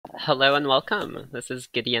Hello and welcome. This is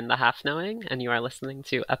Gideon the Half Knowing, and you are listening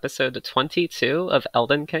to episode 22 of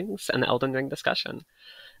Elden Kings and Elden Ring Discussion.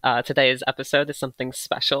 Today's episode is something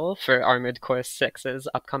special for Armored Core 6's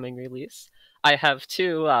upcoming release. I have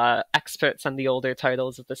two experts on the older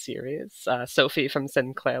titles of the series, Sophie from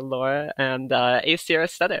Sinclair Lore and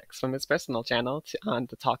AesirAesthetics from his personal channel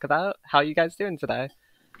to talk about how you guys doing today.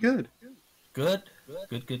 Good. Good.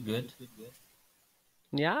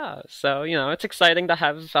 Yeah, so, it's exciting to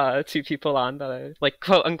have two people on that are, like,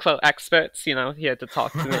 quote-unquote experts, here to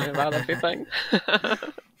talk to me about everything.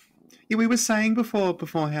 Yeah, we were saying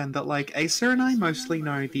beforehand that, like, Acer and I mostly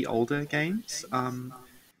know the older games,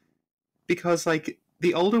 because, like,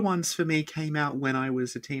 the older ones for me came out when I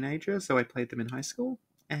was a teenager, so I played them in high school,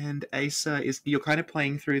 and Acer you're kind of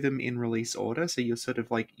playing through them in release order, so you're sort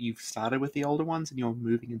of, like, you've started with the older ones and you're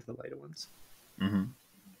moving into the later ones. Mm-hmm.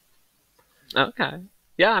 Okay.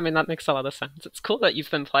 Yeah, I mean, that makes a lot of sense. It's cool that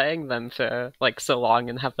you've been playing them for, like, so long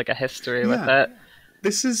and have, like, a history with it.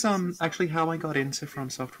 This is actually how I got into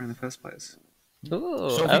From Software in the first place. Ooh,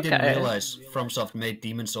 Sophie okay. didn't realize FromSoft made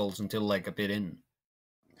Demon Souls until, like, a bit in.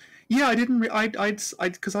 Yeah, I didn't.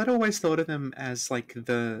 Because I'd always thought of them as like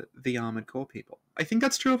the Armored Core people. I think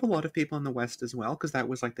that's true of a lot of people in the West as well, because that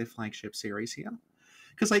was like their flagship series here.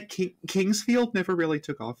 Because like Kingsfield never really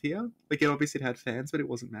took off here. Like it had fans, but it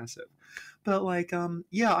wasn't massive. But like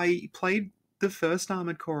yeah, I played the first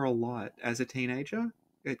Armored Core a lot as a teenager.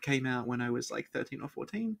 It came out when I was like 13 or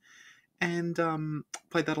 14. And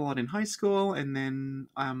played that a lot in high school, and then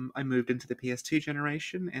I moved into the PS2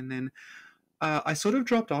 generation, and then I sort of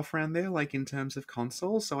dropped off around there, like in terms of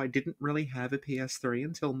consoles, so I didn't really have a PS3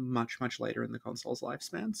 until much, much later in the console's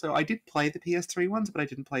lifespan. So I did play the PS3 ones, but I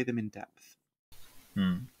didn't play them in depth.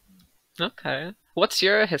 Okay. What's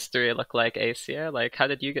your history look like, Aesir? Like, how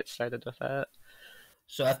did you get started with it?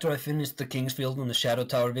 So after I finished the Kingsfield and the Shadow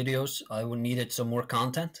Tower videos, I needed some more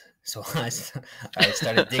content. So I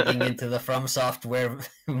started digging into the From Software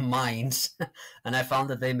mines, and I found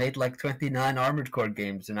that they made like 29 Armored Core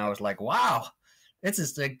games, and I was like, wow, this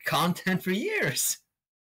is the content for years.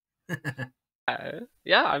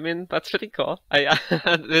 Yeah, I mean, that's pretty cool.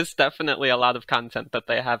 There's definitely a lot of content that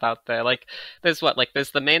they have out there. Like, there's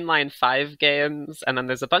there's the mainline 5 games, and then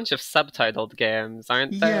there's a bunch of subtitled games,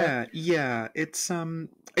 aren't there? Yeah. It's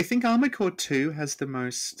I think Armored Core 2 has the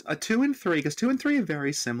most 2 and 3, because 2 and 3 are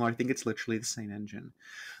very similar. I think it's literally the same engine.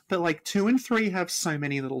 But like 2 and 3 have so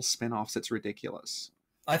many little spin-offs, it's ridiculous.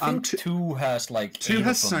 I think 2 has like 2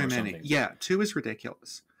 has so many. Yeah, 2 is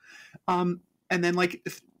ridiculous. And then like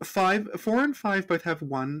 4 and 5 both have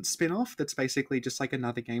one spin-off that's basically just like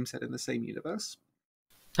another game set in the same universe.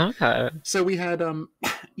 Okay. So we had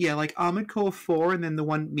yeah, like Armored Core 4, and then the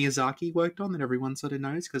one Miyazaki worked on that everyone sort of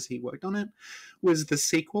knows because he worked on it was the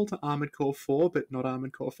sequel to Armored Core 4, but not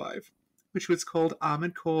Armored Core 5, which was called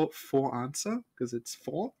Armored Core 4 Answer because it's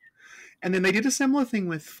 4. And then they did a similar thing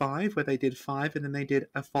with 5, where they did 5, and then they did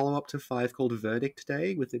a follow-up to 5 called Verdict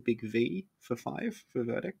Day with a big V for 5 for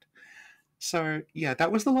Verdict. So yeah,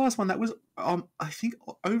 that was the last one. That was I think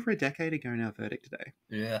over a decade ago now. Verdict Day.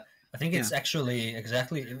 Yeah, I think it's actually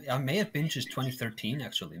exactly. I may have been just 2013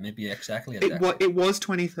 actually, maybe exactly. It was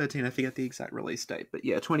 2013. I forget the exact release date, but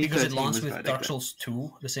yeah, 2013. Because it launched with Verdict Dark Day. Souls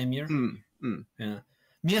 2 the same year. Yeah.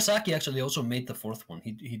 Miyazaki actually also made the 4th one.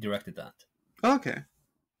 He directed that. Okay.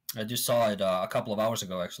 I just saw it a couple of hours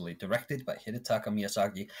ago, actually. Directed by Hidetaka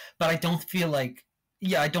Miyazaki. But I don't feel like...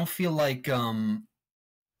 Yeah, I don't feel like...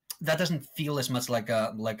 that doesn't feel as much like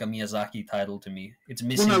a Miyazaki title to me. It's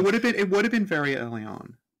missing... Well, no, it would have been very early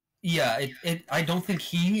on. Yeah, I don't think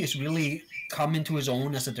he is really come into his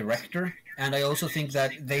own as a director. And I also think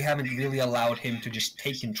that they haven't really allowed him to just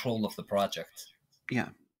take control of the project. Yeah.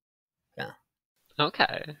 Yeah.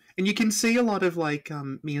 Okay. And you can see a lot of like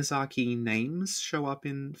Miyazaki names show up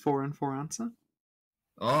in 4 and 4 Answer.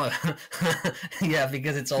 Oh, yeah,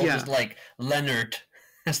 because it's all just like Leonard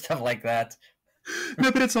and stuff like that.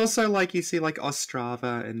 No, but it's also like you see like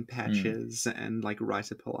Ostrava and Patches and like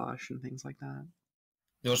Writer Palash and things like that.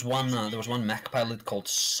 There was one Mac pilot called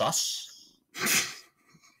Sus,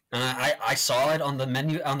 and I saw it on the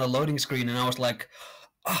menu on the loading screen, and I was like,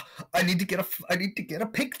 oh, I need to get a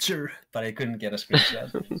picture, but I couldn't get a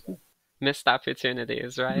screenshot. Missed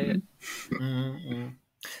opportunities, right? Mm-hmm.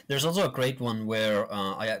 There's also a great one where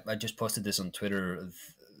I just posted this on Twitter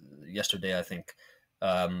yesterday, I think.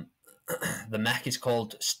 The Mac is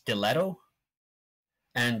called Stiletto,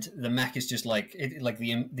 and the Mac is just like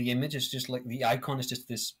the image is just like the icon is just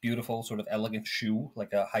this beautiful sort of elegant shoe,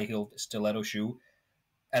 like a high-heeled stiletto shoe,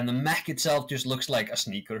 and the Mac itself just looks like a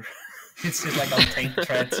sneaker. It's just like on tank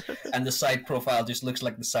treads, and the side profile just looks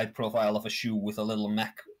like the side profile of a shoe with a little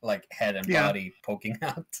mech like head and body poking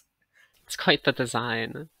out. It's quite the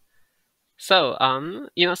design. So,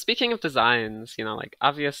 speaking of designs, like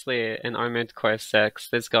obviously in Armored Core 6,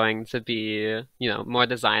 there's going to be, more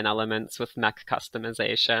design elements with mech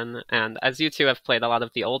customization. And as you two have played a lot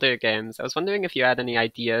of the older games, I was wondering if you had any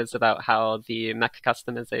ideas about how the mech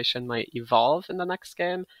customization might evolve in the next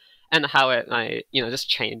game and how it might, just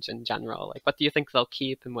change in general. Like, what do you think they'll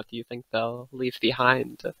keep and what do you think they'll leave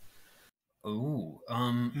behind? Oh,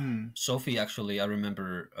 Sophie, actually, I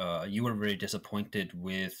remember you were very disappointed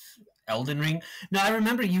with Elden Ring. Now, I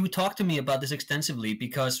remember you talked to me about this extensively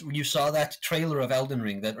because you saw that trailer of Elden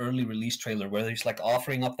Ring, that early release trailer, where he's like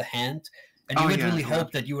offering up the hand, and you had really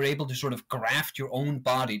hoped that you were able to sort of graft your own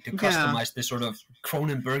body to customize this sort of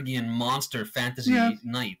Cronenbergian monster fantasy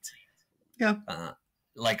knight. Yeah.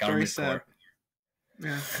 Like Armored Core.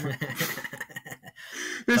 Yeah.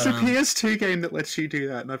 There's a PS2 game that lets you do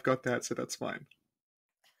that, and I've got that, so that's fine.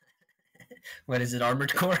 What is it,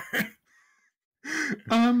 Armored Core?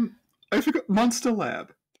 I forgot. Monster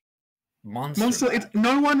Lab. Monster Lab.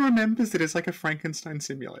 No one remembers it as like a Frankenstein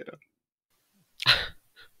simulator.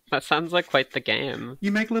 That sounds like quite the game.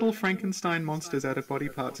 You make little Frankenstein monsters out of body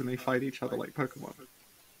parts, and they fight each other like Pokemon.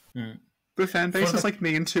 The fan base is like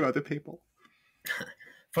me and 2 other people.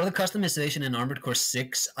 For the customization in Armored Core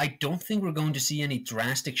 6, I don't think we're going to see any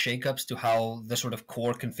drastic shakeups to how the sort of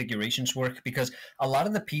core configurations work, because a lot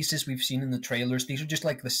of the pieces we've seen in the trailers, these are just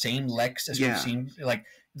like the same legs as we've seen. Like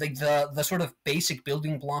the sort of basic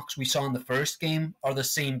building blocks we saw in the first game are the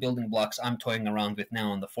same building blocks I'm toying around with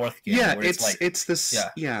now in the 4th game. Yeah,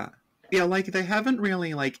 like they haven't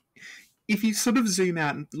really, like, if you sort of zoom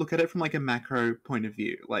out and look at it from like a macro point of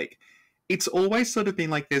view, like, it's always sort of been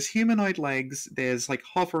like there's humanoid legs, there's like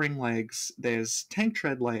hovering legs, there's tank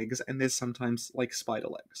tread legs, and there's sometimes like spider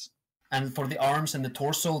legs. And for the arms and the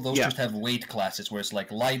torso, those just have weight classes where it's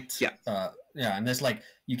like light. And there's like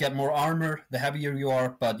you get more armor the heavier you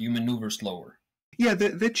are, but you maneuver slower. Yeah,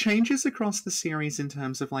 the changes across the series in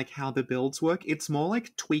terms of like how the builds work, it's more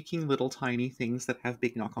like tweaking little tiny things that have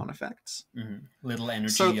big knock-on effects. Little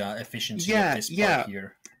energy efficiency of this part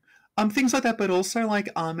here. Things like that, but also like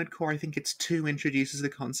Armored Core, I think it's 2 introduces the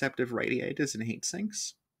concept of radiators and heat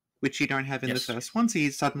sinks, which you don't have in the first one. So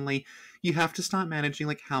you have to start managing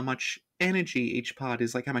like how much energy each part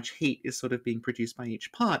is, like how much heat is sort of being produced by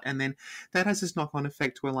each part, and then that has this knock-on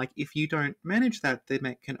effect where like if you don't manage that, the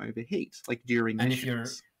mech can overheat like during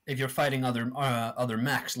missions. If you're fighting other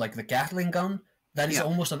mechs like the Gatling gun, that is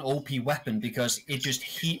almost an OP weapon because it just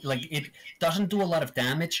it doesn't do a lot of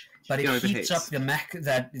damage, but it heats up the mech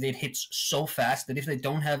that it hits so fast that if they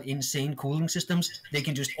don't have insane cooling systems, they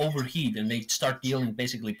can just overheat and they start dealing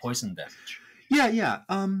basically poison damage.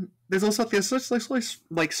 There's also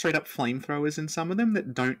like straight up flamethrowers in some of them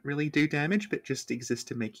that don't really do damage but just exist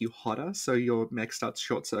to make you hotter, so your mech starts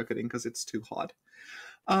short-circuiting because it's too hot.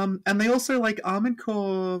 And they also like Armored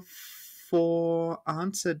Core 4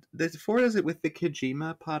 answered. There's 4 is it with the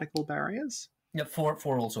Kojima particle barriers? Yeah, 4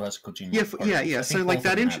 also has Kojima. Yeah. So like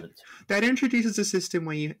that introduces a system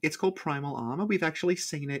where it's called Primal Armor. We've actually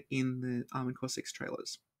seen it in the Armored Core 6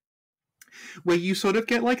 trailers, where you sort of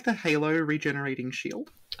get like the Halo regenerating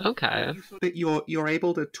shield. Okay. But you're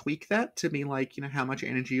able to tweak that to be like, how much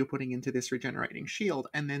energy you're putting into this regenerating shield,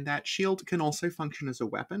 and then that shield can also function as a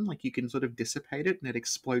weapon. Like you can sort of dissipate it and it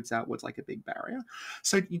explodes outwards like a big barrier.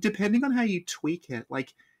 So depending on how you tweak it,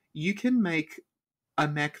 like you can make a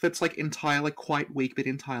mech that's like entirely quite weak but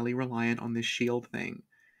entirely reliant on this shield thing,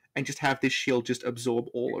 and just have this shield just absorb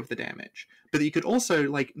all of the damage. But you could also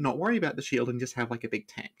like not worry about the shield and just have like a big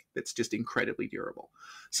tank that's just incredibly durable.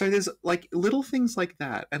 So there's like little things like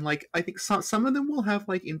that, and like I think some of them will have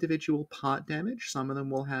like individual part damage. Some of them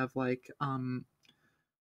will have the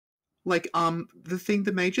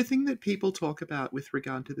major thing that people talk about with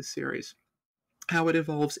regard to the series, how it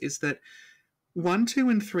evolves, is that 1, 2,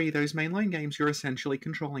 and 3, those mainline games, you're essentially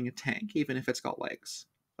controlling a tank, even if it's got legs.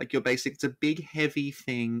 Like it's a big heavy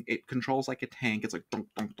thing. It controls like a tank. It's like donk,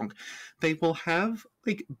 donk, donk. They will have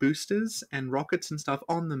like boosters and rockets and stuff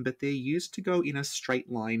on them, but they're used to go in a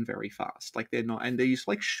straight line very fast. Like they're not, and they're used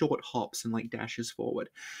like short hops and like dashes forward.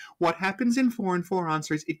 What happens in 4 and 4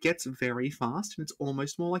 Answer is it gets very fast, and it's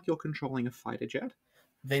almost more like you're controlling a fighter jet.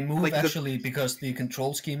 They move like because the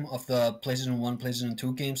control scheme of the PlayStation 1, PlayStation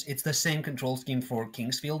 2 games, it's the same control scheme for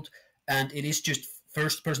Kingsfield, and it is just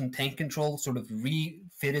first-person tank control sort of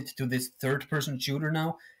refitted to this third-person shooter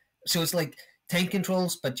now. So it's like tank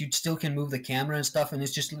controls, but you still can move the camera and stuff, and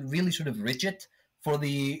it's just really sort of rigid for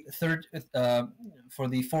the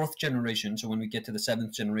fourth generation, so when we get to the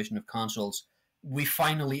 7th generation of consoles, we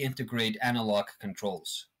finally integrate analog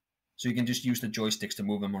controls. So you can just use the joysticks to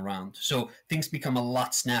move them around. So things become a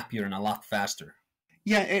lot snappier and a lot faster.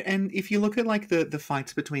 Yeah, and if you look at like the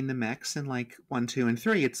fights between the mechs in like 1, 2, and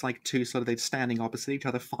 3, it's like two sort of they're standing opposite each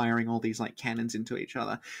other, firing all these like cannons into each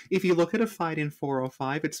other. If you look at a fight in 4 or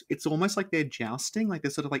 5, it's almost like they're jousting, like they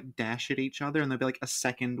sort of like dash at each other, and there'll be like a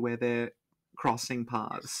second where they're crossing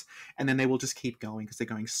paths, and then they will just keep going because they're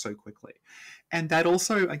going so quickly. And that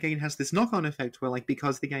also again has this knock-on effect where like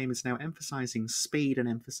because the game is now emphasizing speed and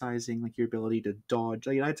emphasizing like your ability to dodge,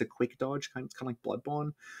 you know, it's a quick dodge, kind of like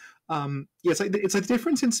Bloodborne. Yeah, it's a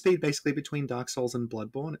difference in speed basically between Dark Souls and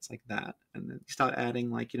Bloodborne. It's like that, and then you start adding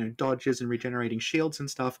like, you know, dodges and regenerating shields and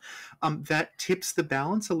stuff. That tips the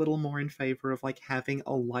balance a little more in favor of like having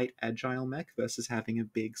a light agile mech versus having a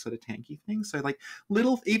big sort of tanky thing. So like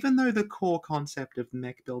even though the core concept of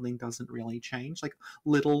mech building doesn't really change, like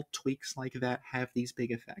little tweaks like that have these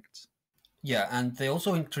big effects. Yeah, and they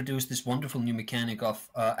also introduced this wonderful new mechanic of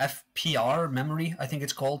FPR memory, I think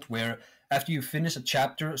it's called, where after you finish a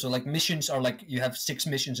chapter, so like missions are like you have 6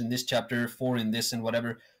 missions in this chapter, 4 in this, and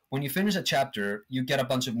whatever. When you finish a chapter, you get a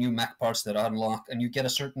bunch of new mech parts that unlock, and you get a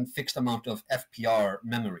certain fixed amount of FPR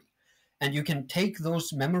memory, and you can take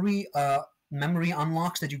those memory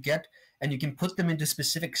unlocks that you get, and you can put them into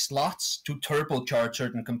specific slots to turbocharge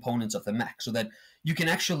certain components of the mech, so that you can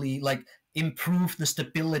actually like improve the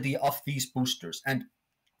stability of these boosters. And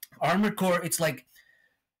Armored Core, it's like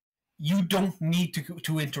you don't need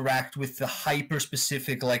to interact with the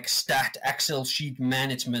hyper-specific like stat Excel sheet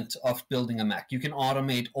management of building a mech. You can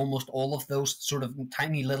automate almost all of those sort of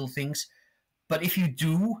tiny little things. But if you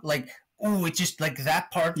do, like, oh, it's just like that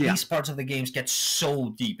part, these parts of the games get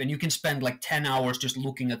so deep. And you can spend like 10 hours just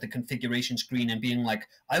looking at the configuration screen and being like,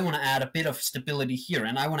 I want to add a bit of stability here.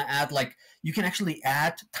 And I want to add like, you can actually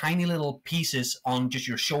add tiny little pieces on just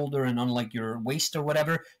your shoulder and on like your waist or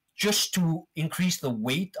whatever, just to increase the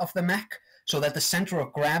weight of the mech, so that the center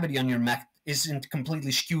of gravity on your mech isn't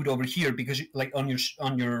completely skewed over here, because like on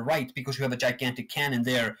your right, because you have a gigantic cannon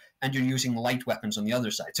there and you're using light weapons on the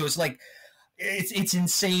other side. So it's like it's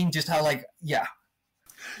insane just how like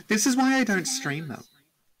This is why I don't stream them.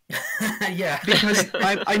 Yeah, because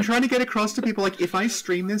I'm trying to get across to people like if I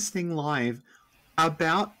stream this thing live,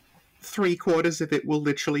 about 3/4 of it will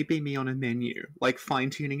literally be me on a menu, like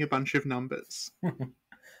fine-tuning a bunch of numbers.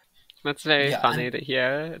 That's very funny to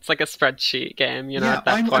hear. It's like a spreadsheet game, you know, at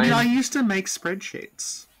that point. I mean, I used to make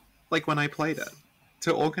spreadsheets, like when I played it,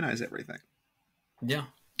 to organize everything. Yeah.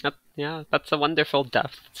 Yeah, that's a wonderful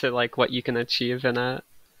depth to like what you can achieve in it.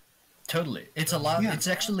 Totally. It's a lot. It's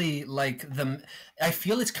actually like I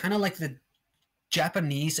feel it's kind of like the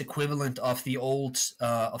Japanese equivalent of the old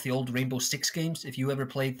Rainbow Six games. If you ever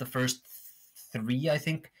played the first 3, I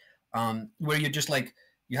think, where you're just like,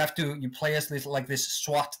 you play as this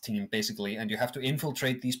SWAT team basically, and you have to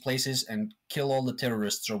infiltrate these places and kill all the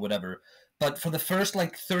terrorists or whatever. But for the first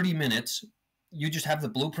like 30 minutes, you just have the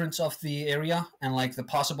blueprints of the area and like the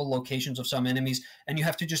possible locations of some enemies, and you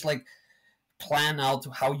have to just like plan out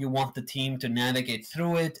how you want the team to navigate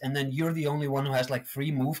through it, and then you're the only one who has like free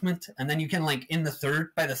movement, and then you can like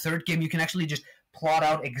by the third game you can actually just plot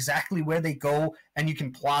out exactly where they go, and you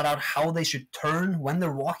can plot out how they should turn when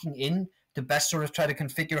they're walking in to best sort of try to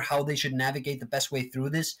configure how they should navigate the best way through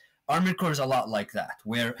this. Armored Core is a lot like that,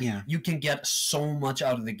 where you can get so much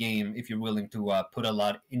out of the game if you're willing to put a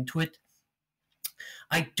lot into it.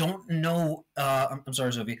 I don't know. I'm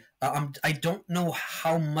sorry, Sophie. I don't know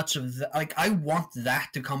how much of that. Like, I want that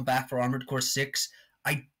to come back for Armored Core 6.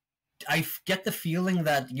 I get the feeling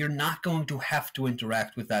that you're not going to have to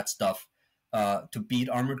interact with that stuff to beat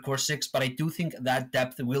Armored Core 6, but I do think that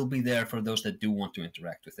depth will be there for those that do want to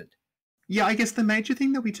interact with it. Yeah, I guess the major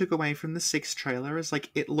thing that we took away from the 6 trailer is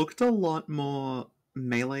like it looked a lot more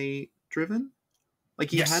melee driven.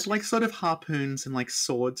 Like you had like sort of harpoons and like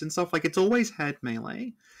swords and stuff. Like it's always had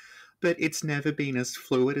melee, but it's never been as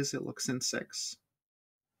fluid as it looks in 6.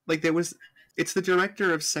 Like it's the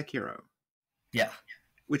director of Sekiro. Yeah.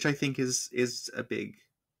 Which I think is a big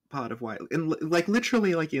part of why, and like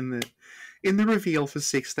literally like in the reveal for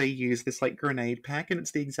 6 they use this like grenade pack, and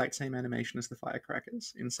it's the exact same animation as the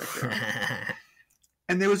firecrackers in Sekiro.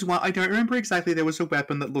 And there was one, I don't remember exactly, there was a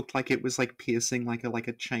weapon that looked like it was like piercing like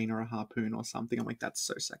a chain or a harpoon or something. I'm like, that's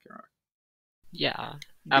so Sekiro. Yeah,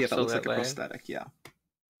 absolutely. Yeah, that looks like a prosthetic, yeah.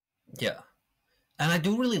 Yeah. And I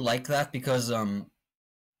do really like that because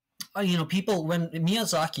people, when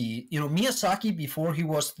Miyazaki, before he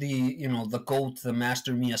was the GOAT, the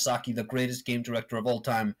master Miyazaki, the greatest game director of all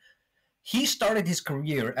time, he started his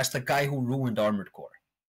career as the guy who ruined Armored Core.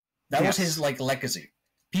 That was his like legacy.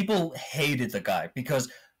 People hated the guy because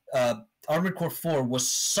Armored Core 4 was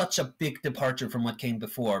such a big departure from what came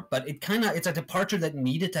before. But it's a departure that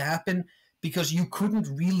needed to happen because you couldn't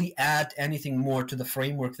really add anything more to the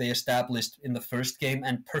framework they established in the first game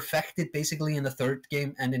and perfected basically in the third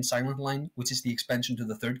game and in Silent Line, which is the expansion to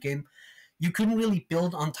the third game. You couldn't really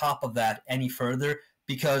build on top of that any further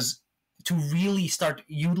because to really start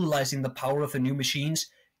utilizing the power of the new machines,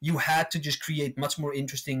 you had to just create much more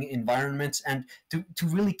interesting environments. And to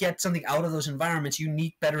really get something out of those environments, you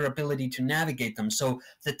need better ability to navigate them. So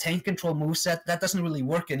the tank control moveset, that doesn't really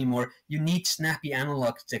work anymore. You need snappy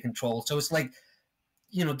analog to control. So it's like,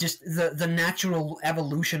 you know, just the natural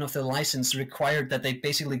evolution of the license required that they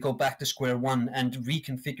basically go back to square one and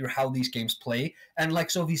reconfigure how these games play. And like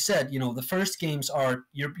Sophie said, you know, the first games are,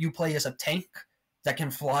 you play as a tank that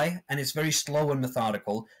can fly, and it's very slow and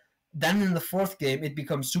methodical. Then in the fourth game, it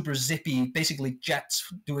becomes super zippy, basically jets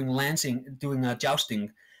doing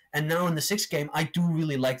jousting. And now in the sixth game, I do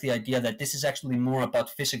really like the idea that this is actually more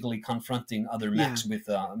about physically confronting other mechs with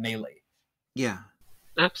melee. Yeah.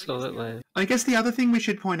 Absolutely. I guess the other thing we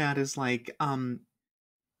should point out is like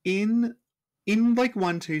in like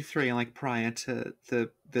 1, 2, 3, like prior to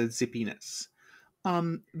the zippiness,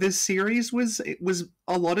 the series was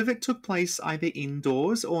a lot of it took place either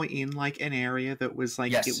indoors or in like an area that was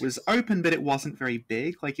like it was open but it wasn't very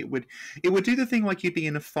big. Like it would do the thing like you'd be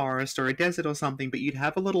in a forest or a desert or something, but you'd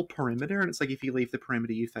have a little perimeter, and it's like if you leave the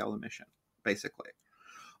perimeter you fail the mission, basically.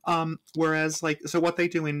 Whereas like, so what they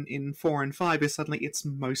do in 4 and 5 is suddenly it's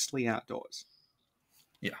mostly outdoors.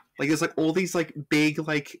 Yeah. Like there's like all these like big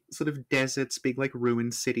like sort of deserts, big like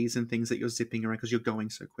ruined cities and things that you're zipping around because you're going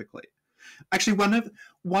so quickly. Actually,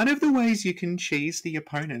 one of the ways you can cheese the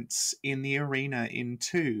opponents in the arena in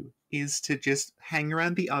 2 is to just hang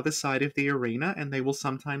around the other side of the arena, and they will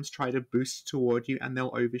sometimes try to boost toward you and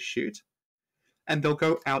they'll overshoot. And they'll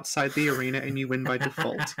go outside the arena and you win by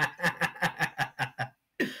default.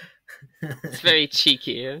 It's very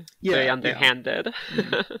cheeky, very underhanded.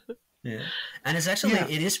 Yeah. And it's actually,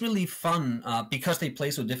 it is really fun because they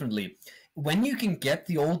play so differently. When you can get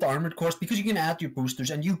the old Armored Cores, because you can add your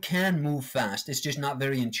boosters and you can move fast, it's just not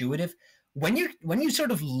very intuitive. When you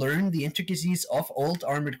sort of learn the intricacies of old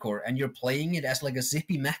Armored Core and you're playing it as like a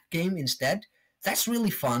zippy mech game instead, that's really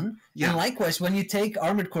fun. Yeah. And likewise, when you take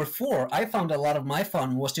Armored Core 4, I found a lot of my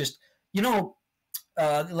fun was just, you know,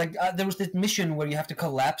 there was this mission where you have to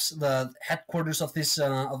collapse the headquarters of this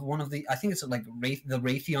of one of the, I think it's like the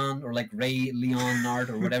Raytheon or like Ray Leonard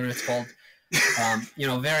or whatever it's called. You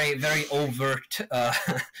know, very very overt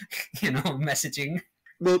you know, messaging.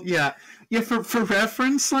 Well, yeah. For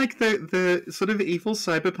reference, like the sort of evil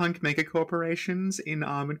cyberpunk mega corporations in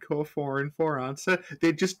Armored Core 4 and 4 Answer,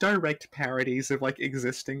 they're just direct parodies of like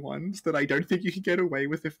existing ones that I don't think you could get away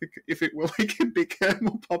with if it were like a bigger,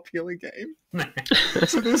 more popular game.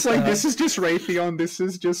 So there's like this is just Raytheon, this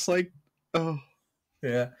is just like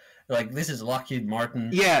like this is Lockheed Martin.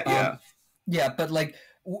 Yeah. But like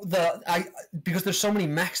because there's so many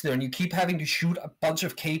mechs there and you keep having to shoot a bunch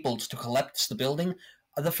of cables to collapse the building.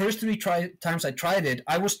 The first 3 times I tried it,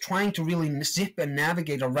 I was trying to really zip and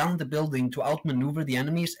navigate around the building to outmaneuver the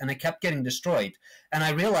enemies, and I kept getting destroyed. And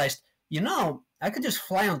I realized, you know, I could just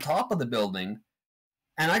fly on top of the building,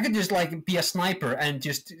 and I could just like be a sniper and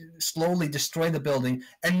just slowly destroy the building,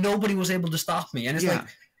 and nobody was able to stop me. And it's like,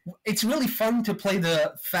 it's really fun to play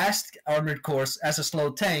the fast Armored Cores as a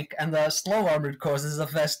slow tank, and the slow Armored Cores as a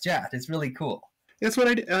fast jet. It's really cool. That's what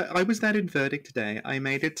I did. I was that in Verdict today. I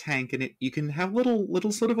made a tank, and you can have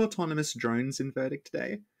little sort of autonomous drones in Verdict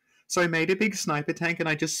today. So I made a big sniper tank, and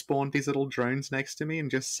I just spawned these little drones next to me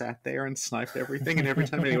and just sat there and sniped everything. And every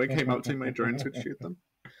time anyone came up to me, my drones would shoot them.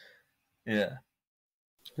 Yeah.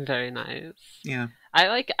 Very nice. Yeah. I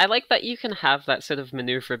like that you can have that sort of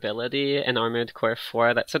maneuverability in Armored Core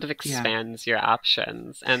 4 that sort of expands your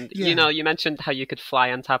options. And, you know, you mentioned how you could fly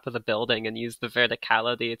on top of the building and use the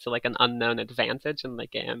verticality to, like, an unknown advantage in the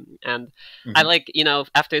game. And I like, you know,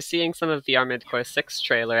 after seeing some of the Armored Core 6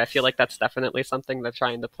 trailer, I feel like that's definitely something they're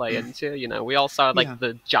trying to play into. You know, we all saw, like,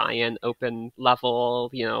 the giant open level,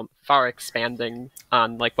 you know, far expanding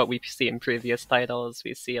on, like, what we see in previous titles.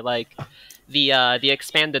 We see, like, the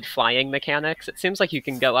expanded flying mechanics. It seems like you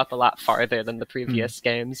can go up a lot farther than the previous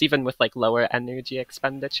games, even with like lower energy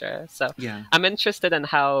expenditure. So I'm interested in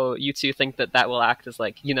how you two think that will act as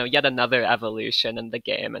like, you know, yet another evolution in the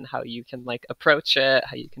game, and how you can like approach it,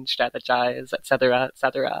 how you can strategize, etc.,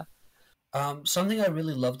 etc. Something I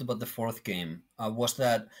really loved about the fourth game was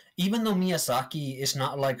that even though Miyazaki is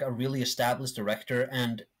not like a really established director,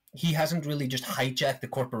 and he hasn't really just hijacked the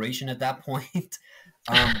corporation at that point.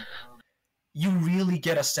 You really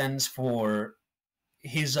get a sense for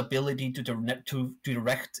his ability to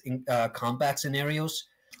direct combat scenarios.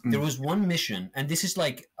 There was one mission, and this is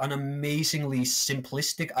like an amazingly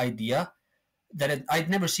simplistic idea that I'd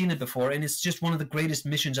never seen it before, and it's just one of the greatest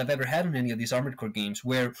missions I've ever had in any of these Armored Core games,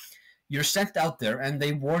 where you're sent out there and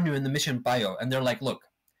they warn you in the mission bio, and they're like, look,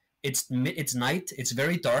 it's night, it's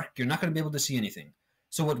very dark, you're not going to be able to see anything.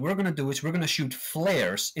 So what we're going to do is we're going to shoot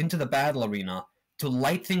flares into the battle arena to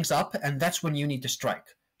light things up, and that's when you need to strike.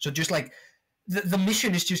 So just like the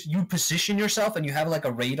mission is just you position yourself and you have like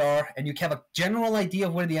a radar and you have a general idea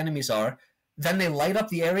of where the enemies are. Then they light up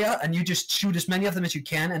the area and you just shoot as many of them as you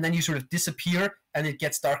can, and then you sort of disappear and it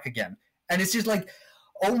gets dark again. And it's just like,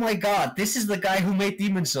 oh my god, this is the guy who made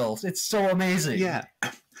Demon Souls. It's so amazing. Yeah.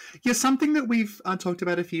 Yeah, something that we've talked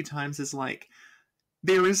about a few times is like,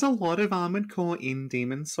 there is a lot of Armored Core in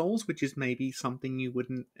Demon Souls, which is maybe something you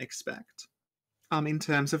wouldn't expect. In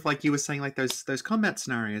terms of, like you were saying, like those combat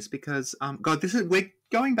scenarios, because God, we're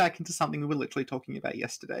going back into something we were literally talking about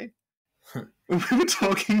yesterday. We were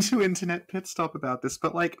talking to Internet Pit Stop about this,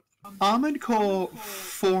 but like Armored Core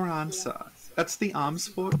 4 Answer, that's the Arms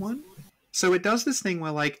Fort one. So it does this thing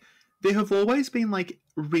where like there have always been like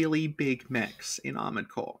really big mechs in Armored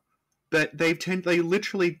Core, but they're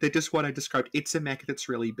just what I described. It's a mech that's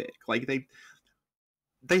really big. Like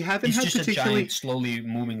they haven't It's had just particularly a giant, slowly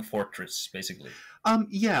moving fortress, basically.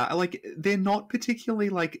 Yeah, like they're not particularly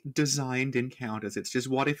like designed encounters. It's just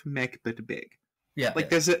what if mech but big. Yeah. Like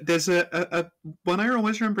there's a one I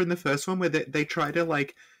always remember in the first one where they try to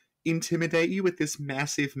like intimidate you with this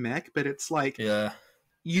massive mech, but it's like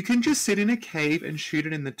you can just sit in a cave and shoot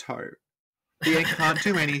it in the toe. It can't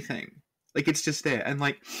do anything. Like it's just there, and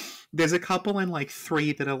like there's a couple in like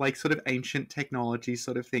 3 that are like sort of ancient technology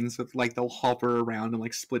sort of things with like they'll hover around and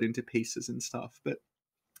like split into pieces and stuff. But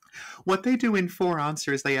what they do in 4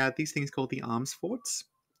 Answer is they add these things called the Arms Forts,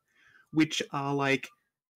 which are like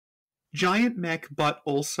giant mech, but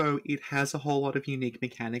also it has a whole lot of unique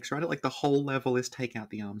mechanics, right? Like the whole level is take out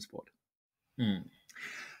the Arms Fort.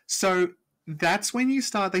 So that's when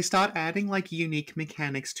they start adding like unique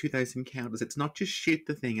mechanics to those encounters. It's not just shoot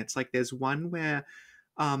the thing. It's like there's one where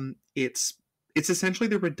it's essentially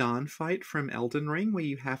the Radahn fight from Elden Ring, where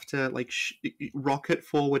you have to like rocket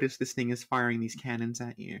forward as this thing is firing these cannons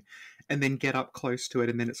at you, and then get up close to it,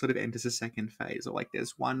 and then it sort of enters a second phase. Or like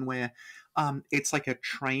there's one where it's like a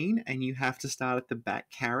train, and you have to start at the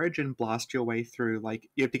back carriage and blast your way through. Like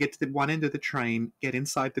you have to get to the one end of the train, get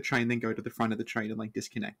inside the train, then go to the front of the train and like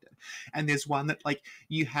disconnect it. And there's one that like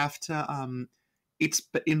you have to it's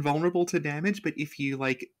invulnerable to damage, but if you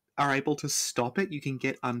like are able to stop it, you can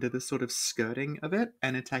get under the sort of skirting of it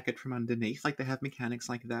and attack it from underneath. Like they have mechanics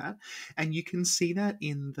like that, and you can see that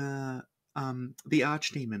in the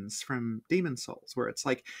archdemons from Demon Souls, where it's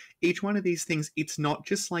like each one of these things, it's not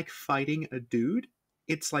just like fighting a dude.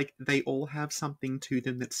 It's like they all have something to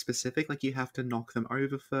them that's specific. Like you have to knock them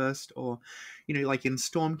over first, or you know, like in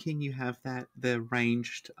Storm King, you have the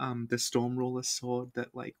ranged the Storm Ruler sword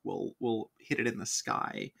that like will hit it in the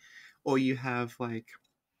sky, or you have like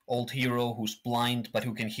old hero who's blind but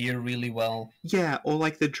who can hear really well. Yeah, or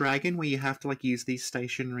like the dragon where you have to like use these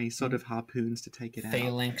stationary sort of harpoons to take it out.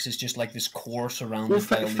 Phalanx is just like this core surrounded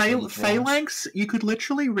by all these little Phalanx, you could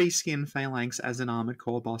literally reskin Phalanx as an Armored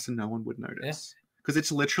Core boss and no one would notice. Because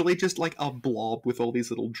it's literally just like a blob with all these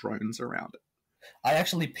little drones around it. I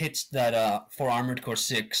actually pitched that for Armored Core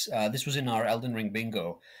 6, this was in our Elden Ring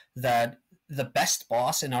bingo, that the best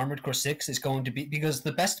boss in Armored Core 6 is going to be, because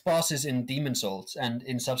the best bosses in Demon Souls and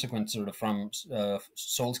in subsequent sort of from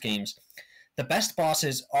Souls games, the best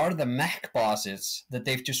bosses are the mech bosses that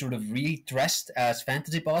they've just sort of redressed as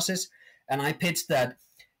fantasy bosses. And I pitched that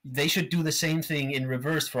they should do the same thing in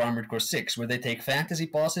reverse for Armored Core 6, where they take fantasy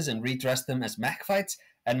bosses and redress them as mech fights.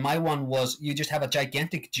 And my one was, you just have a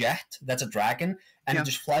gigantic jet that's a dragon, and it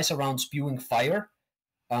just flies around spewing fire.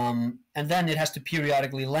 And then it has to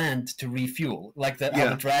periodically land to refuel, like how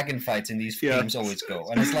the dragon fights in these games always go.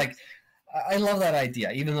 And it's like, I love that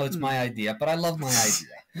idea, even though it's my idea, but I love my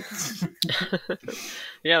idea.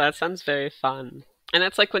 Yeah, that sounds very fun. And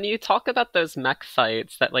it's like when you talk about those mech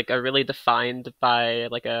fights that like are really defined by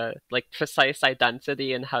like a precise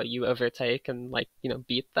identity and how you overtake and like, you know,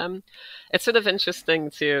 beat them. It's sort of interesting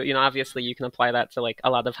to, you know, obviously you can apply that to like a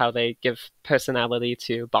lot of how they give personality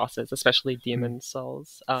to bosses, especially Demon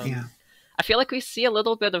Souls. I feel like we see a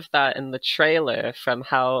little bit of that in the trailer from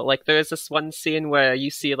how, like, there is this one scene where you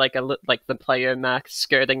see, like, like the player mech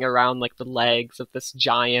skirting around, like, the legs of this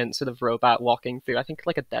giant sort of robot walking through, I think,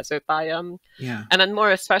 like, a desert biome. Yeah. And then more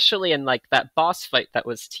especially in, like, that boss fight that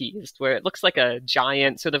was teased, where it looks like a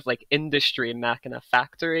giant sort of, like, industry mech in a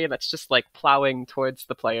factory that's just, like, plowing towards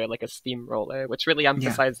the player like a steamroller, which really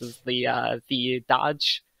emphasizes the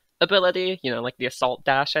dodge ability, you know, like the assault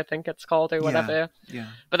dash, I think it's called, or whatever. Yeah.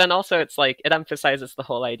 But then also it's like, it emphasizes the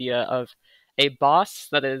whole idea of a boss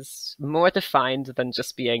that is more defined than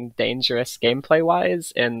just being dangerous gameplay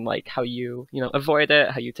wise in like how you know, avoid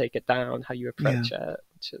it, how you take it down, how you approach it,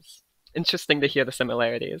 which is interesting to hear the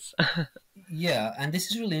similarities. Yeah, and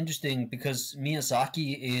this is really interesting because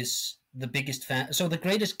Miyazaki is the biggest fan. So the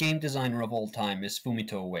greatest game designer of all time is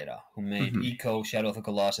Fumito Ueda, who made Ico, Shadow of the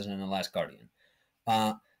Colossus, and The Last Guardian.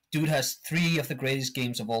 Dude has 3 of the greatest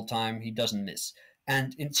games of all time. He doesn't miss.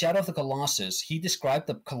 And in Shadow of the Colossus, he described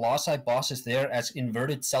the Colossi bosses there as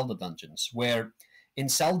inverted Zelda dungeons, where in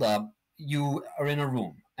Zelda, you are in a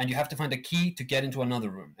room, and you have to find a key to get into another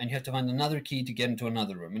room, and you have to find another key to get into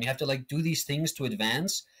another room, and you have to like do these things to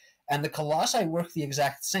advance. And the Colossi work the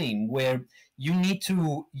exact same, where you need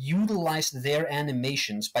to utilize their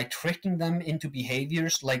animations by tricking them into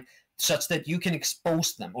behaviors like such that you can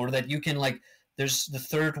expose them, or that you can like. There's the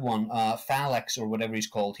third one, Phalanx or whatever he's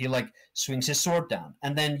called. He like swings his sword down,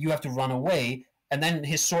 and then you have to run away, and then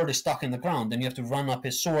his sword is stuck in the ground, and you have to run up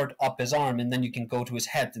his sword, up his arm, and then you can go to his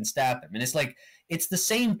head and stab him. And it's like, it's the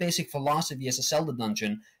same basic philosophy as a Zelda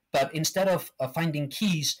dungeon, but instead of finding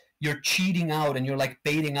keys, you're cheating out and you're like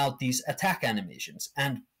baiting out these attack animations.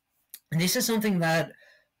 And this is something that,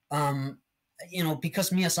 you know,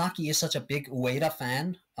 because Miyazaki is such a big Ueda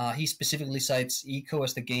fan, he specifically cites Ico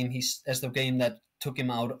as the game that took him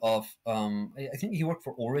out of. I think he worked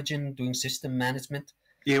for Origin doing system management.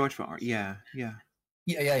 Yeah, he worked for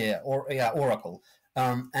Oracle.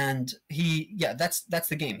 And that's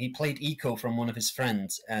the game. He played Ico from one of his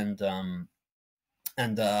friends, and knew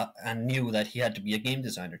that he had to be a game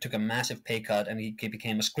designer. Took a massive pay cut, and he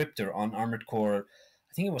became a scripter on Armored Core.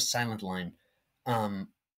 I think it was Silent Line.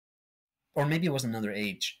 Or maybe it was Another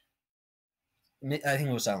Age. I think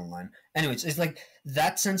it was Silent Line. Anyways, it's like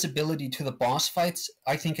that sensibility to the boss fights,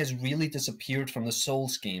 I think, has really disappeared from the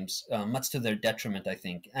Souls games, much to their detriment, I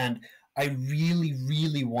think. And I really,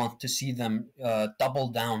 really want to see them double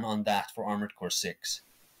down on that for Armored Core 6.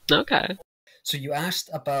 Okay. So you asked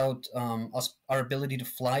about our ability to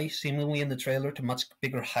fly, seemingly in the trailer, to much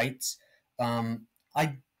bigger heights.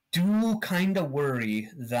 I do kind of worry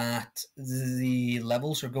that the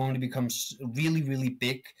levels are going to become really, really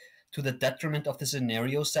big to the detriment of the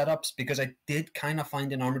scenario setups, because I did kind of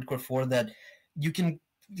find in Armored Core 4 that you can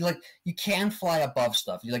fly above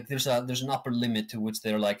stuff. Like there's an upper limit to which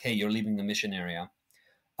they're like, hey, you're leaving the mission area.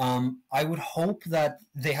 I would hope that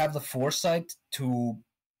they have the foresight to,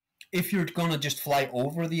 if you're gonna just fly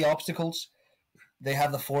over the obstacles, they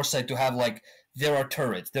have the foresight to have like, there are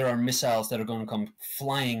turrets, there are missiles that are going to come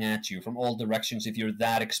flying at you from all directions if you're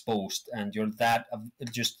that exposed and you're that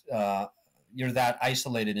you're that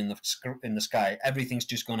isolated in the sky. Everything's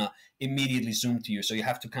just going to immediately zoom to you, so you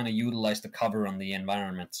have to kind of utilize the cover on the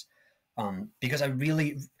environments. Because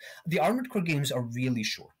the Armored Core games are really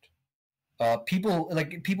short. People,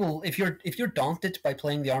 if you're daunted by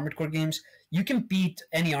playing the Armored Core games, you can beat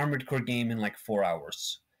any Armored Core game in like 4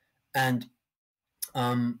 hours. And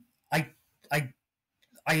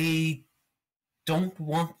I don't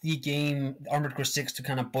want the game Armored Core 6 to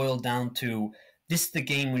kind of boil down to, this is the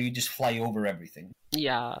game where you just fly over everything.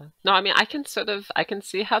 Yeah. No, I mean, I can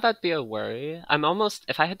see how that'd be a worry.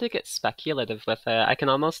 If I had to get speculative with it, I can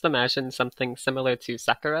almost imagine something similar to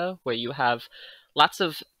Sekiro, where you have lots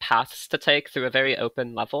of paths to take through a very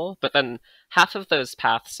open level, but then half of those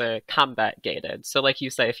paths are combat gated. So like you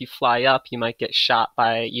say, if you fly up, you might get shot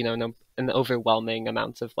by, an overwhelming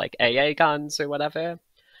amount of like AA guns or whatever.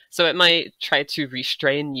 So it might try to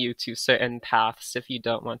restrain you to certain paths if you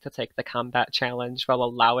don't want to take the combat challenge, while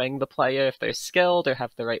allowing the player, if they're skilled or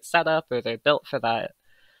have the right setup or they're built for that,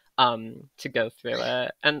 to go through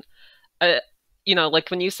it. And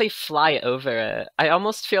like when you say fly over it, I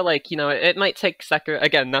almost feel like, it might take Sekiro,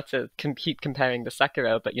 again, not to keep comparing to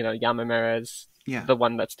Sekiro, but, Yamamura's the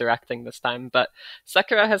one that's directing this time. But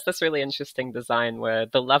Sekiro has this really interesting design where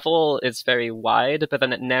the level is very wide, but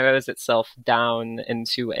then it narrows itself down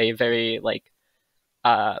into a very, like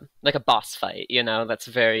a boss fight, that's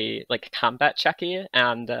very, like, combat checky.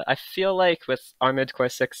 And I feel like with Armored Core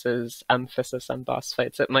 6's emphasis on boss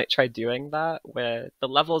fights, it might try doing that, where the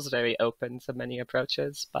level's very open to many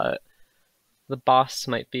approaches, but the boss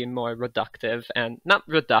might be more reductive, and not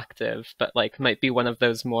reductive, but like might be one of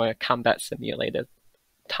those more combat simulated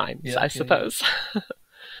times, I suppose.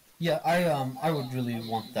 Yeah, I would really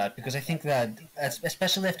want that, because I think that,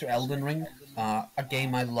 especially after Elden Ring, a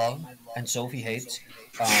game I love and Sophie hates,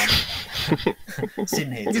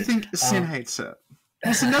 Sin hates You it. think Sin hates it?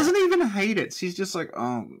 Sin doesn't even hate it. She's just like,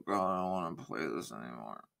 oh god, I don't want to play this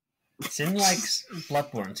anymore. Sin likes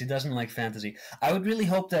Bloodborne. He doesn't like fantasy. I would really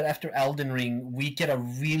hope that after Elden Ring, we get a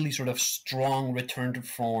really sort of strong return to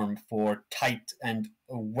form for tight and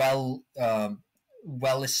well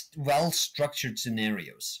structured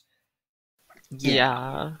scenarios.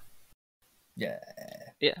 Yeah. Yeah.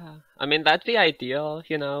 Yeah. I mean, that'd be ideal,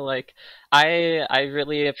 you know, like I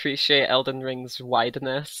really appreciate Elden Ring's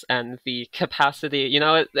wideness and the capacity, you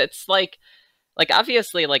know, it's like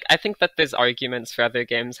obviously, like, I think that there's arguments for other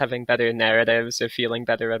games having better narratives or feeling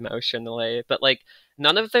better emotionally, but like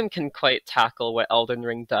none of them can quite tackle what Elden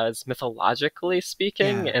Ring does mythologically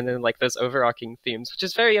speaking, and then like those overarching themes, which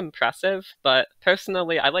is very impressive. But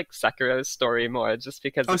personally, I like Sekiro's story more, just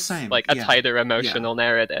because it's like a tighter emotional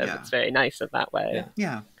narrative. It's very nice in that way.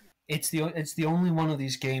 Yeah. It's the only one of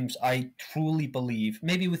these games I truly believe,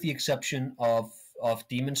 maybe with the exception of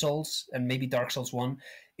Demon Souls and maybe Dark Souls 1,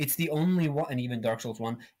 it's the only one, and even Dark Souls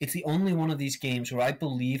 1, it's the only one of these games where I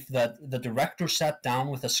believe that the director sat down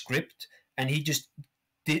with a script and he just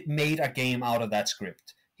made a game out of that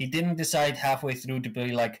script. He didn't decide halfway through to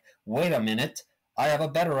be like, wait a minute, I have a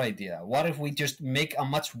better idea. What if we just make a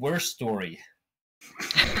much worse story?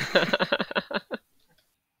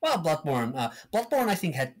 Well, Bloodborne, I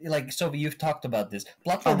think had, like, Sophie, you've talked about this.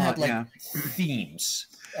 Bloodborne had like themes,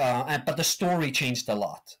 but the story changed a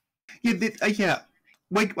lot. Yeah.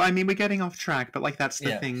 Like, I mean, we're getting off track, but like that's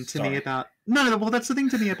the thing to me about well, that's the thing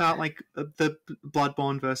to me about like the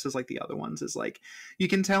Bloodborne versus like the other ones is like you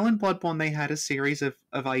can tell in Bloodborne they had a series of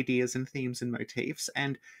ideas and themes and motifs,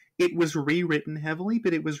 and it was rewritten heavily,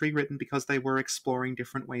 but it was rewritten because they were exploring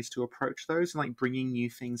different ways to approach those and like bringing new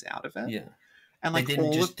things out of it. Yeah. And like they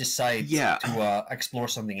didn't just decide to explore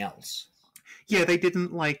something else. Yeah, they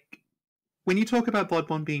didn't like. When you talk about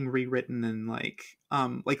Bloodborne being rewritten and like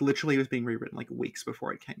literally it was being rewritten like weeks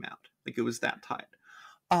before it came out, like it was that tight.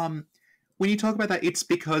 When you talk about that, it's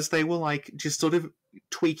because they were like just sort of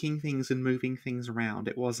tweaking things and moving things around.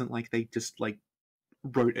 It wasn't like they just like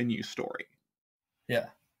wrote a new story. Yeah.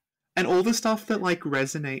 And all the stuff that like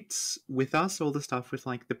resonates with us, all the stuff with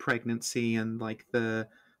like the pregnancy and like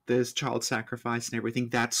there's child sacrifice and everything,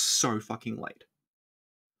 that's so fucking late.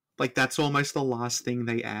 Like, that's almost the last thing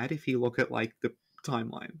they add if you look at, like, the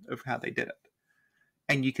timeline of how they did it.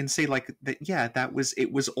 And you can see, like, that, yeah,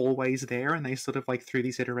 it was always there, and they sort of, like, through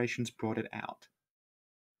these iterations brought it out.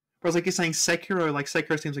 Whereas, like you're saying,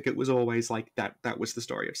 Sekiro seems like it was always, like, that was the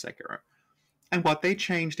story of Sekiro. And what they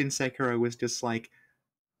changed in Sekiro was just, like,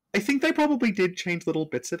 I think they probably did change little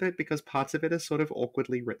bits of it, because parts of it are sort of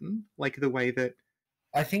awkwardly written, like the way that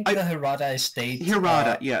I think the Hirata estate...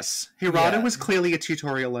 yes. Hirata was clearly a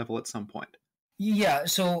tutorial level at some point. Yeah,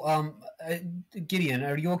 so, Gideon,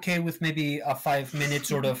 are you okay with maybe a 5-minute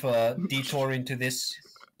sort of detour into this?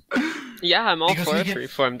 Yeah, I'm all for a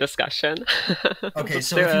freeform discussion. Okay,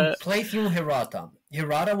 so if you play through Hirata,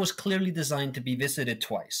 Hirata was clearly designed to be visited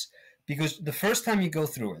twice. Because the first time you go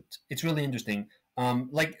through it, it's really interesting.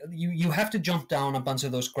 Like, you have to jump down a bunch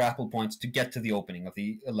of those grapple points to get to the opening of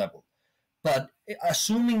the level. But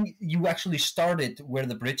assuming you actually started where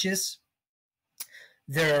the bridge is,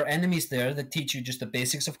 there are enemies there that teach you just the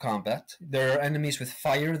basics of combat. There are enemies with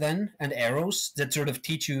fire then and arrows that sort of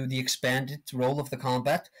teach you the expanded role of the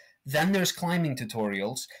combat. Then there's climbing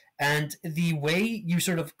tutorials. And the way you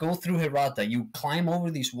sort of go through Hirata, you climb over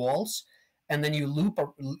these walls, and then you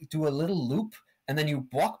do a little loop, and then you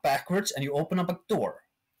walk backwards and you open up a door.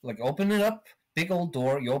 Like, open it up, big old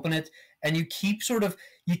door, you open it, and you keep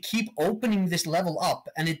opening this level up,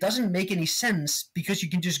 and it doesn't make any sense because you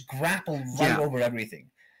can just grapple right over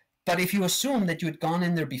everything. But if you assume that you had gone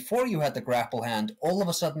in there before you had the grapple hand, all of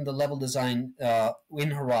a sudden the level design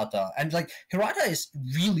in Hirata, and like Hirata is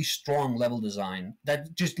really strong level design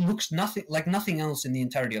that just looks like nothing else in the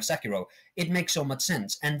entirety of Sekiro. It makes so much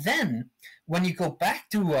sense. And then when you go back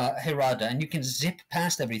to Hirata and you can zip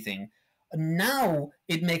past everything, now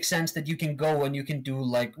it makes sense that you can go and you can do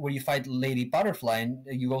like where you fight Lady Butterfly and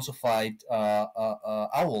you also fight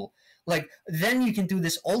Owl. Like, then you can do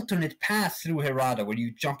this alternate path through Hirata where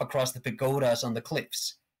you jump across the pagodas on the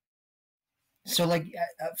cliffs. So like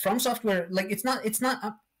From Software, like it's not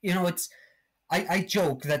you know, it's I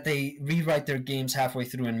joke that they rewrite their games halfway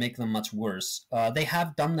through and make them much worse. They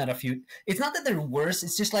have done that a few. It's not that they're worse.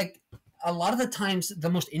 It's just like a lot of the times the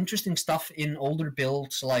most interesting stuff in older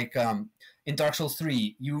builds, like in Dark Souls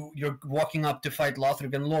 3, you're walking up to fight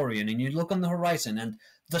Lothric and Lorien, and you look on the horizon, and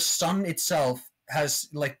the sun itself has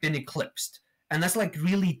like been eclipsed. And that's like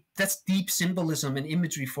really, that's deep symbolism and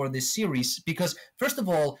imagery for this series, because first of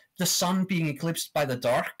all, the sun being eclipsed by the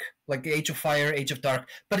dark, like Age of Fire, Age of Dark,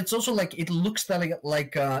 but it's also like it looks like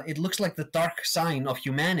it looks like the dark sign of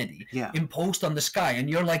humanity imposed on the sky, and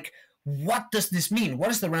you're like, what does this mean?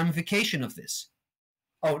 What is the ramification of this?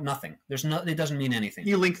 Oh, nothing. There's no. It doesn't mean anything.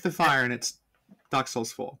 You link the fire, and it's Dark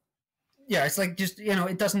Souls 4. Yeah, it's like just,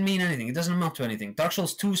 it doesn't mean anything. It doesn't amount to anything. Dark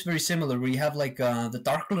Souls 2 is very similar, where you have like the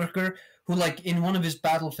Dark Lurker, who like in one of his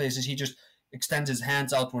battle phases, he just extends his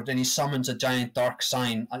hands outward and he summons a giant dark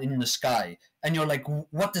sign in the sky. And you're like,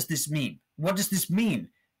 what does this mean? What does this mean?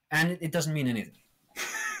 And it doesn't mean anything.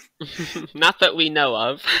 Not that we know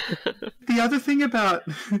of. The other thing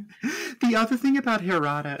about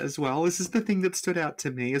Hirata as well, this is the thing that stood out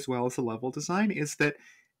to me as well as the level design, is that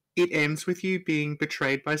it ends with you being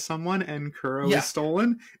betrayed by someone and Kuro is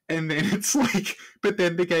stolen, and then it's like, but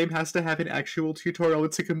then the game has to have an actual tutorial.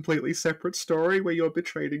 It's a completely separate story where you're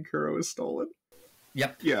betrayed and Kuro is stolen.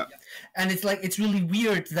 Yep. Yeah. And it's like, it's really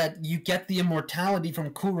weird that you get the immortality from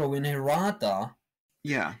Kuro in Hirata.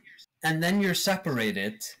 Yeah. And then you're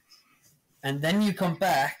separated, and then you come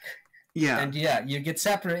back. Yeah. And you get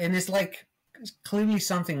separated, and it's like, clearly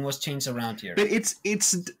something was changed around here. But it's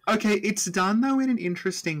okay, it's done though in an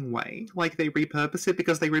interesting way. Like they repurpose it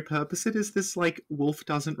because they repurpose it as this like Wolf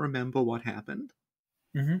doesn't remember what happened.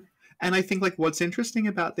 Mm-hmm. And I think like what's interesting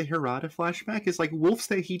about the Hirata flashback is like Wolf's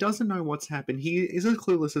there, he doesn't know what's happened. He is as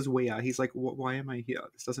clueless as we are. He's like, why am I here?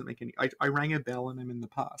 This doesn't make any... I rang a bell and I'm in the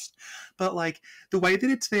past. But like the way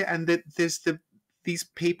that it's there, and that there's these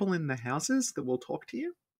people in the houses that will talk to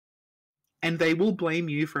you. And they will blame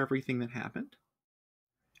you for everything that happened.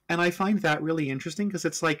 And I find that really interesting because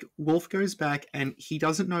it's like Wolf goes back and he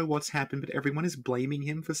doesn't know what's happened, but everyone is blaming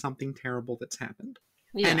him for something terrible that's happened.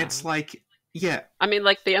 Yeah. And it's like, yeah. I mean,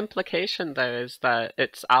 like, the implication, though, is that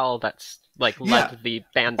it's Owl that's, like, led the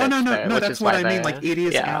bandits there. No, that's what I mean. Like, it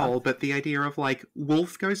is Yeah. Owl, but the idea of, like,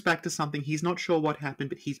 Wolf goes back to something, he's not sure what happened,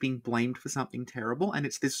 but he's being blamed for something terrible, and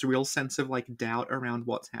it's this real sense of, like, doubt around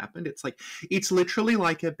what's happened. It's like, it's literally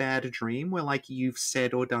like a bad dream where, like, you've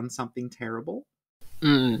said or done something terrible.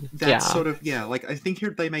 That's sort of, like, I think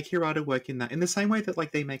they make Hirata work in that. In the same way that,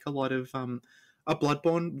 like, they make a lot of, a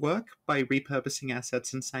Bloodborne work by repurposing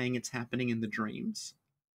assets and saying it's happening in the dreams.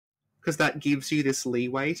 Because that gives you this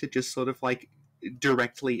leeway to just sort of, like,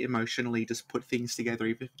 directly, emotionally just put things together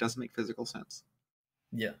even if it doesn't make physical sense.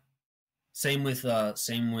 Yeah. Same with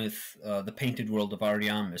the Painted World of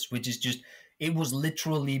Ariamis, which is just, it was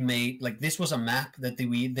literally made, like, this was a map that they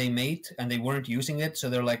made, and they weren't using it, so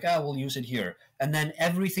they're like, we'll use it here. And then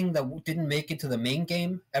everything that didn't make it to the main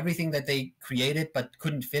game, everything that they created but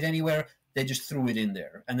couldn't fit anywhere, they just threw it in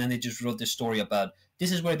there. And then they just wrote this story about,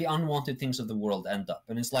 this is where the unwanted things of the world end up.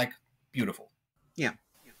 And it's like, beautiful. Yeah.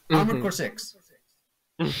 Armored Core 6.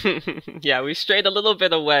 Yeah, we strayed a little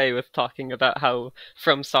bit away with talking about how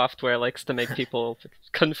From Software likes to make people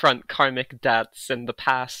confront karmic debts in the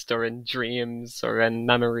past or in dreams or in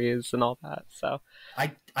memories and all that. So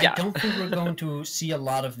I don't think we're going to see a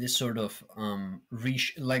lot of this sort of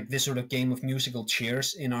this sort of game of musical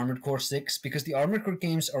chairs in Armored Core 6, because the Armored Core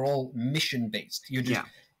games are all mission based. You just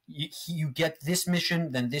you get this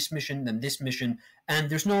mission, then this mission, then this mission, and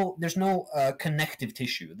there's no connective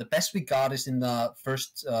tissue. The best we got is in the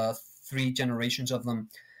first 3 generations of them.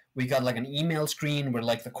 We got like an email screen where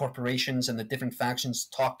like the corporations and the different factions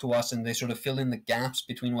talk to us, and they sort of fill in the gaps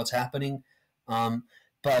between what's happening.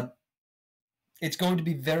 But it's going to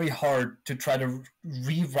be very hard to try to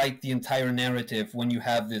rewrite the entire narrative when you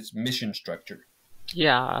have this mission structure.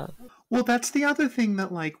 Yeah. Well, that's the other thing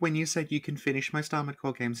that, like, when you said you can finish most Armored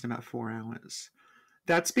Core games in about 4 hours,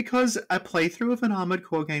 that's because a playthrough of an Armored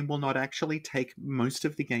Core game will not actually take most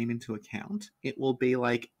of the game into account. It will be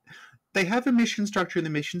like, they have a mission structure, and the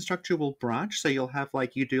mission structure will branch, so you'll have,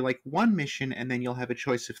 like, you do, like, 1 mission, and then you'll have a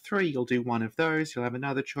choice of 3, you'll do 1 of those, you'll have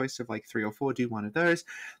another choice of, like, 3 or 4, do 1 of those,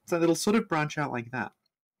 so it'll sort of branch out like that.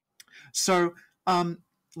 So,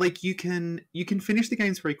 like, you can finish the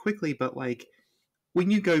games very quickly, but, like, when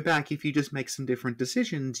you go back, if you just make some different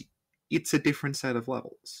decisions, it's a different set of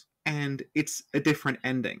levels, and it's a different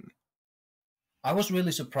ending. I was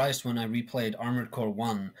really surprised when I replayed Armored Core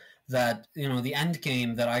 1 that, the end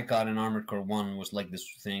game that I got in Armored Core 1 was like this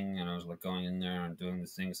thing, and I was like going in there and doing the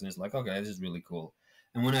things, and it's like, okay, this is really cool.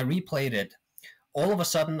 And when I replayed it, all of a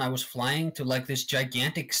sudden I was flying to like this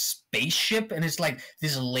gigantic spaceship, and it's like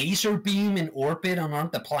this laser beam in orbit on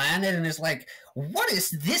the planet, and it's like, what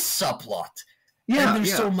is this subplot? Yeah, and there's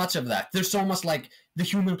yeah. so much of that. There's so much like the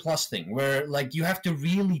Human Plus thing, where like you have to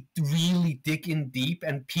really, really dig in deep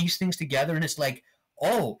and piece things together, and it's like,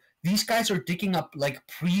 oh, these guys are digging up like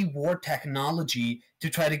pre-war technology to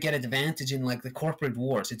try to get advantage in like the corporate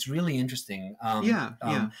wars. It's really interesting. Yeah.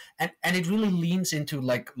 And it really leans into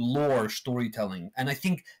like lore storytelling, and I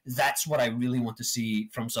think that's what I really want to see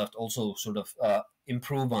FromSoft also sort of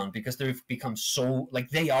improve on, because they've become so like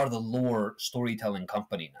they are the lore storytelling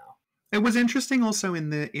company now. It was interesting also in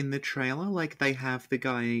the trailer, like they have the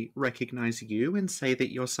guy recognize you and say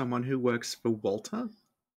that you're someone who works for Walter.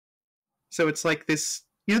 So it's like this,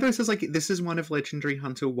 you know, this is like, this is one of legendary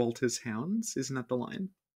hunter Walter's hounds, isn't that the line?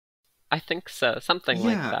 I think so, something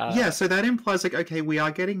like that. Yeah, so that implies like, okay, we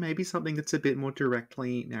are getting maybe something that's a bit more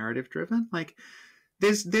directly narrative driven. Like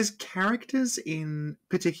there's characters in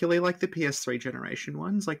particularly like the PS3 generation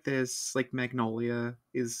ones, like there's like Magnolia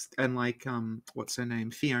is, and like what's her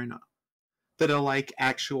name, Fiona, that are like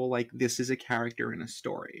actual, like this is a character in a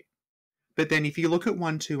story. But then if you look at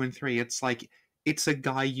 1, 2, and 3, it's like it's a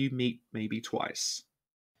guy you meet maybe twice.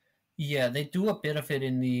 Yeah, they do a bit of it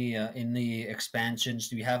in the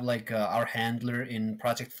expansions. We have like our handler in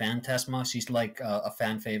Project Phantasma. She's like a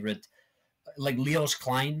fan favorite. Like Leos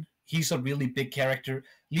Klein, he's a really big character.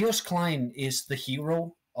 Leos Klein is the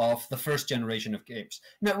hero of the first generation of games.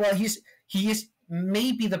 No, well, he is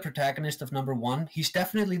maybe the protagonist of number 1. He's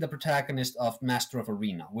definitely the protagonist of Master of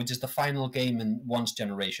Arena, which is the final game in 1's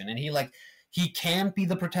generation. And he can be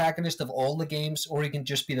the protagonist of all the games, or he can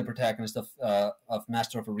just be the protagonist of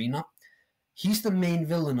Master of Arena. He's the main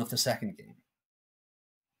villain of the second game.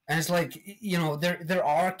 And it's like, you know, there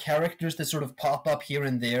are characters that sort of pop up here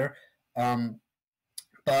and there,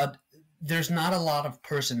 but there's not a lot of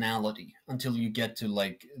personality until you get to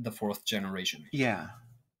like the 4th generation. Yeah.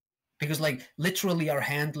 Because like literally our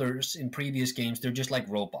handlers in previous games, they're just like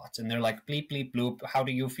robots, and they're like bleep bleep bloop. How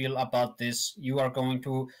do you feel about this? You are going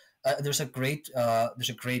to. There's a great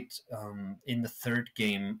in the 3rd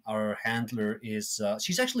game. Our handler is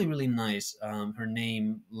she's actually really nice. Her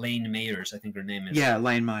name Lane Mayers, I think her name is. Yeah,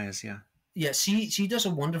 Lane Myers. Yeah. Yeah, she does a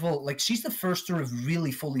wonderful, like she's the first sort of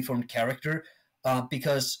really fully formed character,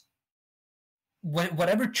 because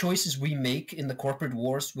whatever choices we make in the corporate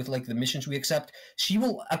wars with like the missions we accept, she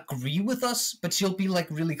will agree with us, but she'll be like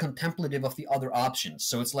really contemplative of the other options.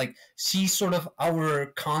 So it's like she's sort of our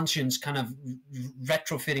conscience kind of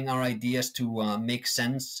retrofitting our ideas to make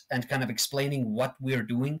sense and kind of explaining what we're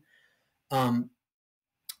doing. But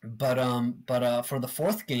for the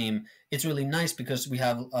 4th game, it's really nice because we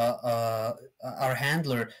have our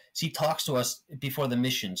handler. She talks to us before the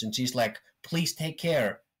missions, and she's like, "Please take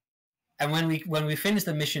care." And when we finish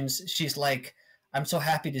the missions, she's like, "I'm so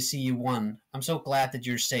happy to see you won. I'm so glad that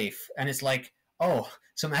you're safe." And it's like, oh,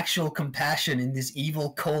 some actual compassion in this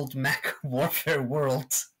evil, cold mech warfare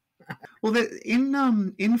world. Well,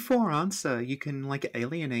 in For Answer, you can like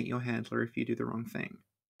alienate your handler if you do the wrong thing.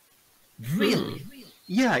 Really?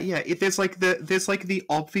 Yeah. There's like the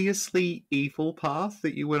obviously evil path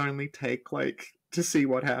that you would only take like to see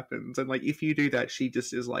what happens, and like if you do that, she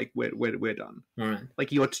just is like, we're done. All right.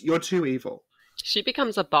 Like you're too evil. She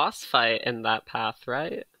becomes a boss fight in that path,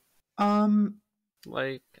 right?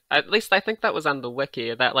 Like, at least I think that was on the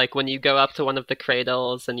wiki, that like when you go up to one of the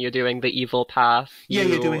cradles and you're doing the evil path,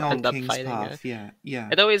 you're doing end Old up King's fighting path. her. Yeah.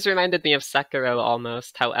 It always reminded me of Sekiro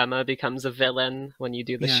almost, how Emma becomes a villain when you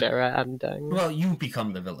do the Shira ending. Well, you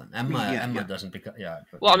become the villain. Emma doesn't become. Yeah.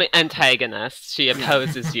 But, well, I mean, antagonist. She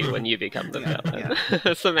opposes you when you become the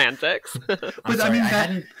villain. Semantics. I'm sorry,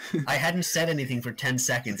 I hadn't said anything for 10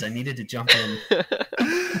 seconds. I needed to jump in.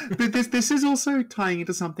 But this is also tying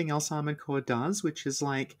into something else Armored Core does, which is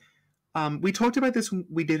like, we talked about this when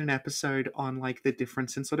we did an episode on like the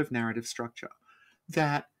difference in sort of narrative structure.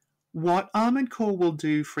 That what Armored Core will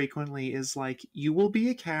do frequently is like, you will be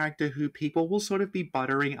a character who people will sort of be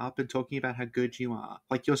buttering up and talking about how good you are.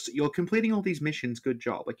 Like you're completing all these missions, good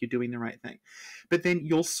job, like you're doing the right thing. But then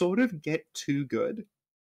you'll sort of get too good.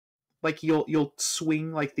 Like you'll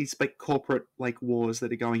swing like these like corporate like wars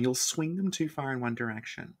that are going, you'll swing them too far in one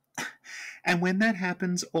direction. And when that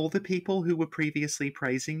happens, all the people who were previously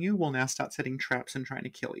praising you will now start setting traps and trying to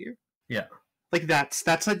kill you. Yeah. Like that's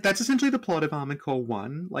essentially the plot of Armored Core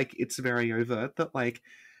 1. Like it's very overt that like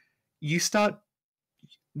you start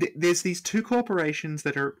there's these two corporations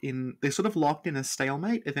that are they're sort of locked in a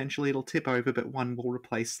stalemate. Eventually it'll tip over, but one will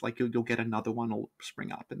replace, like, you'll get another one will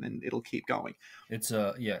spring up, and then it'll keep going. It's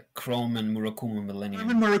Chrome and Murakumo Millennium.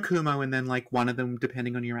 Chrome and Murakumo, and then like one of them,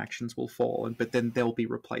 depending on your actions, will fall, but then they'll be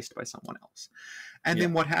replaced by someone else. And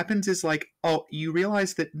then what happens is, like, you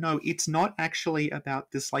realize that no, it's not actually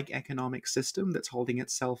about this like economic system that's holding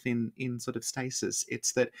itself in sort of stasis.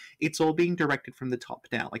 It's that it's all being directed from the top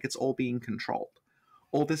down, like it's all being controlled.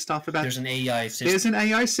 All this stuff about there's an AI system. There's an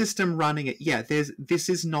AI system running it. Yeah, this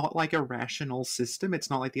is not like a rational system. It's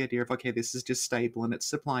not like the idea of, okay, this is just stable and it's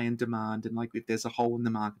supply and demand, and like if there's a hole in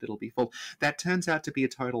the market, it'll be full. That turns out to be a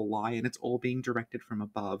total lie, and it's all being directed from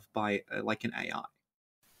above by like an AI.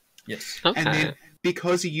 Yes. Okay. And then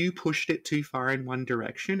because you pushed it too far in one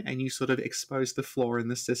direction and you sort of exposed the flaw in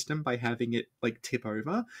the system by having it like tip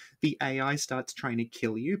over, the AI starts trying to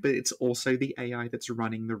kill you, but it's also the AI that's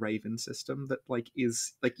running the Raven system that like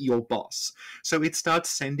is like your boss. So it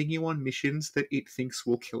starts sending you on missions that it thinks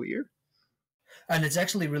will kill you. And it's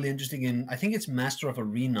actually really interesting I think it's Master of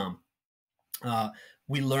Arena.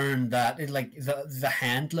 We learn that like the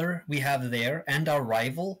handler we have there and our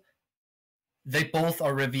rival, they both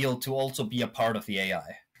are revealed to also be a part of the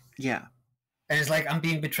AI. Yeah. And it's like, I'm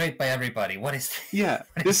being betrayed by everybody. What is this? Yeah.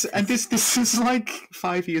 This is like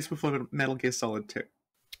 5 years before Metal Gear Solid 2.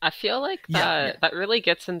 I feel like that really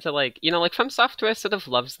gets into, like, you know, like From Software sort of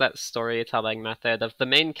loves that storytelling method of the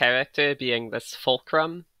main character being this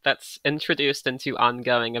fulcrum that's introduced into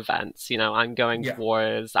ongoing events, you know, ongoing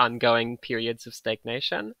wars, ongoing periods of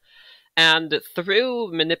stagnation. And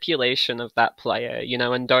through manipulation of that player, you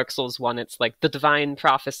know, in Dark Souls 1, it's like the divine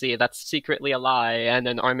prophecy that's secretly a lie, and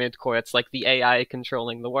in Armored Core, it's like the AI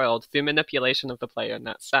controlling the world. Through manipulation of the player in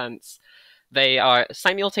that sense, they are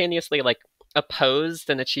simultaneously, like, opposed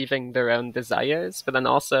in achieving their own desires, but then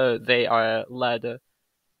also they are led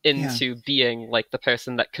into being, like, the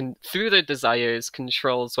person that, through their desires,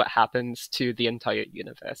 controls what happens to the entire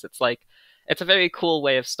universe. It's like, it's a very cool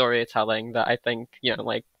way of storytelling that I think, you know,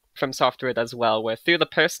 like, From Software does well, where through the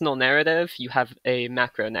personal narrative, you have a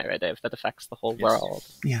macro narrative that affects the whole world.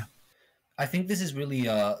 Yeah. I think this is really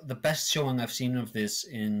the best showing I've seen of this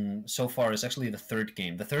in so far is actually the third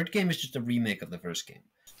game. The third game is just a remake of the first game.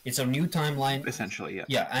 It's a new timeline. Essentially, yeah.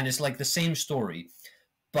 Yeah, and it's like the same story.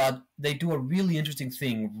 But they do a really interesting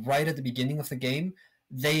thing right at the beginning of the game.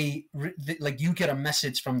 They like, you get a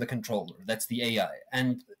message from the controller. That's the AI.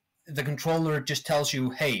 And the controller just tells you,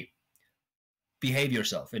 hey, behave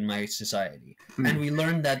yourself in my society. And we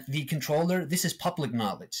learn that the controller, this is public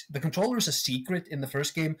knowledge. The controller is a secret in the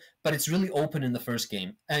first game, but it's really open in the first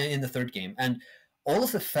game, in the third game. And all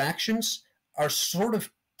of the factions are sort of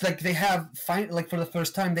like, they have, like, for the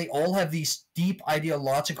first time, they all have these deep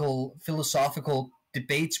ideological, philosophical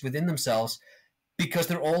debates within themselves, because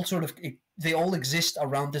they're all sort of, they all exist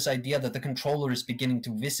around this idea that the controller is beginning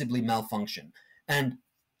to visibly malfunction. And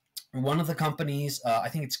one of the companies, I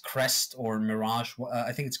think it's Crest or Mirage,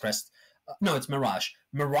 I think it's Crest. No, it's Mirage.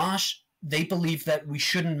 Mirage, they believe that we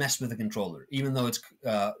shouldn't mess with the controller, even though it's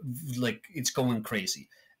like, it's going crazy.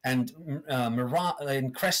 And Mirage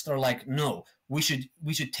and Crest are like, no, we should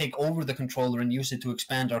take over the controller and use it to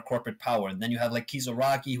expand our corporate power. And then you have like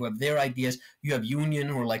Kizaragi, who have their ideas. You have Union,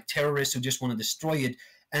 who are like terrorists who just want to destroy it.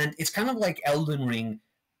 And it's kind of like Elden Ring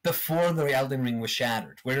before the Elden Ring was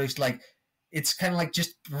shattered, where it's like, it's kind of like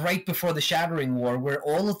just right before the Shattering War, where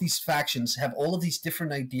all of these factions have all of these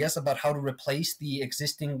different ideas about how to replace the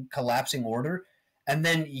existing collapsing order. And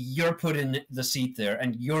then you're put in the seat there,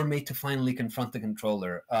 and you're made to finally confront the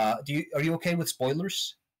controller. Are you okay with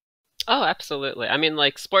spoilers? Oh, absolutely. I mean,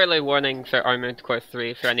 like, spoiler warning for Armored Core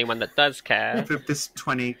 3 for anyone that does care. For this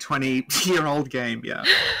 20-year-old game, yeah.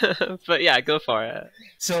 But yeah, go for it.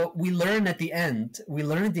 So we learn at the end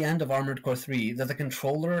of Armored Core 3 that the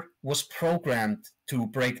controller was programmed to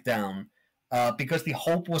break down, because the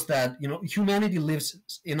hope was that, you know, humanity lives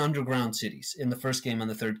in underground cities in the first game and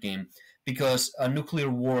the third game, because nuclear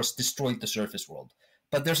wars destroyed the surface world.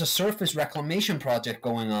 But there's a surface reclamation project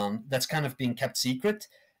going on that's kind of being kept secret,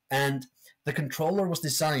 and the controller was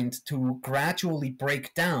designed to gradually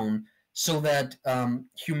break down so that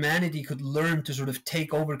humanity could learn to sort of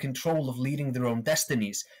take over control of leading their own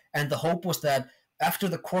destinies. And the hope was that after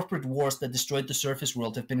the corporate wars that destroyed the surface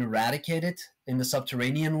world have been eradicated in the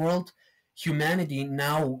subterranean world, humanity,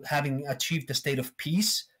 now having achieved a state of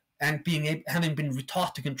peace and having been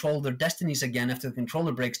taught to control their destinies again after the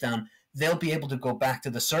controller breaks down, they'll be able to go back to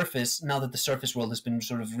the surface now that the surface world has been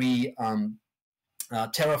sort of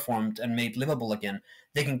terraformed and made livable again,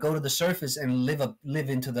 they can go to the surface and live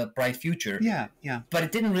into the bright future. Yeah, yeah. But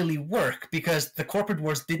it didn't really work because the corporate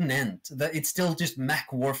wars didn't end. It's still just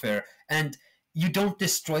mech warfare, and you don't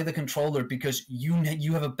destroy the controller because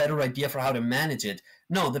you have a better idea for how to manage it.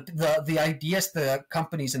 No, the ideas the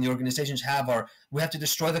companies and the organizations have are, we have to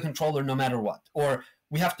destroy the controller no matter what, or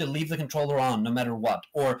we have to leave the controller on no matter what,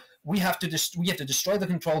 or we have to destroy the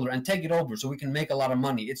controller and take it over so we can make a lot of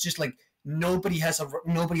money. It's just like nobody has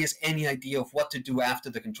any idea of what to do after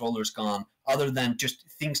the controller's gone, other than just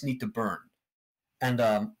things need to burn.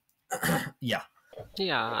 And yeah.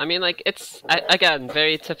 Yeah, I mean, like, it's, again,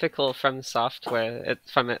 very typical from software,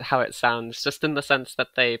 how it sounds, just in the sense that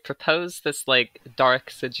they propose this, like,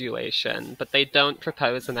 dark situation, but they don't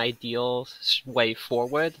propose an ideal way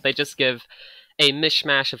forward. They just give a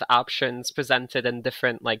mishmash of options presented in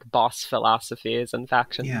different, like, boss philosophies and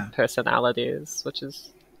faction personalities, which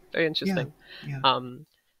is very interesting. Yeah.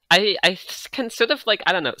 I can sort of, like,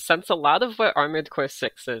 I don't know, sense a lot of what Armored Core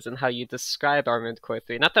 6 is and how you describe Armored Core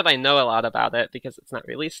 3. Not that I know a lot about it because it's not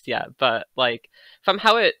released yet, but, like, from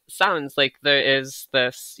how it sounds, like, there is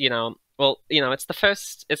this, it's the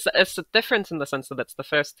first, it's different in the sense that it's the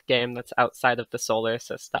first game that's outside of the solar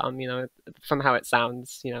system, from how it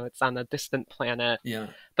sounds, it's on a distant planet. Yeah.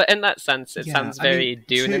 But in that sense, it sounds very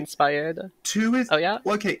Dune-inspired. 2 is... Oh, yeah?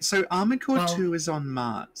 Okay, so Armored Core 2 is on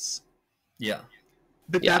Mars. Yeah.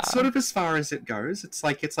 But that's sort of as far as it goes. It's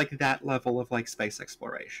like that level of, like, space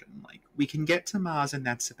exploration. Like, we can get to Mars and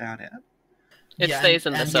that's about it. It stays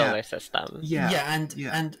in the solar system.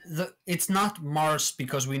 And it's not Mars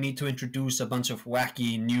because we need to introduce a bunch of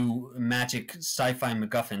wacky new magic sci-fi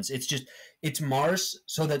MacGuffins. It's Mars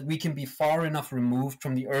so that we can be far enough removed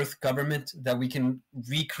from the Earth government that we can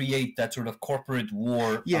recreate that sort of corporate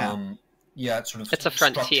war. Sort of. It's a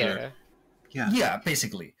frontier. Yeah,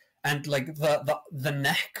 basically. And, like, the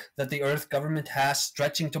neck that the Earth government has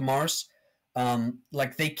stretching to Mars,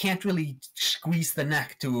 like, they can't really squeeze the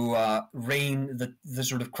neck to rein the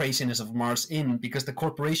sort of craziness of Mars in, because the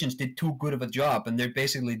corporations did too good of a job and they're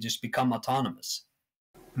basically just become autonomous.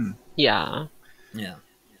 Yeah.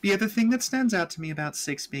 The other thing that stands out to me about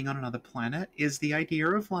 6 being on another planet is the idea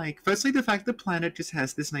of, like, firstly, the fact the planet just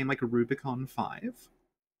has this name, like, Rubicon 5.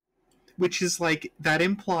 Which is, like, that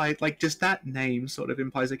implied, like, just that name sort of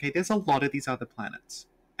implies, okay, there's a lot of these other planets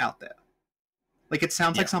out there. Like, it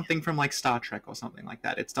sounds like something from, like, Star Trek or something like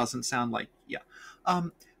that. It doesn't sound like,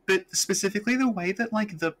 but specifically the way that,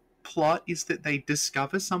 like, the plot is that they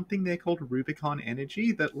discover something there called Rubicon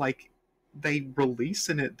energy that, like, they release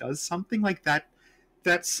and it does something like that.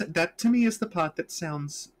 That to me is the part that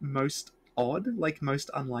sounds most odd, like,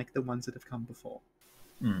 most unlike the ones that have come before.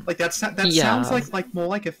 Like, that sounds like more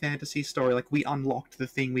like a fantasy story. Like, we unlocked the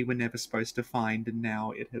thing we were never supposed to find, and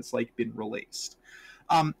now it has, like, been released.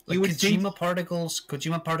 You would Kojima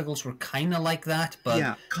particles were kind of like that,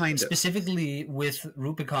 but specifically with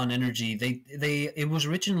Rubicon energy, it was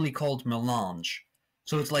originally called Melange.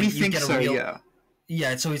 So it's like so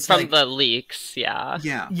it's from like the leaks, yeah.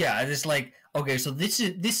 It's like, okay, so this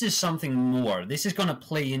is something more. This is going to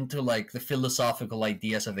play into, like, the philosophical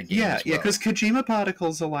ideas of the game. Yeah, because Kojima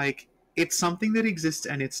particles are like, it's something that exists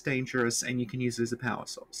and it's dangerous and you can use it as a power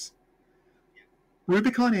source.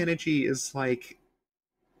 Rubicon energy is, like,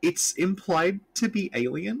 it's implied to be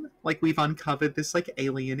alien. Like, we've uncovered this, like,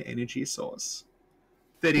 alien energy source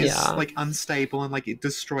that is, like, unstable and, like, it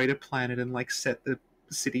destroyed a planet and, like, set the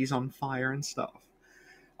cities on fire and stuff.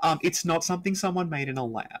 It's not something someone made in a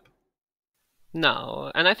lab.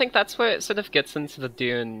 No, and I think that's where it sort of gets into the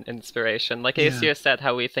Dune inspiration. Like Aesir said,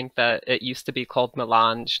 how we think that it used to be called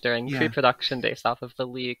Melange during pre-production based off of the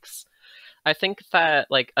leaks. I think that,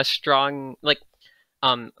 like, a strong, like,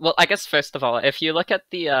 well, I guess first of all, if you look at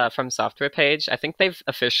the From Software page, I think they've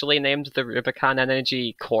officially named the Rubicon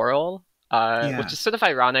energy Coral, which is sort of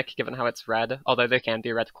ironic given how it's red, although there can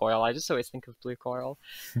be red coral. I just always think of blue coral.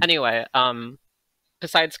 Anyway,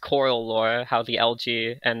 besides coral lore, how the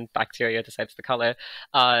algae and bacteria decides the color,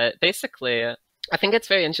 basically, I think it's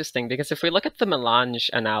very interesting because if we look at the melange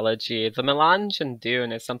analogy, the melange in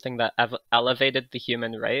Dune is something that elevated the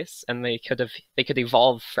human race, and they could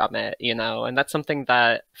evolve from it, and that's something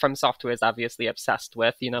that From Software is obviously obsessed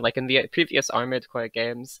with. Like in the previous Armored Core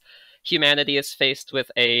games, humanity is faced with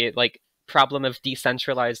a, like, problem of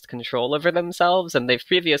decentralized control over themselves, and they've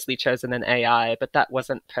previously chosen an AI, but that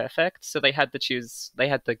wasn't perfect, so they had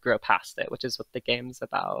to grow past it, which is what the game's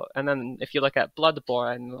about. And then if you look at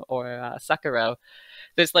Bloodborne or Sekiro,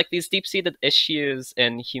 there's, like, these deep-seated issues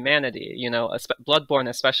in humanity, Bloodborne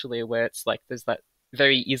especially, where it's like there's that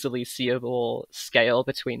very easily seeable scale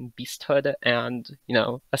between beasthood and,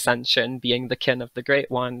 ascension, being the kin of the great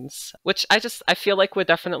ones, which I feel like we're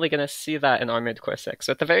definitely going to see that in Armored Core 6.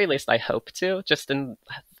 So at the very least, I hope to, just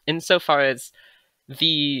insofar as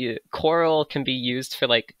the coral can be used for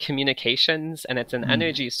like communications, and it's an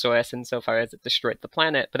energy source insofar as it destroyed the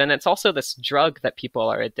planet, but then it's also this drug that people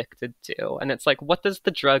are addicted to, and it's like, what does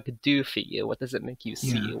the drug do for you? What does it make you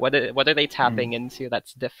see? What are they tapping into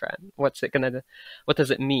that's different? What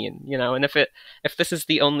does it mean? And if this is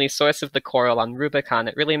the only source of the coral on Rubicon,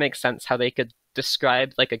 it really makes sense how they could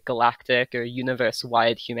describe like a galactic or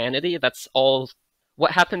universe-wide humanity that's all,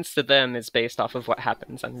 what happens to them is based off of what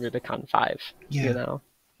happens on Rubicon 5, Yeah.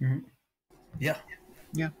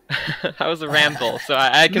 That was a ramble, so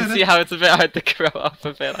I can see how it's a bit hard to grow off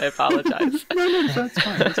of it. I apologize. No, that's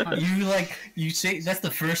fine. You say that's the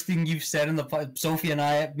first thing you've said in the Sophie and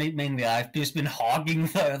I, mainly I've just been hogging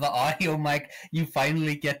the audio mic. You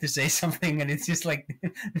finally get to say something, and it's just like,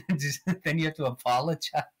 then you have to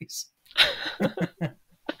apologize.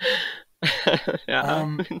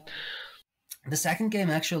 Yeah. The second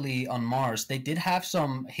game, actually, on Mars, they did have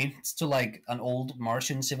some hints to like an old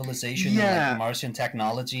Martian civilization and like Martian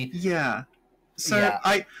technology. Yeah. So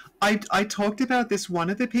I talked about this.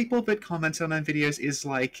 One of the people that comments on our videos is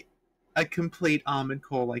like a complete Armored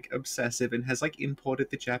Core like obsessive and has like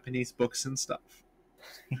imported the Japanese books and stuff.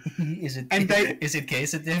 Is it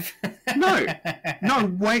Quesative?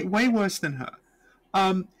 No, way worse than her.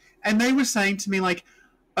 And they were saying to me like,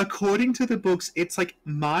 according to the books, it's like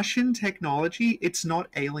Martian technology. It's not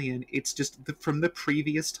alien. It's just from the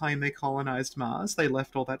previous time they colonized Mars. They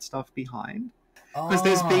left all that stuff behind. Because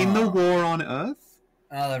there's been the war on Earth.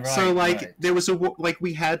 Oh, right. So, like, there was a war, like,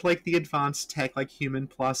 we had, like, the advanced tech, like, Human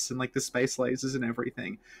Plus and, like, the space lasers and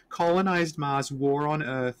everything. Colonized Mars, war on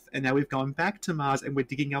Earth, and now we've gone back to Mars and we're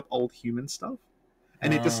digging up old human stuff.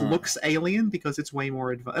 And it just looks alien because it's way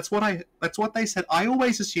more advanced. That's what they said. I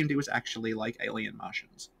always assumed it was actually like alien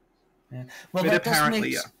Martians. Yeah. Well, but that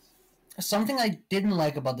apparently, something I didn't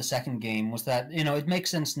like about the second game was that, it makes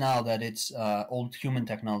sense now that it's old human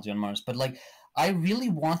technology on Mars. But like, I really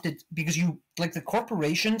wanted, because the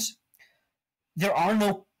corporations, there are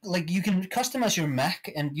no, like, you can customize your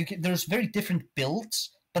mech and there's very different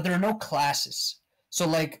builds, but there are no classes. So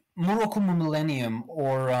like Murokumu Millennium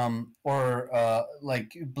or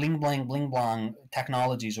like Bling Blang Bling Blang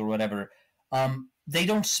technologies or whatever, they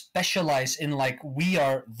don't specialize in like, we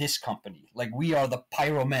are this company, like we are the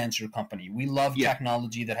pyromancer company. We love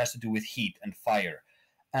technology that has to do with heat and fire.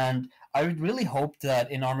 And I would really hope that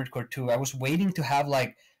in Armored Core 2, I was waiting to have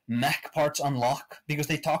like mech parts unlock, because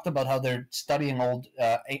they talked about how they're studying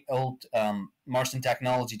old Martian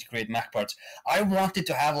technology to create mech parts. I wanted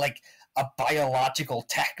to have like a biological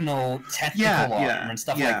tentacle arm and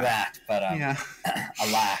stuff like that, but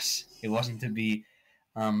alas, it wasn't to be.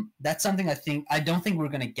 That's something I don't think we're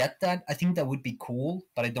going to get that. I think that would be cool,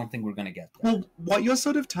 but I don't think we're going to get that. Well, what you're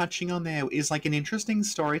sort of touching on there is like an interesting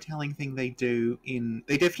storytelling thing they do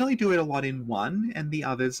they definitely do it a lot in 1, and the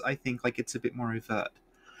others, I think, like, it's a bit more overt.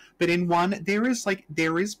 But in 1, there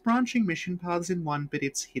is branching mission paths in 1, but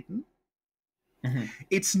it's hidden. Mm-hmm.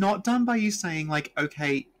 It's not done by you saying, like,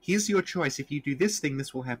 okay, here's your choice. If you do this thing,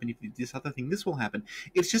 this will happen. If you do this other thing, this will happen.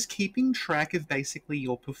 It's just keeping track of basically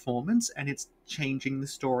your performance, and it's changing the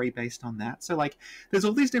story based on that. So, like, there's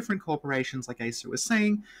all these different corporations, like Aesir was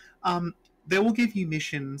saying. They will give you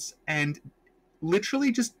missions, and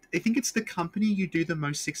literally just, I think it's the company you do the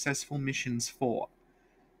most successful missions for.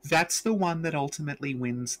 That's the one that ultimately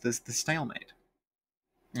wins the stalemate.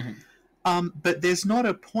 Mm-hmm. But there's not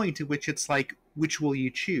a point at which it's like, which will you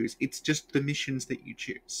choose? It's just the missions that you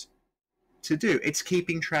choose to do. It's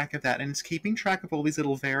keeping track of that, and it's keeping track of all these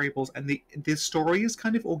little variables, and the story is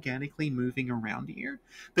kind of organically moving around you,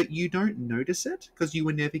 but you don't notice it because you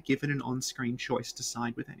were never given an on-screen choice to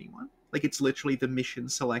side with anyone. Like, it's literally the mission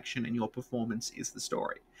selection, and your performance is the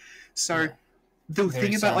story. So the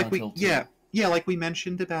thing about, like, like we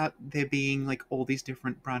mentioned about there being like all these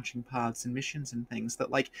different branching paths and missions and things, that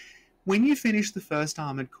like, when you finish the first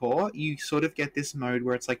Armored Core, you sort of get this mode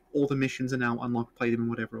where it's like, all the missions are now unlocked, play them in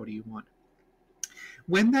whatever order you want.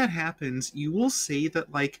 When that happens, you will see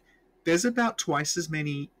that, like, there's about twice as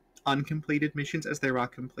many uncompleted missions as there are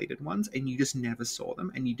completed ones, and you just never saw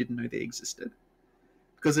them, and you didn't know they existed.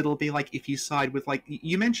 Because it'll be like, if you side with, like,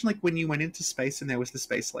 you mentioned, like, when you went into space and there was the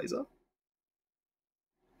space laser.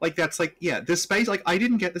 Like, that's like, the space, like, I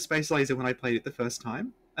didn't get the space laser when I played it the first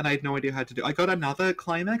time, and I had no idea how to do it. I got another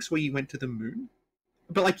climax where you went to the moon,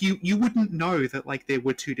 but, like, you wouldn't know that, like, there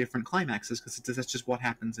were 2 different climaxes, because that's just what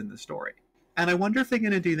happens in the story. And I wonder if they're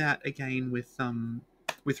going to do that again with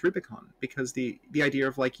with Rubicon, because the idea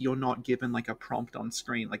of like you're not given like a prompt on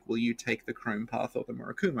screen, like will you take the Chrome path or the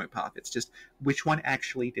Murakumo path? It's just which one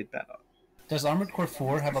actually did better. Does Armored Core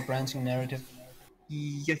 4 have a branching narrative?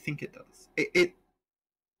 Yeah, I think it does.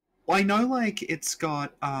 Well, I know like it's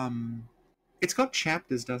got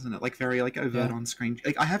chapters, doesn't it? Like very like overt on screen.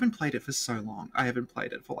 Like I haven't played it for so long. I haven't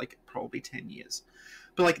played it for like probably 10 years.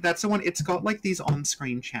 But like that's the one. It's got like these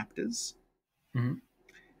on-screen chapters. Mm-hmm.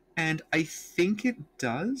 And I think it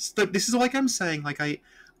does. But this is like I'm saying, like I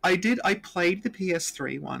played the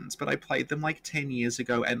PS3 ones, but I played them like 10 years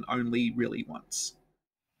ago and only really once.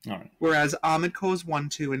 All right. Whereas Armored Cores 1,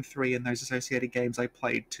 2, and 3 and those associated games I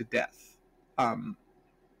played to death.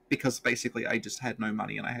 Because basically I just had no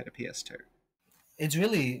money and I had a PS2. It's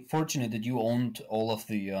really fortunate that you owned all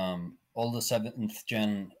the 7th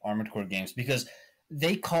gen Armored Core games, because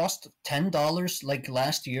they cost $10 like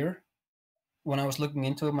last year when I was looking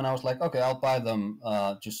into them, and I was like, okay, I'll buy them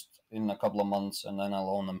just in a couple of months and then I'll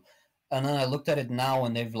own them. And then I looked at it now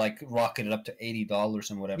and they've like rocketed up to $80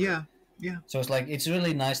 and whatever. Yeah. So it's like it's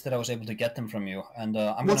really nice that I was able to get them from you, and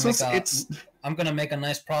I'm gonna make a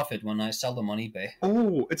nice profit when I sell them on eBay.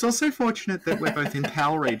 Oh, it's also fortunate that we're both in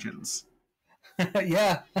PAL regions.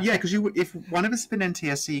 Yeah, because if one of us had been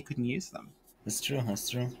NTSC, you couldn't use them. That's true.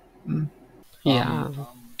 Mm. Yeah.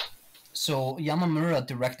 So Yamamura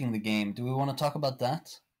directing the game. Do we want to talk about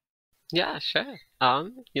that? Yeah, sure.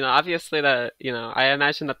 Obviously I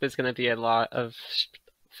imagine that there's going to be a lot of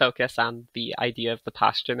focus on the idea of the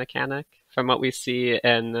posture mechanic. From what we see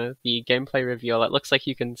in the gameplay reveal, it looks like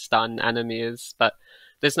you can stun enemies, but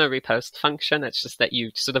there's no riposte function. It's just that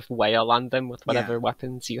you sort of wail on them with whatever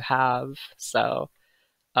weapons you have. So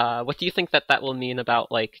what do you think that will mean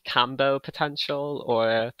about like combo potential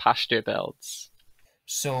or posture builds?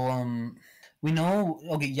 So we know,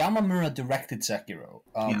 Yamamura directed Sekiro.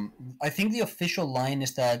 I think the official line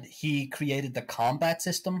is that he created the combat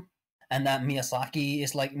system, and that Miyazaki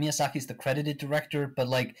is the credited director, but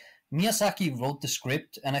like Miyazaki wrote the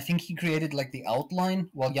script, and I think he created like the outline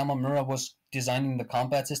while Yamamura was designing the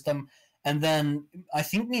combat system. And then I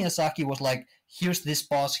think Miyazaki was like, here's this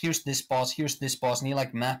boss, here's this boss, here's this boss, and he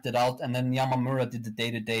like mapped it out, and then Yamamura did the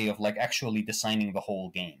day-to-day of like actually designing the whole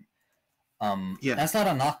game. That's not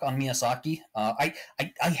a knock on Miyazaki. I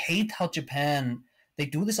hate how Japan, they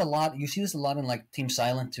do this a lot. You see this a lot in like Team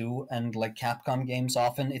Silent 2 and like Capcom games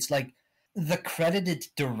often. It's like the credited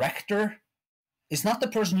director is not the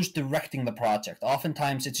person who's directing the project.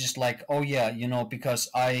 Oftentimes it's just like, oh yeah, because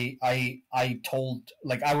I told,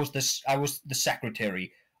 like I was the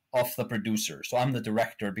secretary of the producer, so I'm the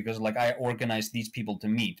director because like I organized these people to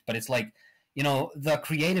meet. But it's like, the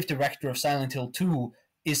creative director of Silent Hill 2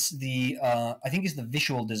 is the I think is the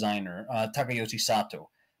visual designer, Takayoshi Sato,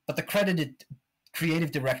 but the credited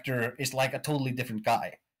creative director is like a totally different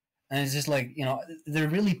guy. And it's just like, they're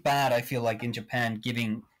really bad, I feel like, in Japan,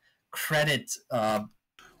 giving credit,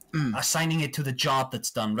 assigning it to the job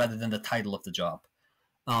that's done rather than the title of the job.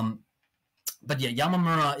 But yeah,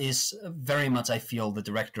 Yamamura is very much, I feel, the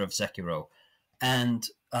director of Sekiro. And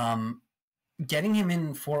getting him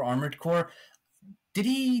in for Armored Core, did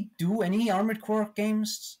he do any Armored Core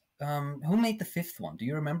games? Who made the 5th one? Do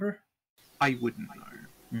you remember? I wouldn't know.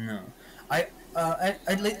 No.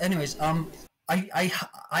 Anyways,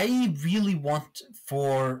 I really want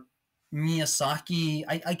for Miyazaki.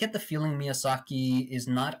 I get the feeling Miyazaki is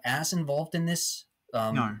not as involved in this.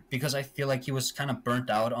 No, because I feel like he was kind of burnt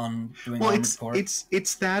out on doing Armored Core.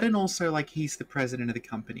 It's that, and also like he's the president of the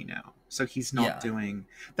company now, so he's not doing.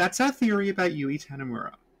 That's our theory about Yui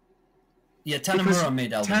Tanimura. Yeah, Tanimura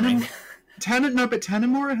made Elden Ring. But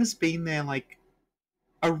Tanimura has been there like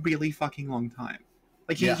a really fucking long time.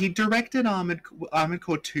 Like he directed Armored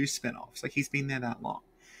Core 2 spin-offs. Like he's been there that long.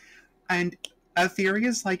 And our theory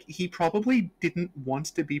is like he probably didn't want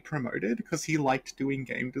to be promoted because he liked doing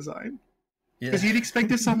game design. Because you'd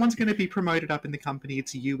expect if someone's going to be promoted up in the company,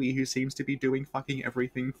 it's Yui, who seems to be doing fucking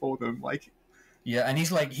everything for them. Like, yeah, and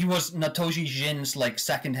he was Natoshi Jin's like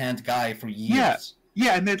second-hand guy for years.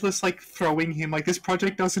 Yeah, and they're just like throwing him like, this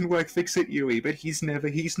project doesn't work, fix it, Yui. But he's not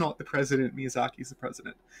the president. Miyazaki's the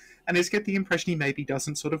president. And I just get the impression he maybe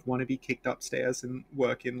doesn't sort of want to be kicked upstairs and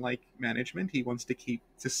work in like management. He wants to keep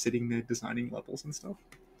just sitting there designing levels and stuff.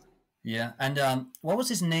 Yeah, and what was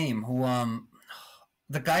his name?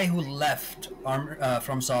 The guy who left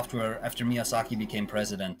From Software after Miyazaki became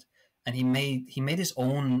president, and he made his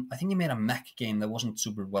own. I think he made a mech game that wasn't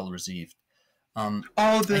super well received. Demon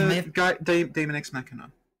X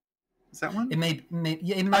Machina. Is that one?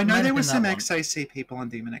 I know there were some XAC people on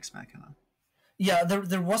Demon X Machina. Yeah,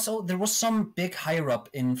 there was some big higher up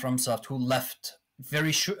in FromSoft who left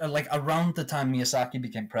very sure, like around the time Miyazaki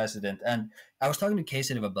became president, and I was talking to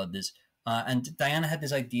Kasetiv about this, and Diana had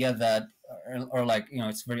this idea that, or like, you know,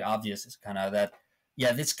 it's very obvious, it's kind of that,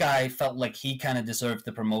 yeah, this guy felt like he kind of deserved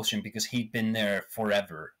the promotion because he'd been there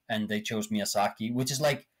forever, and they chose Miyazaki, which is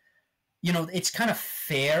like, you know, it's kind of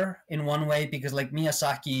fair in one way because like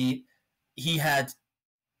Miyazaki, he had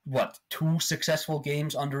what, 2 successful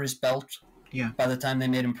games under his belt by the time they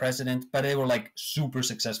made him president, but they were like super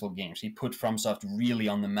successful games. He put FromSoft really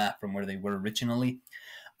on the map from where they were originally.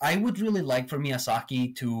 I would really like for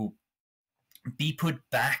Miyazaki to be put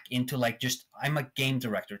back into like, just, I'm a game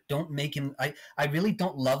director. Don't make him. I really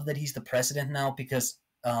don't love that he's the president now because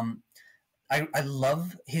I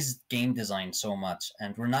love his game design so much,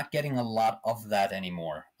 and we're not getting a lot of that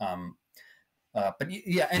anymore. But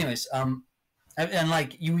yeah, anyways, and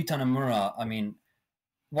like Yui Tanamura, I mean,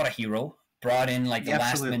 what a hero. Brought in like the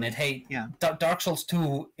last minute. Hey, Dark Souls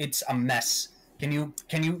 2, it's a mess. Can you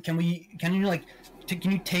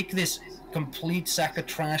take this complete sack of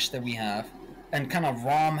trash that we have and kind of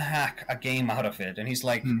ROM hack a game out of it? And he's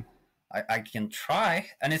like, I can try.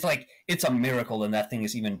 And it's like, it's a miracle and that thing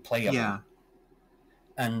is even playable. Yeah.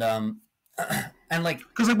 And and like,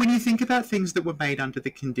 because like when you think about things that were made under the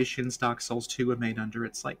conditions Dark Souls 2 were made under,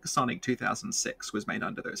 it's like Sonic 2006 was made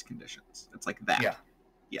under those conditions. It's like that.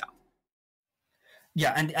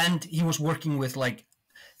 Yeah, and he was working with like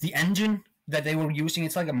the engine that they were using.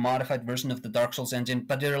 It's like a modified version of the Dark Souls engine,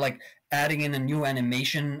 but they're like adding in a new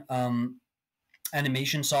animation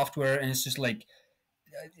software, and it's just like,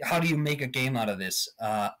 how do you make a game out of this?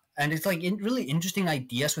 And it's like really interesting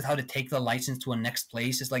ideas with how to take the license to a next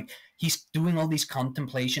place. It's like he's doing all these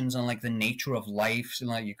contemplations on like the nature of life. So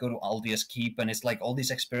like you go to Aldia's Keep, and it's like all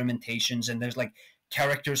these experimentations, and there's like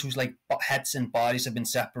characters whose like heads and bodies have been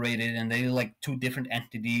separated, and they're like 2 different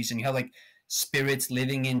entities, and you have like spirits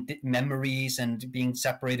living in memories and being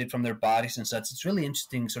separated from their bodies and such. It's really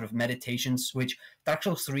interesting sort of meditations, which Dark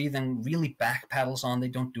Souls 3 then really backpedals on. They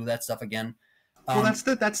don't do that stuff again. Well, that's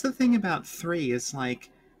the thing about 3 is like,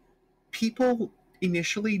 people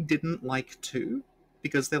initially didn't like 2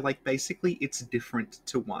 because they're like, basically it's different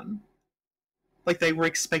to 1. Like, they were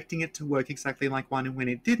expecting it to work exactly like 1, and when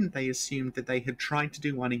it didn't, they assumed that they had tried to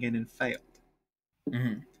do 1 again and failed.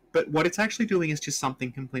 But what it's actually doing is just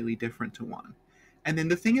something completely different to 1. And then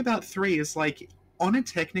the thing about 3 is like, on a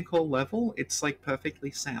technical level, it's like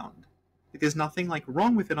perfectly sound. There's nothing like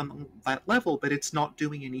wrong with it on that level, but it's not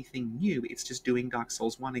doing anything new. It's just doing Dark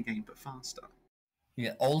Souls 1 again, but faster.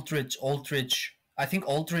 Yeah, Aldrich. I think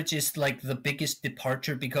Aldrich is like the biggest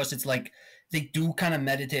departure because it's like they do kind of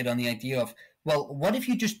meditate on the idea of, well, what if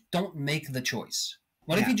you just don't make the choice?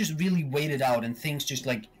 What if you just really wait it out and things just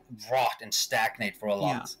like rot and stagnate for a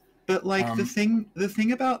lot? Yeah. But like the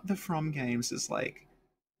thing about the From games is like,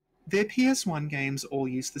 their PS1 games all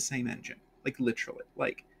use the same engine. Like, literally.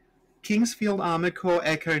 Like, Kingsfield, Armored Core,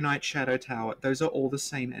 Echo Knight, Shadow Tower, those are all the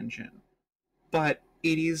same engine. But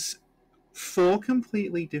it is 4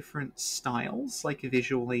 completely different styles, like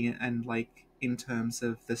visually and like in terms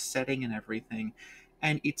of the setting and everything,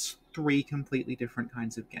 and it's 3 completely different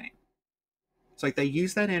kinds of game. So like, they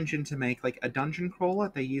use that engine to make like a dungeon crawler,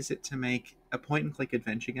 they use it to make a point-and-click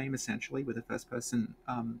adventure game, essentially, with a first-person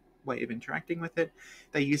way of interacting with it.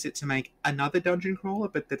 They use it to make another dungeon crawler,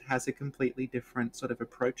 but that has a completely different sort of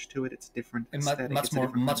approach to it. It's different aesthetic. Much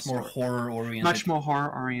more horror-oriented. Much more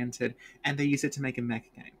horror-oriented, and they use it to make a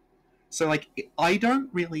mech game. So, like, I don't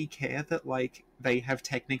really care that, like, they have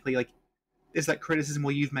technically, like, there's that criticism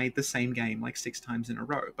where you've made the same game, like, 6 times in a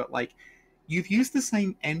row. But, like, you've used the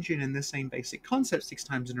same engine and the same basic concept 6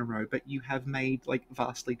 times in a row, but you have made, like,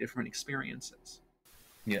 vastly different experiences.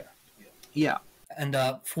 Yeah. And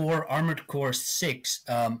for Armored Core 6,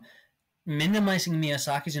 minimizing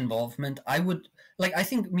Miyazaki's involvement, I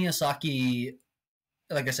think Miyazaki,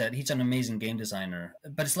 like I said, he's an amazing game designer.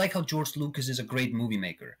 But it's like how George Lucas is a great movie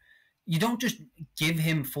maker. You don't just give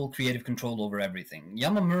him full creative control over everything.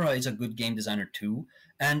 Yamamura is a good game designer too,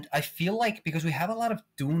 and I feel like because we have a lot of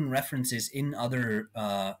Dune references in other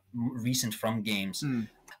recent From games,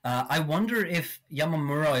 I wonder if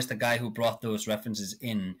Yamamura is the guy who brought those references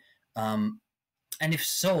in. And if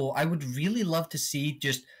so, I would really love to see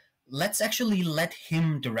let's actually let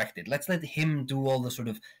him direct it. Let's let him do all the sort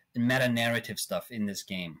of meta-narrative stuff in this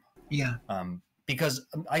game. Yeah. Because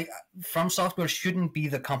From Software shouldn't be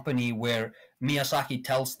the company where Miyazaki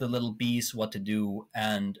tells the little bees what to do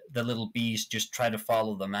and the little bees just try to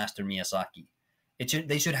follow the master Miyazaki.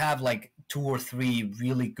 They should have like 2 or 3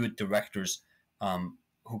 really good directors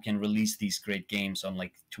who can release these great games on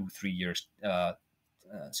like 2-3 years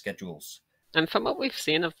schedules. And from what we've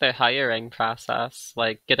seen of their hiring process,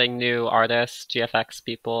 like getting new artists, GFX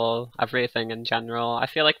people, everything in general, I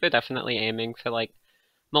feel like they're definitely aiming for like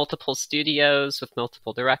multiple studios with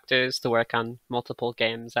multiple directors to work on multiple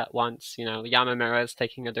games at once. You know, Yamamura is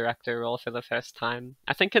taking a director role for the first time.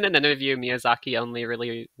 I think in an interview, Miyazaki only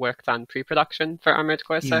really worked on pre-production for Armored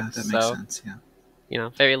Core 6, Yeah, that makes so, sense, yeah. you know,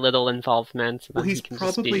 very little involvement. Well, Then he's he can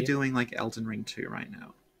probably just be... doing, like, Elden Ring 2 right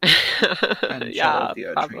now. And yeah, Shadow of the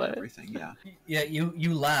Erdtree probably. and everything, yeah. Yeah,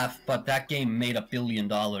 you laugh, but that game made $1 billion,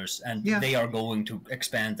 and Yeah. they are going to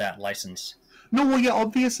expand that license. No, well, yeah,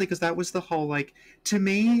 obviously, because that was the whole, like, to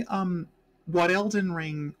me, what Elden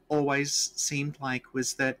Ring always seemed like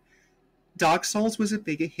was that Dark Souls was a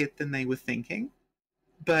bigger hit than they were thinking.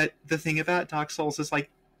 But the thing about Dark Souls is, like,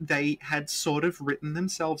 they had sort of written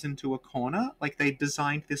themselves into a corner. Like, they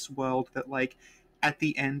designed this world that, like, at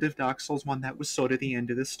the end of Dark Souls 1, that was sort of the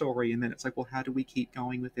end of the story. And then it's like, well, how do we keep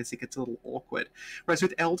going with this? It gets a little awkward. Whereas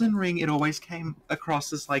with Elden Ring, it always came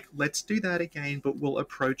across as, like, let's do that again, but we'll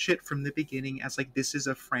approach it from the beginning as, like, this is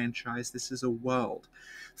a franchise, this is a world.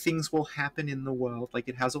 Things will happen in the world. Like,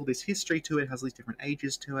 it has all this history to it, has these different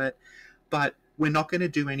ages to it. But we're not going to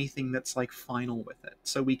do anything that's like final with it,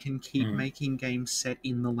 so we can keep making games set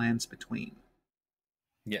in the lands between.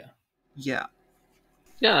 Yeah. Yeah,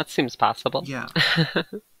 that seems possible. Yeah.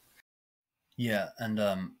 Yeah, and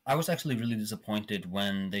I was actually really disappointed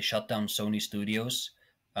when they shut down Sony Studios.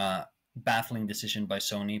 Baffling decision by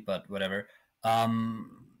Sony, but whatever. Oh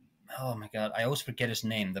my god, I always forget his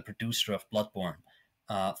name, the producer of Bloodborne.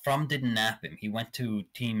 From didn't nap him. He went to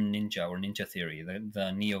Team Ninja or Ninja Theory,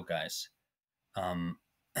 the Neo guys. And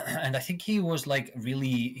I think he was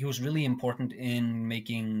really important in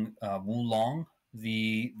making Wulong,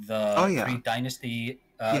 the Three Dynasty,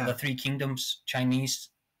 the Three Kingdoms Chinese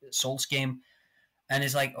Souls game. And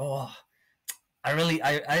it's like, oh,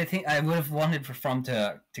 I think I would have wanted for From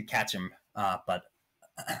to catch him, but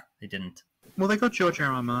they didn't. Well, they got George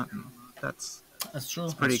R. R. Martin. That's true.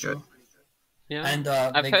 That's pretty That's good. True. Yeah, And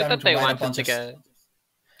I've heard that they wanted to get...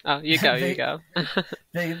 Oh, you go, you go.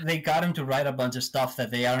 They got him to write a bunch of stuff that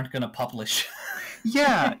they aren't going to publish.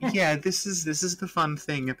 Yeah. This is the fun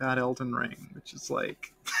thing about Elden Ring, which is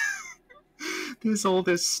like there's all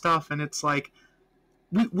this stuff, and it's like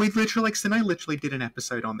we literally, like, Sin, I literally did an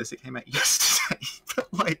episode on this. It came out yesterday, but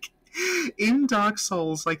like in Dark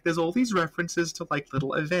Souls, like, there's all these references to like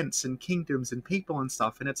little events and kingdoms and people and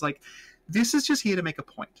stuff, and it's like this is just here to make a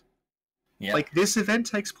point. Yeah. Like, this event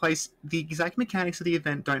takes place, the exact mechanics of the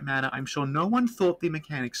event don't matter. I'm sure no one thought the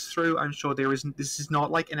mechanics through. I'm sure this is not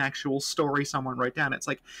like an actual story someone wrote down. It's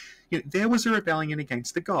like, you know, there was a rebellion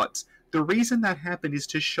against the gods. The reason that happened is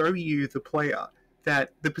to show you, the player,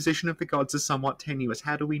 that the position of the gods is somewhat tenuous.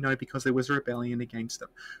 How do we know? Because there was a rebellion against them.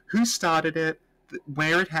 Who started it?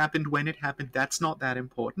 Where it happened? When it happened? That's not that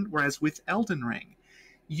important. Whereas with Elden Ring,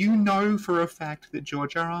 you know for a fact that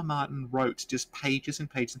George R. R. Martin wrote just pages and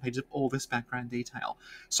pages and pages of all this background detail.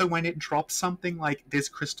 So when it drops something like there's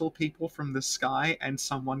crystal people from the sky and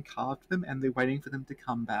someone carved them and they're waiting for them to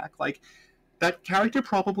come back, like, that character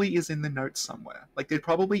probably is in the notes somewhere. Like, there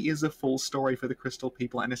probably is a full story for the crystal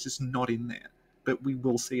people and it's just not in there. But we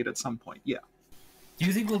will see it at some point, yeah. Do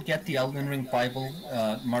you think we'll get the Elden Ring Bible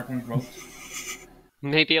Martin wrote?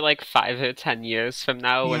 Maybe like 5 or 10 years from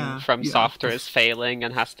now, when From Software is failing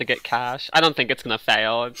and has to get cash. I don't think it's gonna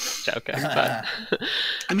fail. It's joking, but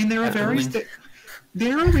I mean, they're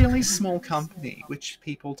a really small company, which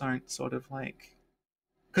people don't sort of like,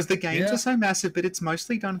 because the games are so massive, but it's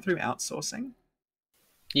mostly done through outsourcing.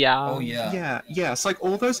 Yeah. Oh yeah. Yeah. So like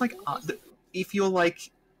all those like, if you're like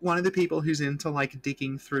one of the people who's into like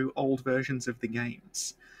digging through old versions of the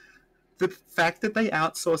games, the fact that they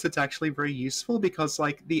outsource, it's actually very useful, because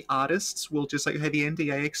like the artists will just like, hey, the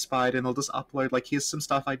NDA expired, and they'll just upload like, here's some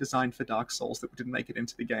stuff I designed for Dark Souls that didn't make it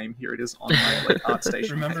into the game. Here it is on my like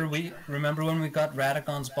ArtStation. Remember when we got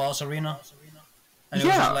Radagon's Boss Arena? And it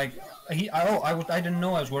Yeah. was just like I didn't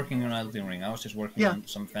know I was working on Elden Ring. I was just working on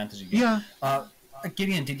some fantasy game. Yeah.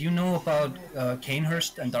 Gideon, did you know about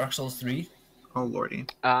Kanehurst and Dark Souls 3? Oh lordy.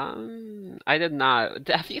 I did not.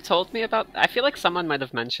 Have you told me about... I feel like someone might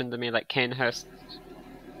have mentioned to me that Kanehurst...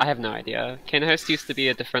 I have no idea. Kanehurst used to be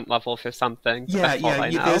a different level for something. Yeah.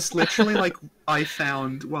 There's literally like, I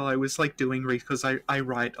found while I was like doing because I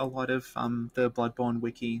write a lot of the Bloodborne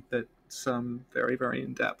wiki that's very, very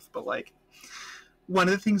in depth, but like one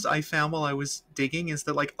of the things I found while I was digging is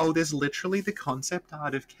that like, oh, there's literally the concept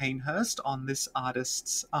art of Kanehurst on this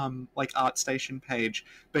artist's like ArtStation page,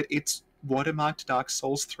 but it's watermarked Dark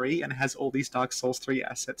Souls 3 and has all these Dark Souls 3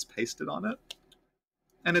 assets pasted on it.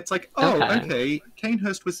 And it's like, oh, okay.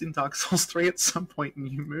 Kanehurst was in Dark Souls 3 at some point and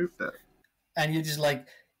you moved it. and you just like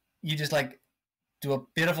do a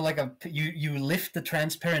bit of like you lift the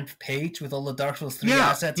transparent page with all the Dark Souls 3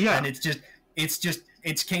 assets, and it's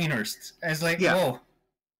Cainhurst. It's like, whoa.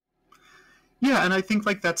 Yeah, and I think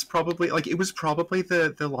like that's probably like it was probably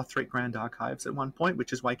the Lothric Grand Archives at one point,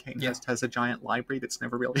 which is why Cainhurst has a giant library that's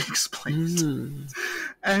never really explained.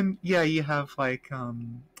 And yeah, you have like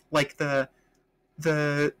the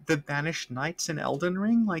Banished Knights in Elden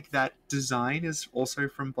Ring, like that design is also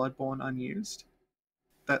from Bloodborne unused.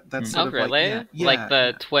 That's sort of really? Like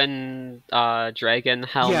the twin dragon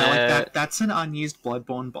helmet. Yeah, like that's an unused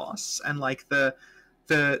Bloodborne boss, and like the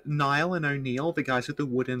Niall and O'Neill, the guys with the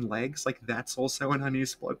wooden legs, like that's also an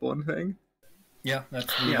unused Bloodborne thing. Yeah, that's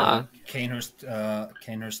the Cainhurst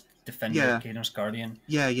Defender, Cainhurst Guardian.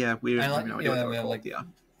 Yeah, we have like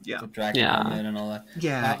the dragon helmet and all that.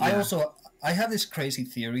 I have this crazy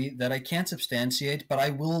theory that I can't substantiate, but I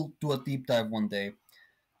will do a deep dive one day.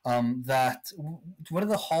 That what are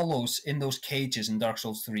the hollows in those cages in Dark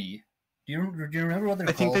Souls 3? Do you remember what they're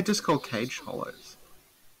called? I think they're just called cage hollows.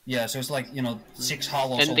 Yeah, so it's like 6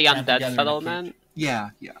 hollows in the undead settlement. Yeah.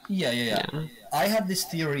 I have this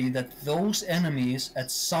theory that those enemies at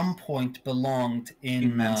some point belonged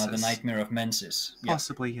in the Nightmare of Mensis.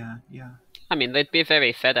 Possibly, yeah. I mean, they'd be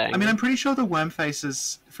very fitting. I mean, I'm pretty sure the worm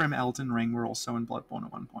faces from Elden Ring were also in Bloodborne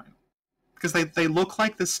at one point, because they look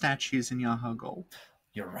like the statues in Yahar'gul.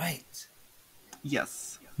 You're right.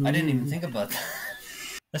 Yes. I didn't even think about that.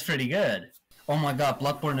 That's pretty good. Oh my god,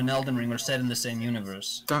 Bloodborne and Elden Ring are set in the same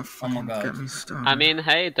universe. Don't fucking get me started. I mean,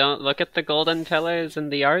 hey, don't look at the golden pillars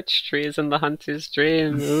and the arch trees in the Hunter's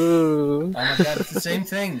Dream. Ooh. Oh my god, it's the same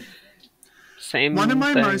thing. One of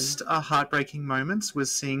my most heartbreaking moments was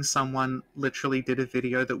seeing someone literally did a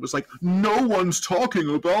video that was like, no one's talking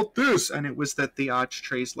about this, and it was that the arch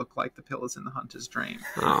trees look like the pillars in the Hunter's Dream.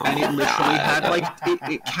 And it literally had like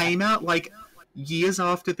it came out like years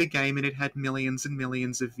after the game, and it had millions and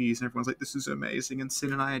millions of views, and everyone's like, this is amazing, and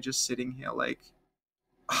Sin and I are just sitting here like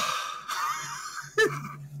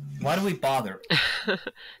why do we bother?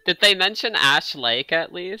 Did they mention Ash Lake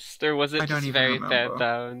at least, or was it just very bare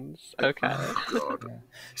bones? Okay. Oh,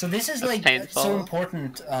 so this is like so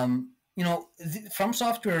important. From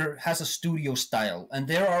Software has a studio style, and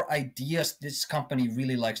there are ideas this company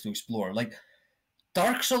really likes to explore. Like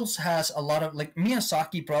Dark Souls has a lot of like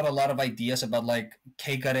Miyazaki brought a lot of ideas about like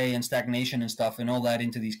Keigare and stagnation and stuff and all that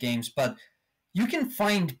into these games, but you can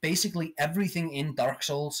find basically everything in Dark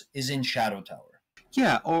Souls is in Shadow Tower.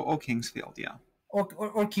 Yeah, or Kingsfield, yeah. Or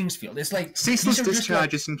Kingsfield. It's like Ceaseless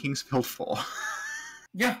Discharges in Kingsfield 4.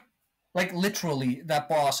 Yeah. Like literally that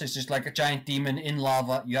boss is just like a giant demon in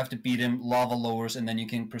lava. You have to beat him, lava lowers, and then you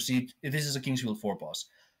can proceed. This is a Kingsfield 4 boss.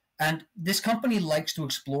 And this company likes to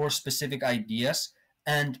explore specific ideas,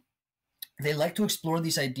 and they like to explore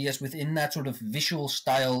these ideas within that sort of visual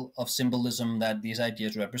style of symbolism that these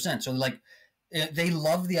ideas represent. So like they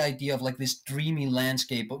love the idea of like this dreamy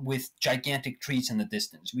landscape with gigantic trees in the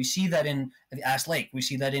distance. We see that in the Ash Lake. We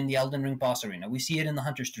see that in the Elden Ring boss arena. We see it in the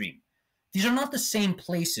Hunter's Dream. These are not the same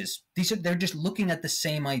places. They're just looking at the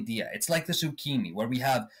same idea. It's like the Tsukimi, where we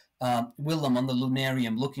have Willem on the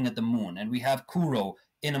Lunarium looking at the moon, and we have Kuro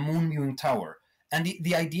in a moon-viewing tower. And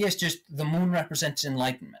the idea is just the moon represents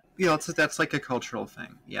enlightenment. Yeah, that's like a cultural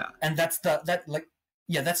thing. Yeah, and that's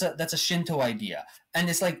a Shinto idea, and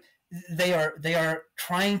it's like they are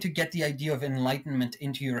trying to get the idea of enlightenment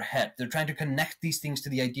into your head. They're trying to connect these things to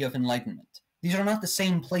the idea of enlightenment. These are not the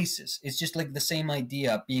same places. It's just like the same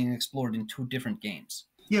idea being explored in two different games.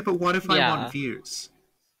 Yeah, but what if I want views?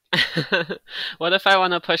 What if I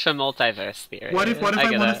want to push a multiverse theory? What if I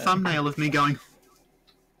want a thumbnail of me going...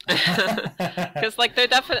 Because like they're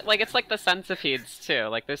definitely like it's like the centipedes too.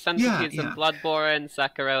 Like there's centipedes in Bloodborne,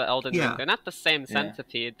 Sekiro, Elden Ring. They're not the same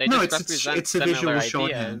centipede. They just represent it's a visual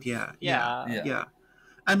shorthand. Yeah.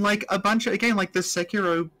 And like a bunch of like the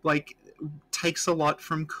Sekiro like takes a lot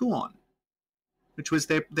from Kuon, which was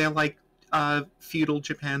their like feudal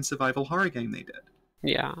Japan survival horror game they did.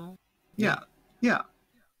 Yeah.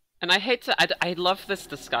 And I hate to, I love this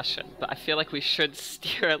discussion, but I feel like we should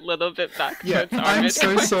steer a little bit back. I'm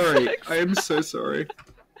so sorry. I am so sorry.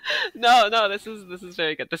 No, this is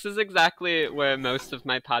very good. This is exactly where most of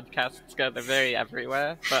my podcasts go. They're very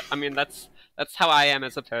everywhere, but I mean that's how I am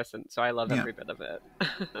as a person, so I love every bit of it.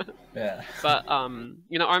 But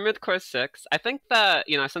Armored Core 6, I think that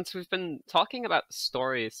since we've been talking about the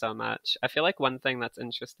story so much, I feel like one thing that's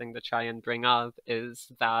interesting to try and bring up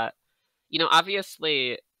is that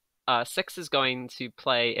obviously 6 is going to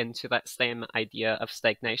play into that same idea of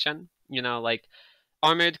stagnation.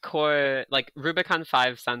 Armored Core, like Rubicon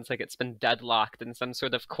 5 sounds like it's been deadlocked in some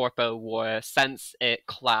sort of corpo war since it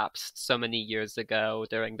collapsed so many years ago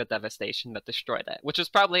during the devastation that destroyed it, which was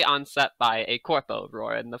probably onset by a corpo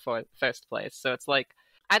war in the first place. So it's like,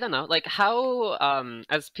 I don't know, like how,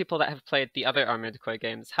 as people that have played the other Armored Core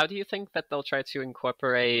games, how do you think that they'll try to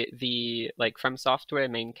incorporate the, like, From Software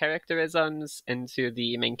main characterisms into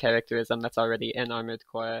the main characterism that's already in Armored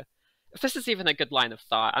Core? If this is even a good line of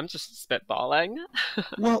thought, I'm just spitballing.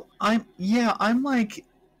 Well, I'm like,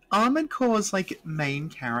 Armored Core's like main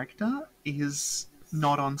character is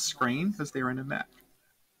not on screen because they're in a mech.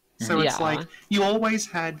 So it's like you always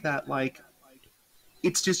had that, like,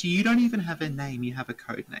 it's just you don't even have a name, you have a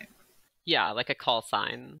code name. Yeah, like a call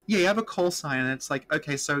sign. Yeah, you have a call sign, and it's like,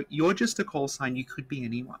 okay, so you're just a call sign. You could be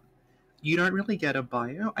anyone. You don't really get a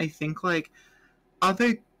bio. I think like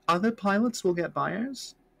other pilots will get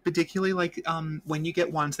bios, particularly like when you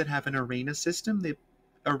get ones that have an arena system. The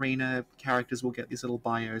arena characters will get these little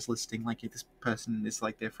bios listing like if this person is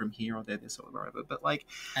like they're from here or they're this or whatever. But like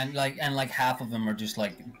and half of them are just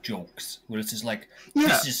like jokes, where it's just like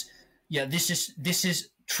this is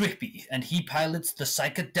Trippy, and he pilots the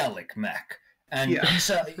psychedelic mech, and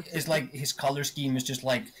he's is like his color scheme is just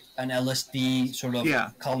like an LSD sort of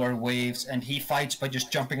color waves, and he fights by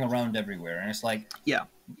just jumping around everywhere, and it's like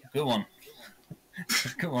good one,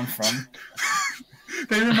 good one, from.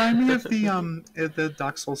 They remind me of the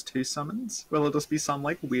Dark Souls 2 summons, where there'll just be some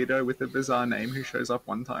like weirdo with a bizarre name who shows up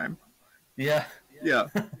one time. Yeah.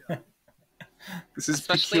 This is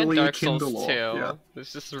especially in Dark Souls 2. Yeah.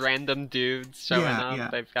 There's just random dudes showing up. Yeah.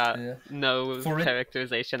 They've got no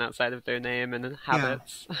characterization outside of their name and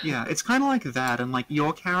habits. Yeah, it's kind of like that, and like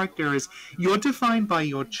your character you're defined by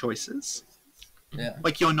your choices. Yeah.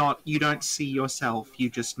 Like you don't see yourself,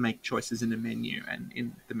 you just make choices in a menu and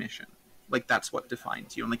in the mission. Like that's what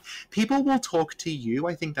defines you. And like people will talk to you.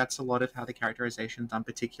 I think that's a lot of how the characterization is done,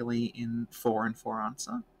 particularly in 4 and 4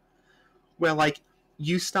 Answer. Where like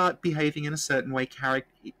you start behaving in a certain way,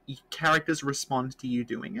 characters respond to you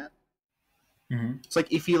doing it. Mm-hmm. It's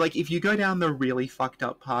like if you go down the really fucked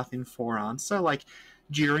up path in 4 Answer, like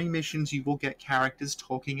during missions you will get characters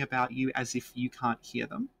talking about you as if you can't hear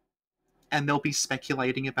them. And they'll be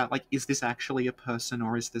speculating about like, is this actually a person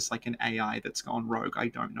or is this like an AI that's gone rogue? I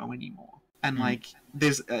don't know anymore. And like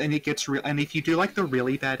it gets real. And if you do like the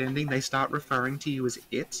really bad ending, they start referring to you as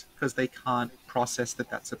it because they can't process that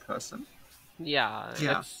that's a person. Yeah.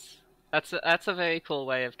 That's a very cool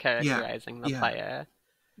way of characterizing the player.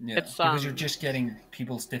 Yeah, it's, because you're just getting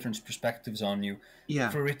people's different perspectives on you. Yeah.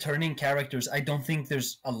 For returning characters, I don't think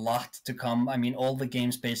there's a lot to come. I mean, all the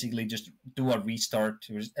games basically just do a restart.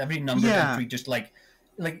 Every number entry just like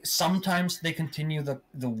sometimes they continue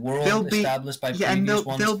the world established by previous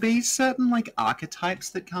ones. There'll be certain like archetypes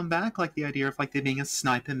that come back, like the idea of like there being a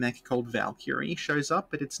sniper mech called Valkyrie shows up,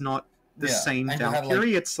 but it's not the same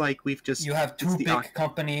Valkyrie. It's like you have 2 big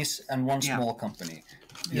companies and 1 small company.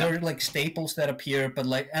 There are like staples that appear, but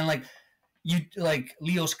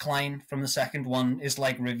Leos Klein from the second one is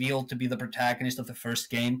like revealed to be the protagonist of the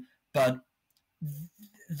first game, but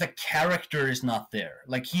the character is not there.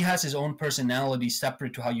 Like he has his own personality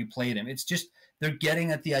separate to how you played him. It's just they're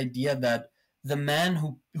getting at the idea that the man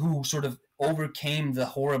who sort of overcame the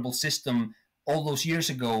horrible system all those years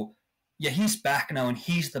ago, he's back now and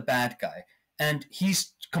he's the bad guy, and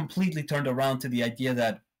he's completely turned around to the idea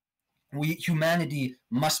that humanity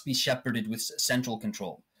must be shepherded with central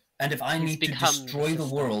control. And if I need to destroy the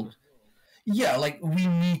world, we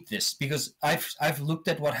need this, because I've looked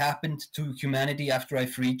at what happened to humanity after I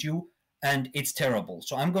freed you, and it's terrible.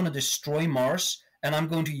 So I'm going to destroy Mars, and I'm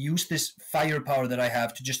going to use this firepower that I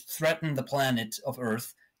have to just threaten the planet of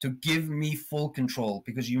Earth to give me full control,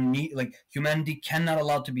 because humanity cannot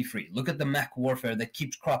allow to be free. Look at the mech warfare that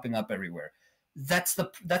keeps cropping up everywhere. That's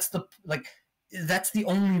the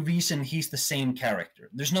only reason he's the same character.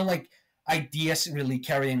 There's no ideas really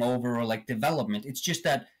carrying over or development. It's just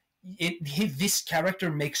that this character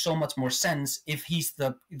makes so much more sense if he's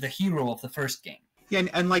the hero of the first game. Yeah,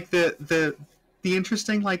 and the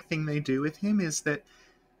interesting thing they do with him is that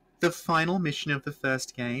the final mission of the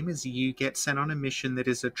first game is you get sent on a mission that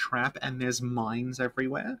is a trap and there's mines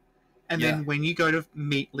everywhere. And then when you go to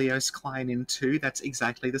meet Leos Klein in 2, that's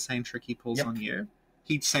exactly the same trick he pulls on you.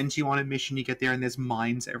 He sends you on a mission, you get there, and there's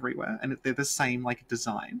mines everywhere, and they're the same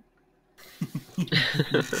design.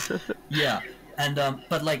 Yeah, and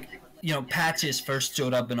but Patches first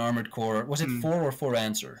showed up in Armored Core. Was it 4 or 4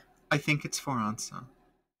 Answer? I think it's 4 Answer.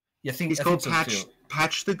 Yeah, he's called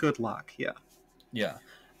Patch the Good Luck. Yeah. Yeah,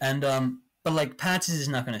 and but Patches is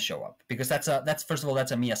not going to show up because that's first of all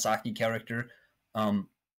that's a Miyazaki character.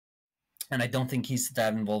 and I don't think he's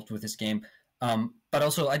that involved with this game. But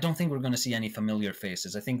also, I don't think we're going to see any familiar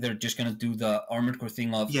faces. I think they're just going to do the Armored Core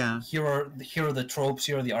thing of here are the tropes,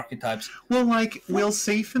 here are the archetypes. Well, like, we'll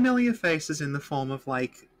see familiar faces in the form of,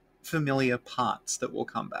 like, familiar parts that will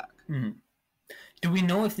come back. Mm-hmm. Do we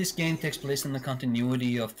know if this game takes place in the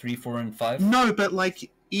continuity of 3, 4, and 5? No, but,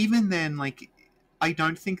 like, even then, like, I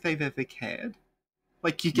don't think they've ever cared.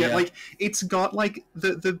 Like, you get, like, it's got, like,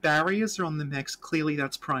 the barriers are on the mechs, clearly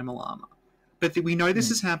that's primal armor. But we know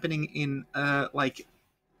this is happening in, like,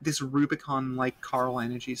 this Rubicon, like, coral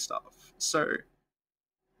energy stuff. So,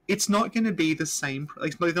 it's not going to be the same.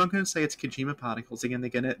 Like, they're not going to say it's Kojima particles. Again,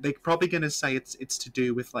 they're probably going to say it's to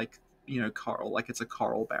do with, like, you know, coral. Like, it's a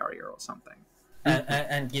coral barrier or something.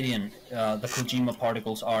 And Gideon, the Kojima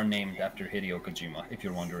particles are named after Hideo Kojima, if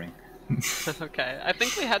you're wondering. Okay, I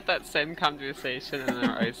think we had that same conversation in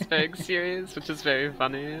our Iceberg series, which is very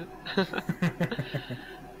funny.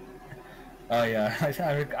 Oh yeah,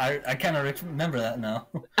 I kind of remember that now.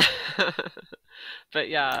 But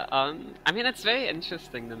yeah, I mean, it's very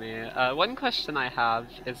interesting to me. One question I have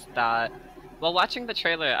is that, while watching the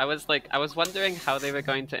trailer, I was wondering how they were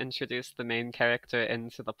going to introduce the main character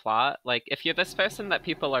into the plot. Like, if you're this person that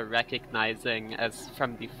people are recognizing as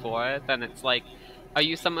from before, then it's like, are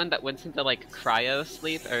you someone that went into, like, cryo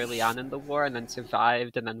sleep early on in the war and then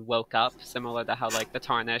survived and then woke up, similar to how, like, the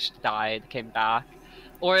Tarnished died, came back?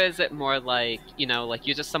 Or is it more like, you know, like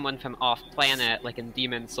you're just someone from off-planet, like in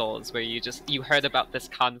Demon Souls, where you heard about this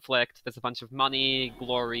conflict, there's a bunch of money,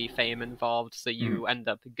 glory, fame involved, so you end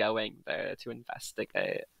up going there to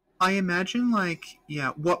investigate? I imagine, like,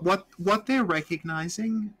 yeah, what they're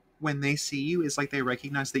recognizing when they see you is, like, they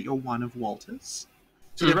recognize that you're one of Walter's.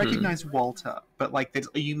 So they recognize Walter, but, like,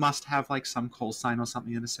 you must have, like, some call sign or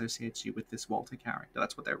something that associates you with this Walter character.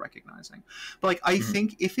 That's what they're recognizing. But, like, I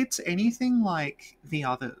think if it's anything like the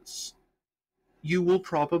others, you will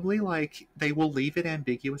probably, like, they will leave it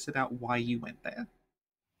ambiguous about why you went there.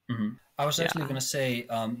 I was actually going to say,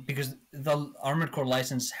 because the Armored Core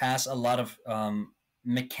license has a lot of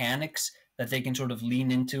mechanics that they can sort of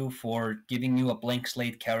lean into for giving you a blank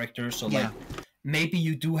slate character. So, like, maybe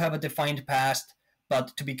you do have a defined past,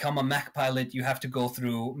 but to become a mech pilot, you have to go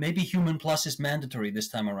through, maybe Human Plus is mandatory this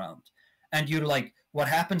time around. And you're like, what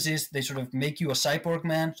happens is they sort of make you a cyborg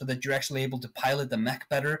man so that you're actually able to pilot the mech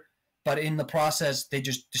better. But in the process, they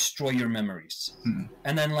just destroy your memories.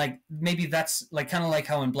 And then, like, maybe that's like kind of like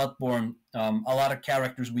how in Bloodborne, a lot of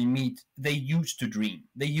characters we meet, they used to dream.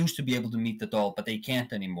 They used to be able to meet the doll, but they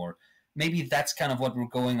can't anymore. Maybe that's kind of what we're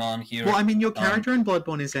going on here. Well, I mean, your character in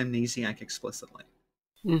Bloodborne is amnesiac explicitly.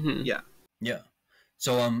 Yeah.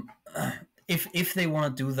 So, if they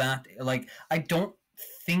want to do that, like, I don't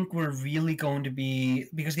think we're really going to be,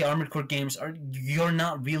 because the Armored Core games you're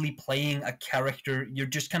not really playing a character, you're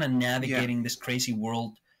just kind of navigating this crazy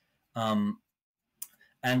world, and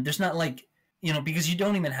there's not, like, you know, because you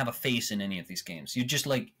don't even have a face in any of these games. You just,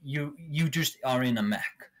 like, you just are in a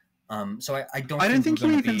mech. So I don't think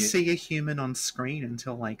you even see a human on screen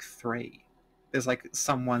until, like, 3. There's, like,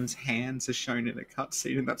 someone's hands are shown in a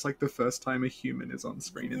cutscene, and that's, like, the first time a human is on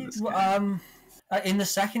screen in this game. In the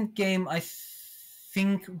second game, I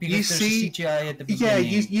think, because there's a CGI at the beginning.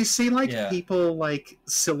 Yeah, you see, like, people, like,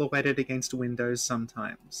 silhouetted against windows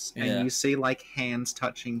sometimes, and you see, like, hands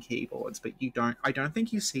touching keyboards, but I don't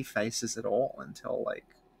think you see faces at all until, like,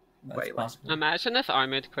 way less. Imagine if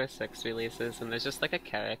Armored Core 6 releases and there's just, like, a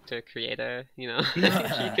character creator, you know? You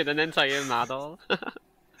get an entire model.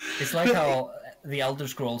 It's like how the Elder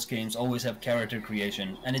Scrolls games always have character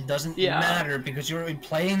creation, and it doesn't matter because you're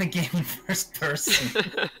playing the game in first person.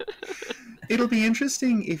 It'll be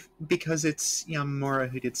interesting because it's Yamamura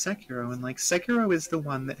who did Sekiro, and, like, Sekiro is the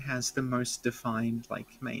one that has the most defined, like,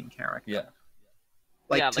 main character.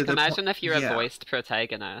 Like, imagine if you're a voiced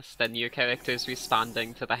protagonist and your character's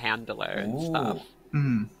responding to the handler and stuff.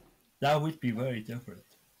 That would be very different.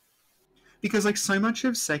 Because, like, so much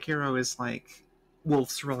of Sekiro is, like,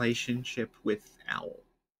 Wolf's relationship with Owl.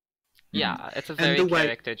 Yeah, it's a very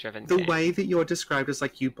character-driven game. The way that you're described as,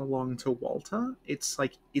 like, you belong to Walter, it's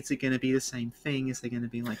like, is it going to be the same thing? Is there going to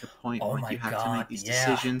be, like, a point where you have to make these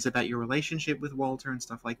decisions about your relationship with Walter and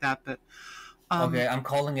stuff like that? But okay, I'm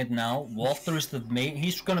calling it now. Walter is the main.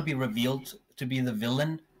 He's going to be revealed to be the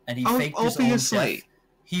villain, and he faked his own death.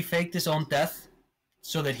 He faked his own death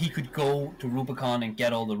so that he could go to Rubicon and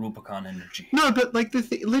get all the Rubicon energy. No, but, like,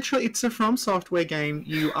 literally, it's a From Software game.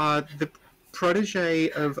 You are the protege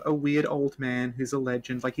of a weird old man who's a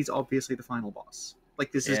legend. Like, he's obviously the final boss.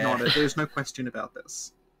 Like, this is there's no question about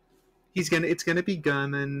this. It's gonna be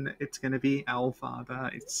Gurman. It's gonna be Alfather.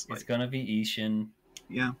 It's gonna be Ishin.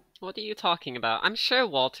 Yeah. What are you talking about? I'm sure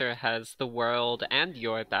Walter has the world and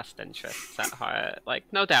your best interests at heart. Like,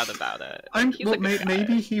 no doubt about it. Like, he's a good guy.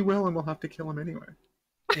 Maybe he will, and we'll have to kill him anyway.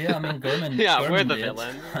 Yeah, I mean, Gurman. Yeah, Gurman we're the did.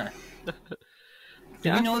 villain.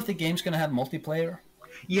 Do we know if the game's gonna have multiplayer?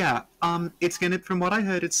 Yeah, it's gonna. From what I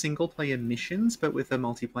heard, it's single-player missions, but with a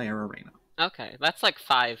multiplayer arena. Okay, that's like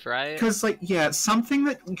 5, right? Because, like, yeah, something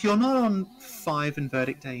that you're not on 5 and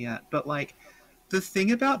Verdict Day yet, but like, the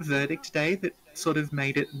thing about Verdict Day that sort of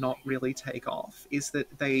made it not really take off is that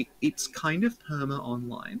it's kind of perma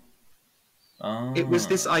online. It was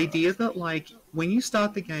this idea that, like, when you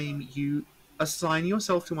start the game, you assign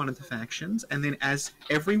yourself to one of the factions, and then as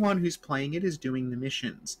everyone who's playing it is doing the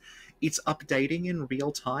missions, it's updating in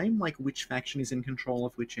real time, like, which faction is in control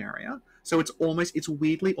of which area. So it's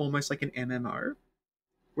weirdly almost like an MMO,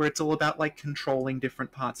 where it's all about, like, controlling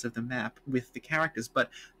different parts of the map with the characters, but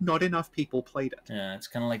not enough people played it. Yeah, it's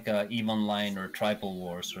kind of like EVE Online or Tribal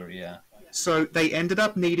Wars, or yeah. So they ended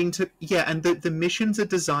up needing to... Yeah, and the missions are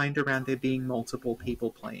designed around there being multiple people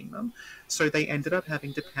playing them. So they ended up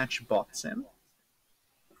having to patch bots in.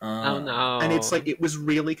 Oh no. And it's like, it was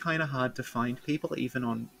really kind of hard to find people, even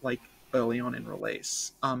on, like, early on in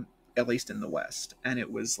release. At least in the West. And it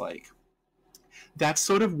was like... That's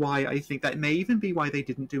sort of why I think that may even be why they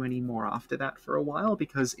didn't do any more after that for a while,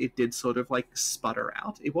 because it did sort of, like, sputter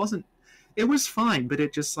out. It was fine, but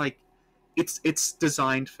it just, like, it's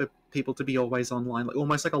designed for people to be always online, like,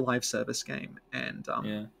 almost like a live service game. And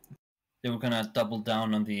yeah, they were gonna double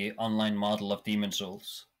down on the online model of Demon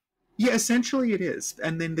Souls. Yeah, essentially it is.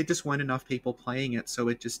 And then there just weren't enough people playing it, so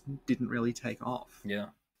it just didn't really take off. Yeah.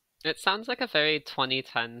 It sounds like a very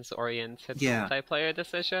 2010s oriented multiplayer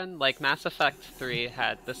decision. Like, Mass Effect 3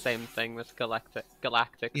 had the same thing with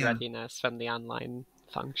galactic readiness from the online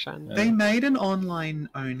function. They made an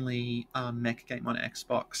online-only mech game on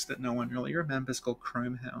Xbox that no one really remembers called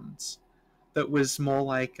Chrome Hounds. That was more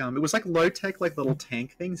like... it was like low-tech, like, little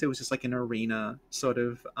tank things. It was just like an arena sort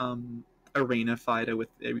of arena fighter with...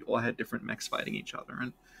 They all had different mechs fighting each other,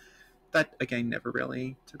 and that, again, never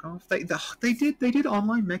really took off. They did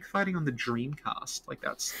online mech fighting on the Dreamcast. Like,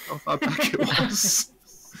 that's how far back it was.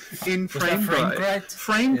 In Framecride.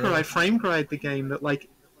 Framecride, the game that, like,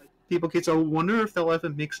 people kids, I wonder if they'll ever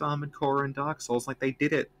mix Armored Core and Dark Souls. Like, they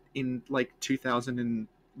did it in, like,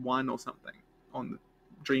 2001 or something on the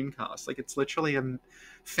Dreamcast. Like, it's literally a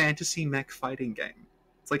fantasy mech fighting game.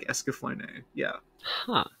 It's like Escaflowne. Yeah.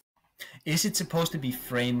 Huh. Is it supposed to be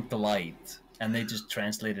Frame Glide? And they just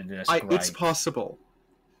translated it as Gride. It's possible.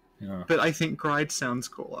 Yeah. But I think Gride sounds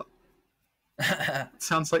cooler. It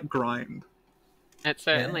sounds like grind. It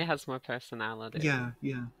certainly has more personality.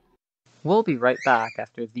 Yeah. We'll be right back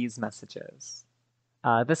after these messages.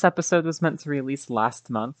 This episode was meant to release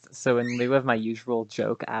last month, so in lieu of my usual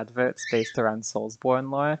joke adverts based around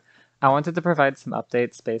Soulsborne lore, I wanted to provide some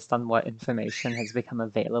updates based on what information has become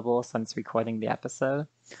available since recording the episode.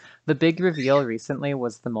 The big reveal recently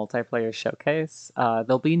was the multiplayer showcase.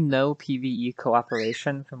 There'll be no PvE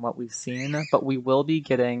cooperation from what we've seen, but we will be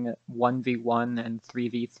getting 1v1 and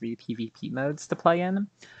 3v3 PvP modes to play in.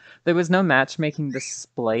 There was no matchmaking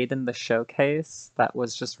displayed in the showcase that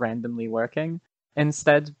was just randomly working.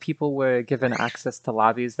 Instead, people were given access to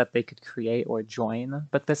lobbies that they could create or join,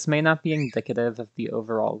 but this may not be indicative of the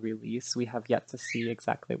overall release. We have yet to see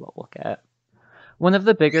exactly what we'll get. One of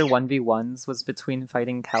the bigger 1v1s was between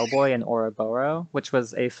fighting Cowboy and Ouroboros, which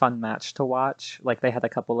was a fun match to watch. Like, they had a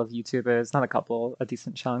couple of YouTubers, not a couple, a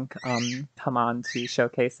decent chunk, come on to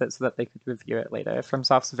showcase it so that they could review it later.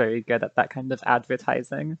 FromSoft's very good at that kind of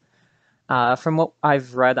advertising. From what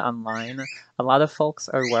I've read online, a lot of folks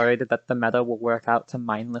are worried that the meta will work out to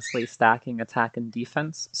mindlessly stacking attack and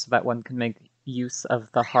defense so that one can make use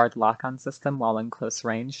of the hard lock-on system while in close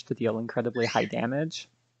range to deal incredibly high damage.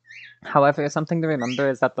 However, something to remember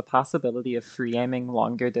is that the possibility of free-aiming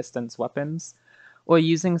longer distance weapons or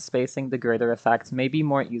using spacing to greater effect may be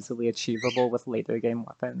more easily achievable with later game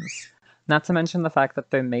weapons. Not to mention the fact that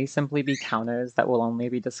there may simply be counters that will only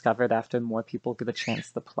be discovered after more people get a chance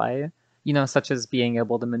to play, such as being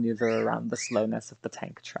able to maneuver around the slowness of the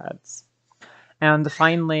tank treads. And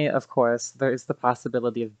finally, of course, there is the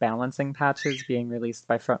possibility of balancing patches being released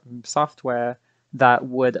by From Software that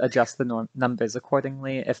would adjust the numbers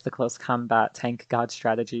accordingly if the close combat tank god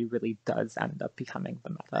strategy really does end up becoming the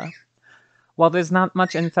meta. While there's not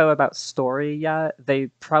much info about story yet, they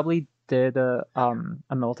probably did a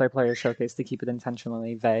multiplayer showcase to keep it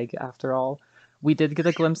intentionally vague, after all. We did get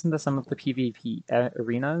a glimpse into some of the PvP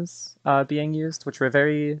arenas being used, which were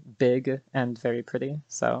very big and very pretty,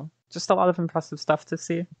 so just a lot of impressive stuff to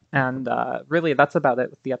see. And really, that's about it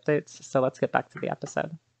with the updates, so let's get back to the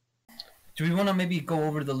episode. Do we want to maybe go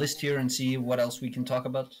over the list here and see what else we can talk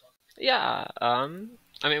about? Yeah. I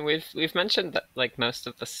mean, we've mentioned that, like, most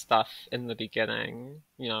of the stuff in the beginning.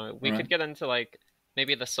 You know, we could get into like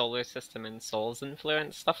maybe the solar system and Souls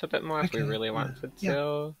influence stuff a bit more if we really wanted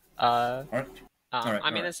to.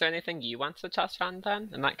 I mean, is there anything you want to touch on then,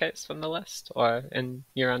 in that case, from the list, or in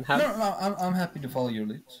your own head? No, I'm happy to follow your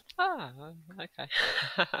leads. Ah, okay.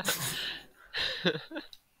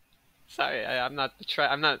 Sorry, I'm not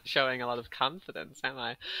showing a lot of confidence, am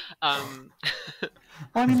I?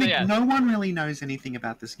 I mean, no one really knows anything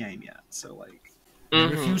about this game yet, so like... They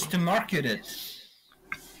refuse to market it.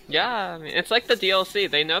 Yeah, I mean, it's like the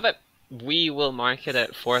DLC. They know that we will market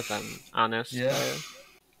it for them, honestly. Yeah.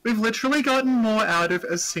 We've literally gotten more out of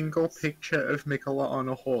a single picture of Mikola on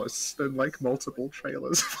a horse than, like, multiple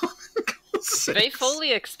trailers of Armored 6. They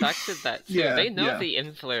fully expected that, too. Yeah, they know yeah. the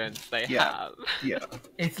influence they have. Yeah.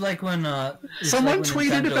 It's like when... Someone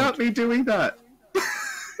tweeted about me doing that!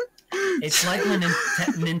 It's like when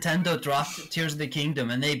Nintendo dropped Tears of the Kingdom,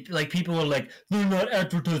 and they, like, people were like, they're not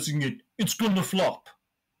advertising it, it's gonna flop.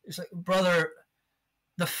 It's like, brother...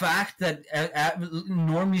 The fact that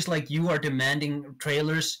normies like you are demanding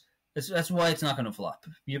trailers, that's why it's not going to flop.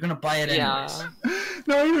 You're going to buy it anyways.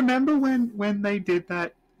 No, I remember when they did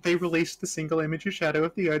that, they released the single image of Shadow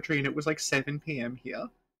of the Erdtree, and it was like 7 p.m. here.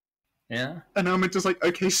 Yeah. And I'm just like,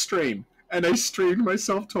 okay, stream. And I streamed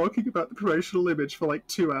myself talking about the promotional image for like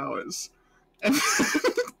 2 hours.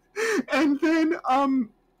 And then,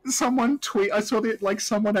 I saw that, like,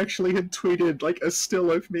 someone actually had tweeted, like, a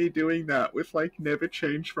still of me doing that with, like, never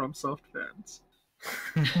change from soft fans.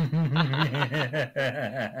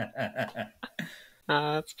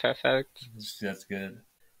 That's perfect. That's good.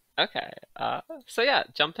 Okay, so yeah,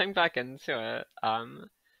 jumping back into it,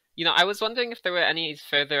 you know, I was wondering if there were any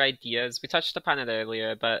further ideas. We touched upon it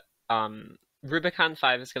earlier, but, Rubicon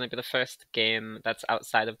 5 is going to be the first game that's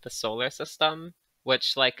outside of the solar system.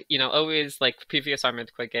 Which, like, you know, always, like, previous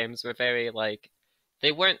Armored Core games were very, like,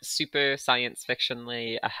 they weren't super science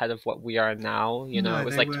fictionally ahead of what we are now, you know? It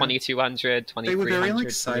was, like, 2200, 2300, They were very,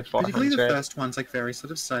 like, particularly the first ones, like, very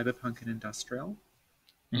sort of cyberpunk and industrial.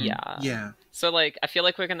 Yeah. Yeah. So, like, I feel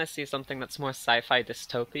like we're gonna see something that's more sci-fi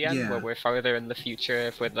dystopian, where we're farther in the future,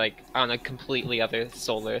 if we're, like, on a completely other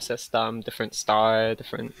solar system, different star,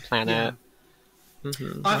 different planet. Yeah.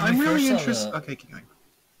 I'm really interested... Okay, keep going.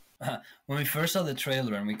 When we first saw the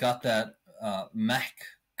trailer and we got that mech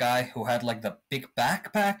guy who had like the big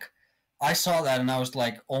backpack, I saw that and I was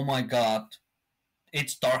like, oh my god,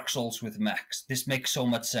 it's Dark Souls with mechs. This makes so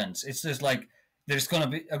much sense. It's just like, there's gonna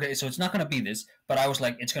be, okay, so it's not gonna be this, but I was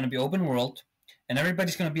like, it's gonna be open world and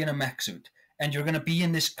everybody's gonna be in a mech suit and you're gonna be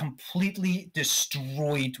in this completely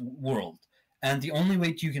destroyed world. And the only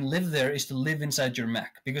way you can live there is to live inside your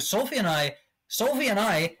mech. Because Sophie and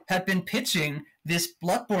I had been pitching this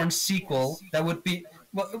Bloodborne sequel that would be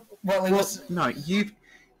No,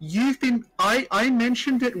 you've been I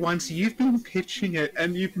mentioned it once. You've been pitching it,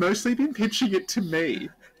 and you've mostly been pitching it to me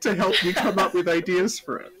to help you come up with ideas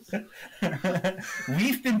for it.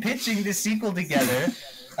 We've been pitching this sequel together,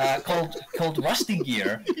 called Rusty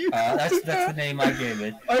Gear. That's the name I gave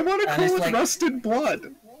it. I want to call it like, Rusted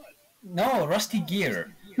Blood. No, Rusty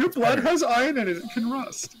Gear. Your blood has iron in it. It can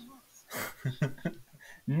rust.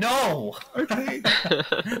 No. Okay.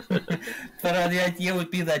 But the idea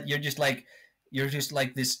would be that you're just like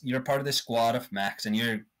this. You're part of this squad of mechs, and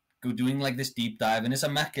you're doing like this deep dive, and it's a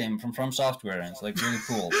mech game from Software, and it's like really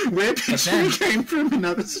cool. We're pitching came from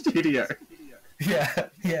another studio. Yeah.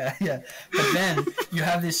 But then you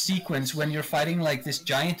have this sequence when you're fighting like this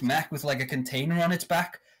giant mech with like a container on its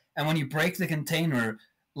back, and when you break the container,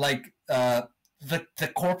 like the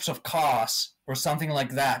corpse of Chaos or something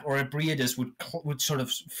like that, or Ebriadus would sort of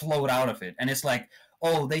float out of it, and it's like,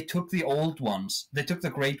 oh, they took the old ones, they took the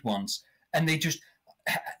great ones, and they just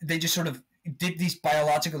sort of did these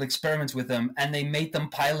biological experiments with them, and they made them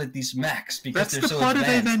pilot these mechs because they're so advanced. That's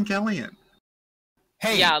the plot of Evangelion.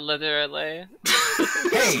 Hey. Yeah, literally.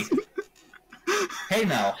 Hey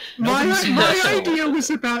now. My idea was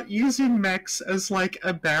about using mechs as like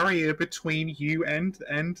a barrier between you and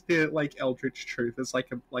the like Eldritch Truth as like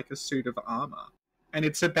a suit of armor. And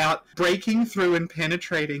it's about breaking through and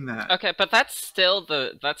penetrating that. Okay, but that's still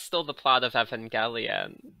the plot of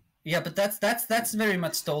Evangelion. Yeah, but that's very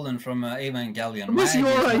much stolen from Evangelion. It was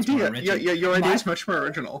your idea. Your idea is much more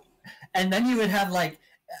original. And then you would have like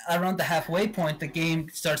around the halfway point, the game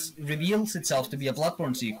reveals itself to be a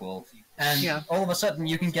Bloodborne sequel, and all of a sudden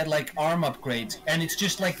you can get like arm upgrades, and it's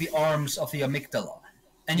just like the arms of the amygdala,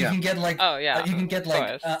 and you can get like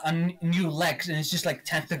new legs, and it's just like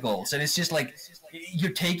tentacles, and it's just like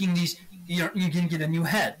you're taking these. You can get a new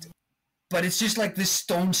head. but it's just like this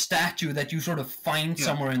stone statue that you sort of find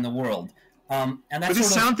somewhere in the world. And that's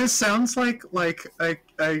this sounds like a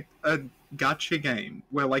gacha game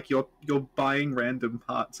where like you're buying random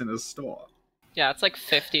parts in a store. Yeah, it's like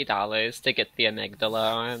 $50 to get the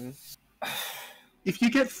amygdala on. If you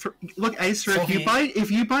get look, Acer, Sophie, if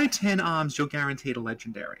you buy 10 arms, you're guaranteed a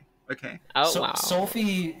legendary. Okay. Oh wow.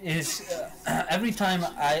 Sophie is every time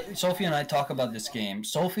Sophie and I talk about this game,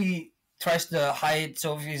 Sophie tries to hide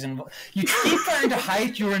Sophie's you keep trying to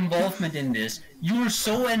hide your involvement in this. You were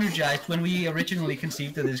so energized when we originally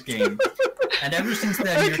conceived of this game, and ever since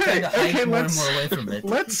then you're trying to hide more and more away from it.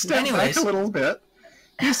 Let's step back a little bit.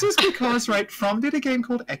 This is because From did a game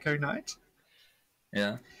called Echo Knight.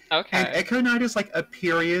 Yeah. Okay. And Echo Knight is like a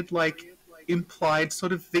period implied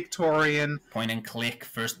sort of Victorian point and click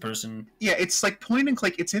first person. Yeah, it's like point and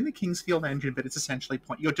click. It's in the Kingsfield engine, but it's essentially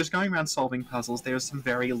you're just going around solving puzzles. There's some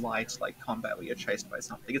very light combat where you're chased by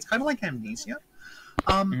something. It's kind of like Amnesia,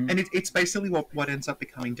 and it's basically what ends up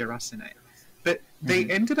becoming Deracine. But they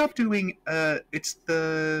ended up doing it's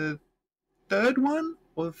the third one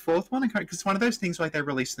or the fourth one. I can't, because it's one of those things they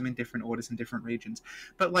release them in different orders in different regions.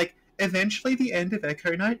 But eventually the end of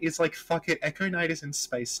Echo Knight is fuck it, Echo Knight is in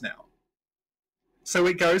space now. So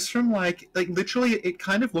it goes from literally, it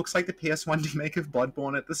kind of looks like the PS1 remake of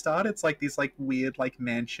Bloodborne at the start. It's these weird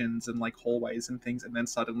mansions and hallways and things, and then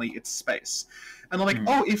suddenly it's space. And they're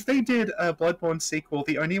oh, if they did a Bloodborne sequel,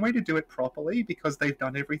 the only way to do it properly, because they've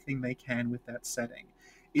done everything they can with that setting,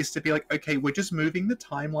 is to be okay, we're just moving the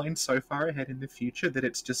timeline so far ahead in the future that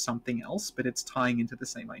it's just something else, but it's tying into the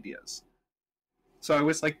same ideas. So I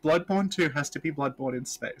was Bloodborne 2 has to be Bloodborne in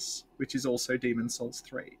space, which is also Demon's Souls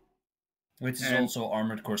 3. Which is also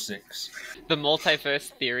Armored Core 6. The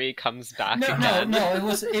multiverse theory comes back again. No,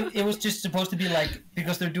 it was just supposed to be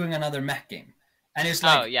because they're doing another mech game. And it's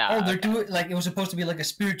they're doing it was supposed to be a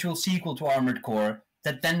spiritual sequel to Armored Core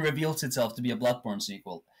that then reveals itself to be a Bloodborne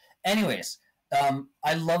sequel. Anyways,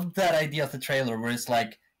 I loved that idea of the trailer where it's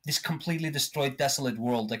this completely destroyed, desolate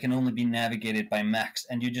world that can only be navigated by mechs,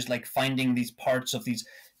 and you're just finding these parts of these,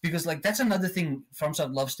 because that's another thing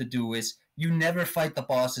FromSoft loves to do is you never fight the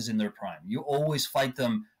bosses in their prime. You always fight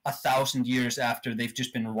them 1,000 years after they've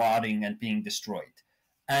just been rotting and being destroyed.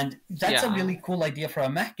 And that's a really cool idea for a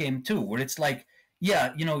mech game too, where it's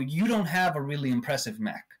you don't have a really impressive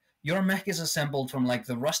mech. Your mech is assembled from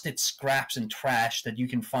the rusted scraps and trash that you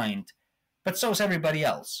can find, but so is everybody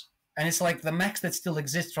else. And it's the mechs that still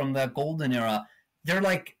exist from the golden era,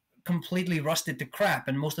 they're completely rusted to crap,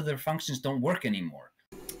 and most of their functions don't work anymore.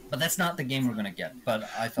 But that's not the game we're going to get. But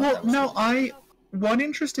I thought what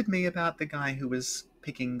interested me about the guy who was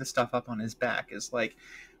picking the stuff up on his back is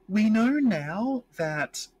we know now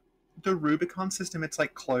that the Rubicon system, it's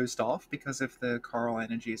closed off because if the coral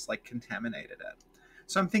energies contaminated it.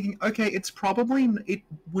 So I'm thinking, okay, it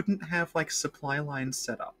wouldn't have supply lines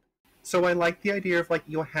set up. So I like the idea of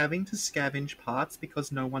you're having to scavenge parts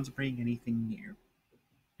because no one's bringing anything new.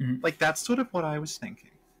 That's sort of what I was thinking.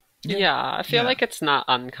 Yeah, I feel like it's not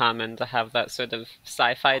uncommon to have that sort of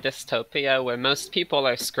sci-fi dystopia where most people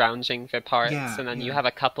are scrounging for parts, and then you have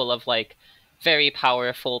a couple of very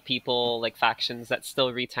powerful people, factions that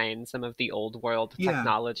still retain some of the old world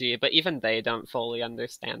technology, but even they don't fully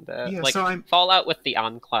understand it. Yeah, Fallout with the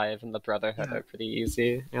Enclave and the Brotherhood are pretty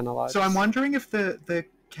easy analogs. So I'm wondering if the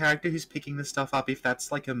character who's picking the stuff up, if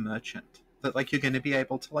that's a merchant, that you're going to be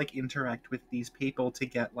able to interact with these people to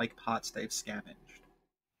get parts they've scavenged.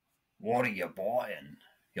 What are you buying?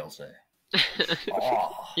 He'll say.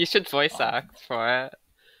 You should voice act for it.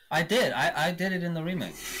 I did. I did it in the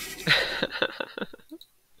remake.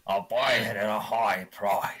 I'll buy it at a high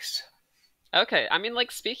price. Okay, I mean,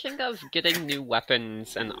 speaking of getting new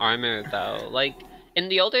weapons and armor, though, in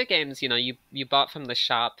the older games, you bought from the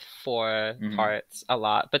shop for parts a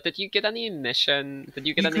lot, but did you get any mission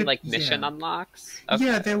unlocks? Okay.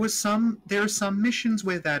 Yeah, there are some missions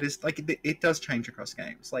where that is, it does change across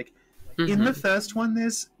games. In the first one,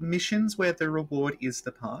 there's missions where the reward is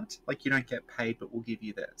the part. You don't get paid, but we'll give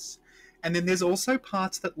you this. And then there's also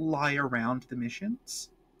parts that lie around the missions.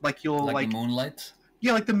 The Moonlight?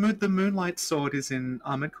 Yeah, the Moonlight Sword is in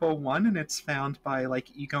Armored Core 1, and it's found by,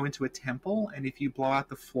 you go into a temple, and if you blow out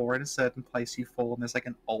the floor in a certain place, you fall, and there's,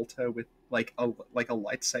 an altar with, a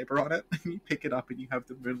lightsaber on it, and you pick it up, and you have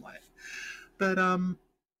the Moonlight. But,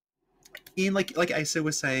 in, like Asa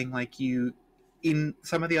was saying, in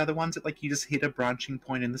some of the other ones, you just hit a branching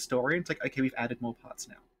point in the story, and it's okay, we've added more parts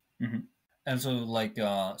now. And so,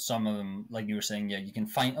 some of them, you were saying, you can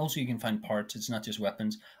find parts. It's not just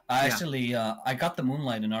weapons. I got the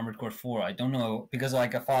Moonlight in Armored Core 4. I don't know, because I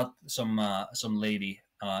fought some lady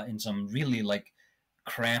in some really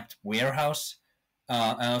cramped warehouse.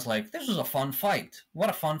 And I was like, this was a fun fight. What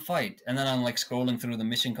a fun fight. And then I'm like scrolling through the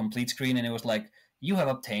mission complete screen, and it was like, you have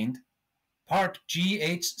obtained part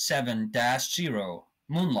GH7-0,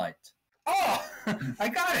 Moonlight. Oh, I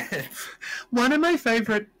got it. One of my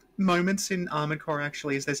favorite moments in Armored Core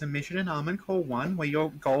actually is there's a mission in Armored Core 1 where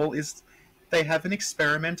your goal is they have an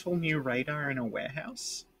experimental new radar in a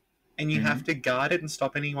warehouse, and you have to guard it and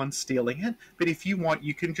stop anyone stealing it. But if you want,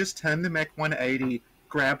 you can just turn the mech 180,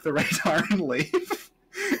 grab the radar, and leave.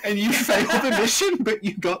 And you fail the mission, but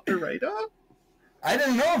you got the radar? I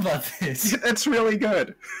didn't know about this. That's really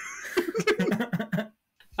good.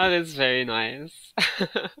 That is very nice.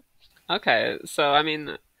 Okay, so I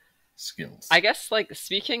mean, Skills. I guess, like,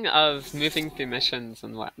 speaking of moving through missions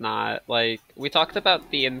and whatnot, like, we talked about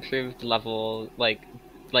the improved level, like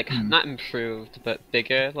not improved, but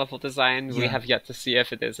bigger level design. We have yet to see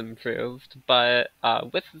if it is improved, but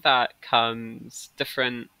with that comes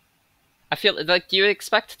different... I feel like, do you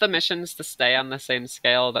expect the missions to stay on the same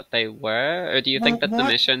scale that they were, or do you think that the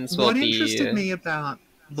missions will be... What interested me about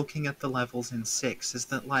looking at the levels in 6 is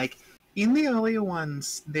that, like, in the earlier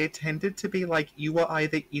ones, there tended to be, like, you were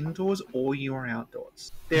either indoors or you were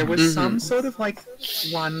outdoors. There was some sort of, like,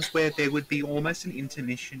 ones where there would be almost an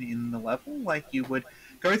intermission in the level. Like, you would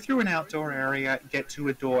go through an outdoor area, get to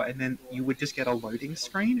a door, and then you would just get a loading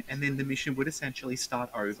screen, and then the mission would essentially start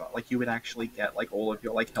over. Like, you would actually get, like, all of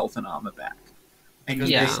your, like, health and armor back. Because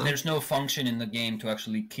there's no function in the game to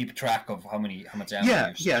actually keep track of how much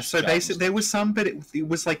ammo so basically there was some, but it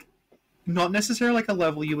was, like, not necessarily like a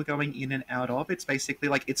level you were going in and out of. It's basically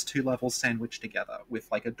like it's 2 levels sandwiched together with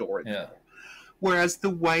like a door in the middle. Whereas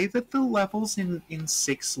the way that the levels in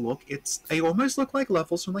 6 look, they almost look like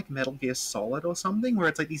levels from like Metal Gear Solid or something, where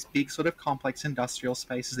it's like these big sort of complex industrial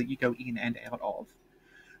spaces that you go in and out of.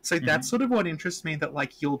 So that's sort of what interests me, that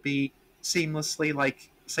like you'll be seamlessly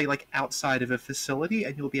like, say, like outside of a facility,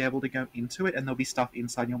 and you'll be able to go into it, and there'll be stuff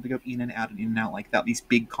inside, and you'll be able to go in and out like that, these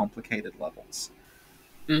big complicated levels.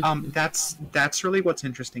 That's really what's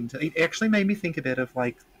interesting. It actually made me think a bit of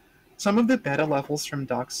like some of the better levels from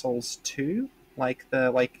Dark Souls 2, like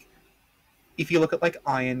if you look at like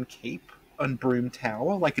Iron Keep and Broom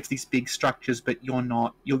Tower, like it's these big structures, but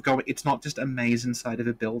it's not just a maze inside of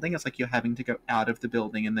a building. It's like you're having to go out of the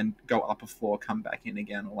building and then go up a floor, come back in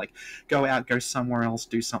again, or like go out, go somewhere else,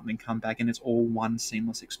 do something, come back, and it's all one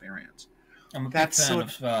seamless experience. I'm a big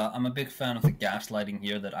fan of the gaslighting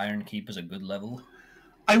here, that Iron Keep is a good level.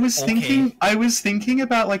 I was thinking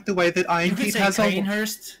about like the way that Iron Keep has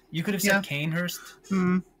Canehurst. You could have said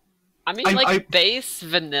Canehurst. I mean, base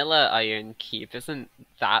vanilla Iron Keep isn't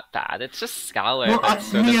that bad. It's just Scholar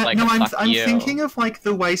that's I'm thinking of like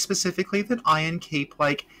the way specifically that Iron Keep,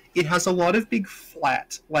 like, it has a lot of big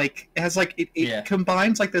flat, like it has like it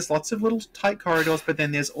combines, like there's lots of little tight corridors, but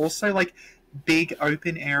then there's also like big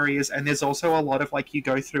open areas, and there's also a lot of like you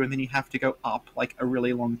go through and then you have to go up like a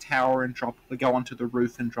really long tower and go onto the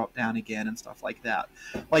roof and drop down again and stuff like that.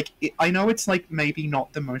 Like I know it's like maybe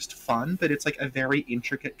not the most fun, but it's like a very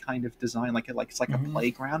intricate kind of design. Like it's like a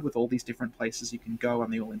playground with all these different places you can go,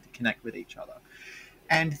 and they all interconnect with each other.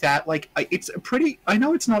 And that, like, it's a pretty... I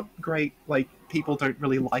know it's not great, like, people don't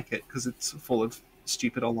really like it because it's full of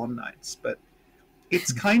stupid Alon Knights, but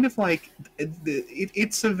it's kind of like...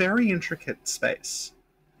 It's a very intricate space.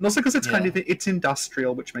 And also because it's kind of... It's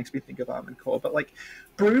industrial, which makes me think of Armored Core, but, like,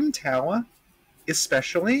 Broom Tower,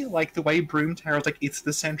 especially, like, the way Broom Tower is, like, it's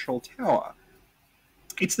the central tower.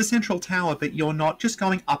 It's the central tower, but you're not just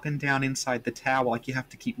going up and down inside the tower. Like, you have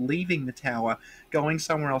to keep leaving the tower, going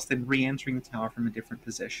somewhere else, then re-entering the tower from a different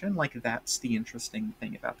position. Like, that's the interesting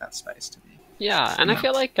thing about that space to me. Yeah, and I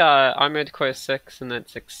feel like Armored Core 6 and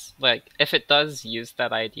its like, if it does use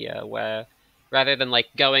that idea where rather than like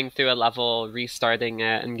going through a level, restarting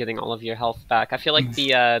it, and getting all of your health back, I feel like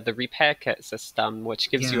the repair kit system, which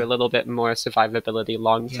gives you a little bit more survivability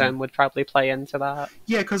long term, would probably play into that.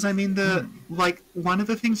 Yeah, because I mean, like one of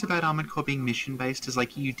the things about Armored Core being mission based is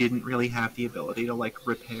like you didn't really have the ability to like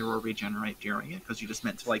repair or regenerate during it, because you just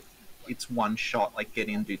meant to like, it's one shot, like get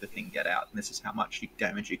in, do the thing, get out, and this is how much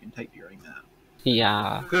damage you can take during that.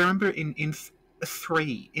 Yeah. I remember in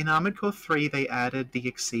Armored Core 3 they added the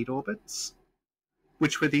Exceed Orbits,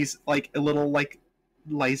 which were these, like, a little, like,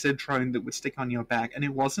 laser drone that would stick on your back. And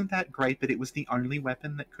it wasn't that great, but it was the only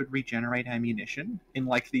weapon that could regenerate ammunition in,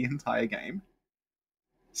 like, the entire game.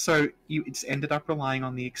 So you just ended up relying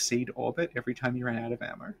on the Exceed Orbit every time you ran out of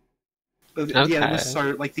ammo. But, yeah, it was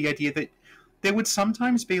so, like, the idea that there would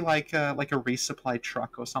sometimes be, like a resupply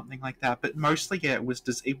truck or something like that, but mostly, yeah, it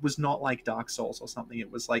was not like Dark Souls or something.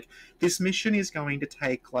 It was like, this mission is going to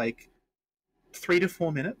take, like, 3 to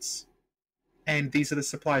 4 minutes. and these are the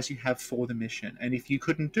supplies you have for the mission. And if you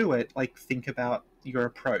couldn't do it, like, think about your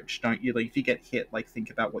approach. Don't you? Like, if you get hit, like, think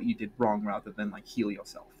about what you did wrong rather than like heal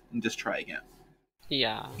yourself and just try again.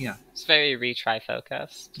 Yeah. Yeah. It's very retry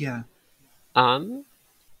focused. Yeah.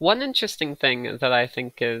 One interesting thing that I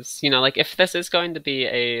think is, like, if this is going to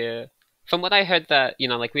be from what I heard that,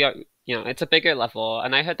 like we are, it's a bigger level,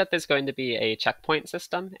 and I heard that there's going to be a checkpoint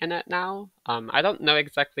system in it now. I don't know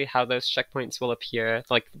exactly how those checkpoints will appear.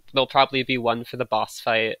 Like, there'll probably be one for the boss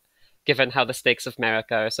fight, given how the stakes of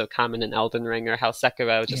Marika are so common in Elden Ring, or how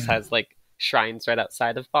Sekiro just has, like, shrines right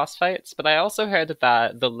outside of boss fights. But I also heard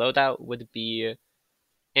that the loadout would be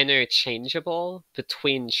interchangeable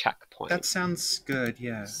between checkpoints. That sounds good,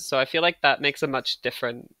 yeah. So I feel like that makes a much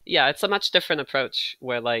different... Yeah, it's a much different approach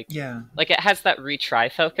where, like, it has that retry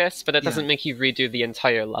focus, but it doesn't make you redo the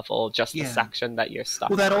entire level, just the section that you're stuck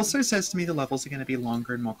Well, that on. also says to me the levels are going to be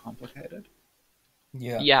longer and more complicated.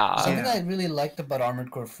 Yeah. Something I really liked about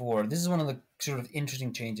Armored Core 4, this is one of the sort of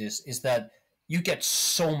interesting changes, is that you get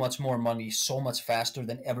so much more money so much faster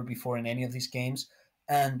than ever before in any of these games.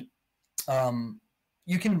 And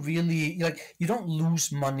you can really, like, you don't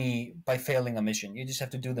lose money by failing a mission. You just have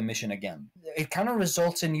to do the mission again. It kind of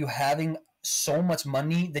results in you having so much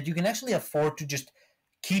money that you can actually afford to just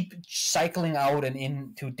keep cycling out and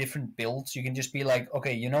into different builds. You can just be like,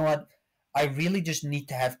 okay, you know what? I really just need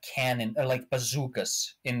to have cannon or like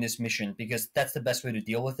bazookas in this mission because that's the best way to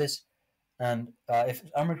deal with this. And if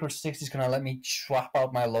Armored Core 6 is going to let me swap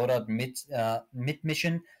out my loadout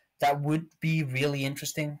mid-mission, that would be really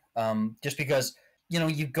interesting. Just because,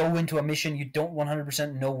 you go into a mission, you don't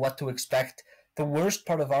 100% know what to expect. The worst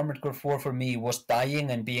part of Armored Core 4 for me was dying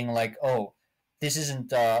and being like, oh, this isn't,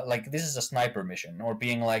 this is a sniper mission. Or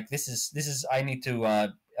being like, this is I need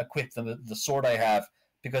to equip the sword I have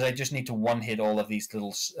because I just need to one-hit all of these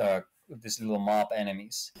little mob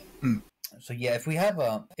enemies. So yeah, if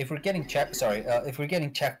we're getting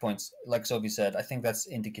checkpoints, like Sophie said, I think that's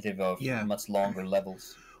indicative of much longer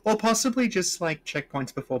levels. Or possibly just like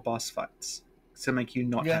checkpoints before boss fights to make you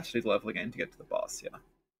not have to do the level again to get to the boss.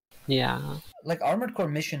 Yeah. Like Armored Core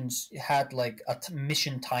missions had like a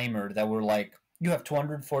mission timer that were like, you have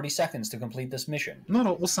 240 seconds to complete this mission. Not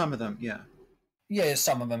all, well, some of them, yeah. Yeah,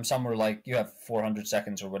 some of them. Some were like, you have 400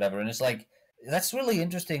 seconds or whatever, and it's like, that's really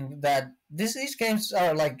interesting that these games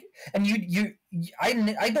are like, and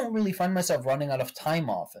I don't really find myself running out of time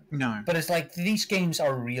often. No. But it's like, these games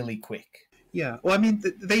are really quick. Yeah, well, I mean,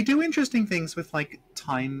 they do interesting things with, like,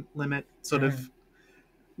 time limit, sort of.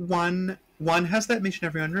 One has that mission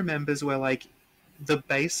everyone remembers where, like, the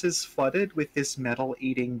base is flooded with this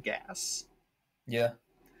metal-eating gas. Yeah.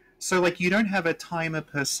 So, like, you don't have a timer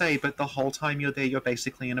per se, but the whole time you're there, you're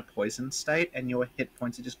basically in a poison state, and your hit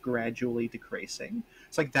points are just gradually decreasing.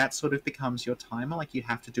 It's like that sort of becomes your timer, like, you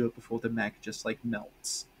have to do it before the mech just, like,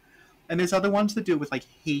 melts. And there's other ones that do it with, like,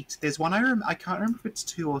 heat. There's one I can't remember if it's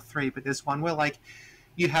 2 or 3, but there's one where, like,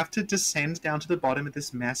 you have to descend down to the bottom of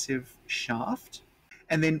this massive shaft,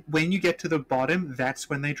 and then when you get to the bottom, that's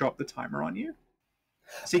when they drop the timer on you.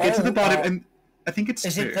 So you get to the bottom, and I think it's 2.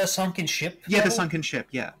 Is it the sunken ship? Yeah, the sunken ship,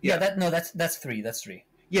 yeah. That's 3, that's 3.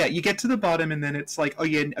 Yeah, you get to the bottom, and then it's like, oh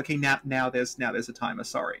yeah, okay, now there's a timer,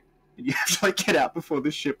 sorry. And you have to, like, get out before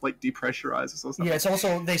the ship, like, depressurizes or something. Yeah, it's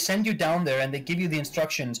also, they send you down there, and they give you the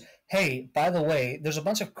instructions, hey, by the way, there's a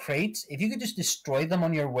bunch of crates. If you could just destroy them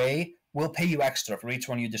on your way, we'll pay you extra for each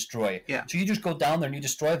one you destroy. Yeah. So you just go down there and you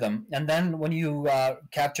destroy them, and then when you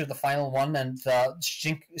capture the final one and the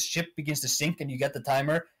ship begins to sink and you get the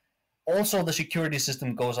timer, also the security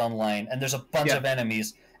system goes online, and there's a bunch of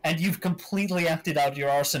enemies, and you've completely emptied out your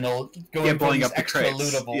arsenal going for these extra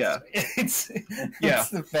lootables. Yeah. It's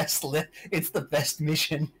the best. It's the best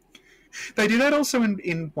mission. They do that also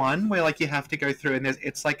in one where, like, you have to go through, and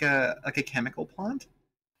it's like a chemical plant.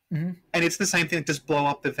 Mm-hmm. And it's the same thing, just blow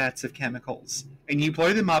up the vats of chemicals. And you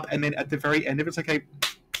blow them up, and then at the very end of it, it's like, okay,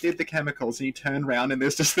 did the chemicals, and you turn around, and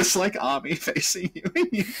there's just this, like, army facing you, and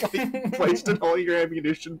you've, like, wasted all your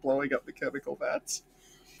ammunition blowing up the chemical vats.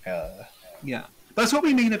 Yeah. That's what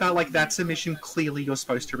we mean about, like, that's a mission, clearly you're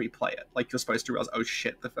supposed to replay it. Like, you're supposed to realize, oh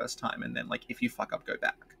shit, the first time, and then, like, if you fuck up, go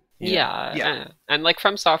back. Yeah. And like,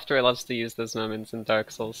 From Software loves to use those moments in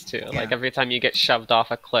Dark Souls too. Yeah. Like, every time you get shoved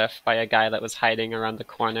off a cliff by a guy that was hiding around the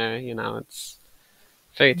corner, it's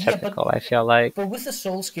very typical, I feel like. But with the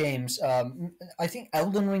Souls games, I think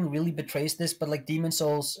Elden Ring really betrays this, but like Demon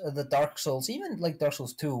Souls, the Dark Souls, even like Dark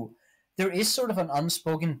Souls 2, there is sort of an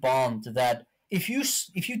unspoken bond that if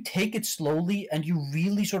you take it slowly and you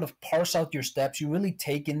really sort of parse out your steps, you really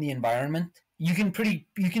take in the environment, you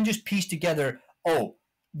can just piece together, oh,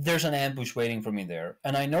 there's an ambush waiting for me there,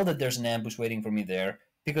 and I know that there's an ambush waiting for me there,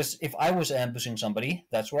 because if I was ambushing somebody,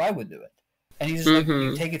 that's where I would do it. And he's just like,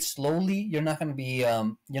 you take it slowly. You're not gonna be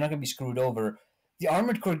screwed over. The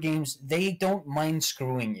Armored Core games, they don't mind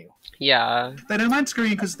screwing you. Yeah. They don't mind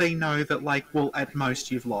screwing because they know that, like, well, at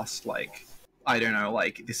most you've lost, like, I don't know,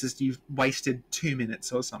 like, you've wasted 2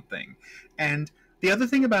 minutes or something. And the other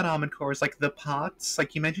thing about Armored Core is, like, the parts,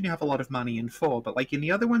 like, you mentioned you have a lot of money in 4, but, like, in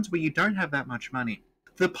the other ones where you don't have that much money,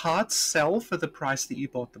 the parts sell for the price that you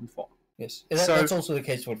bought them for. Yes, that's also the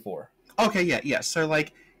case with 4. Okay, yeah. So,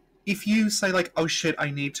 like, if you say, like, oh shit,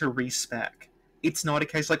 I need to respec, it's not a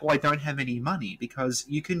case like, well, I don't have any money, because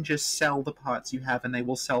you can just sell the parts you have and they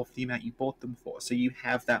will sell for the amount you bought them for, so you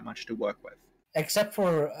have that much to work with. Except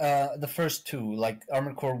for the first 2, like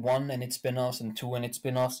Armored Core 1 and its spin-offs and 2 and its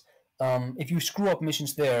spin-offs. If you screw up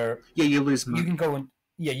missions there... Yeah, you lose money. You can go and...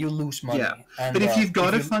 Yeah, you lose money. Yeah, and, but if you've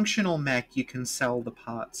got a functional mech, you can sell the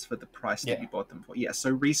parts for the price that you bought them for. Yeah,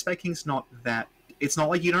 so respeccing's not that... It's not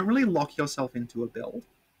like you don't really lock yourself into a build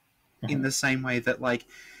in the same way that, like,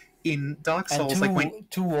 in Dark Souls... And 2, like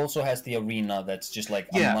 2 also has the arena that's just like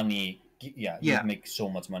a money... Yeah, you make so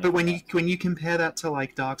much money. But when you compare that to,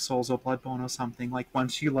 like, Dark Souls or Bloodborne or something, like,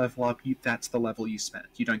 once you level up, that's the level you spent.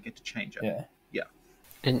 You don't get to change it. Yeah.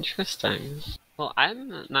 Interesting. Well,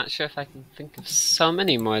 I'm not sure if I can think of so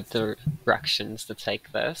many more directions to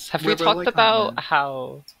take this. Have we talked about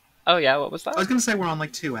how... Oh, yeah, what was that? I was going to say we're on,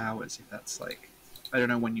 like, 2 hours, if that's, like... I don't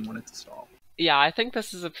know when you wanted to stop. Yeah, I think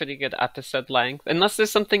this is a pretty good episode length. Unless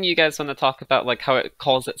there's something you guys want to talk about, like how it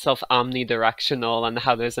calls itself omnidirectional and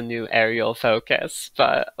how there's a new aerial focus.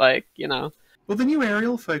 But, like, you know... Well, the new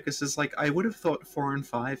aerial focus is, like, I would have thought 4 and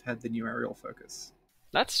 5 had the new aerial focus.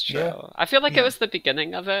 That's true. Yeah. I feel like it was the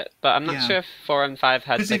beginning of it, but I'm not sure if 4 and 5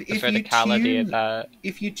 had like, the verticality of that.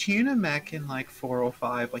 If you tune a mech in like 4 or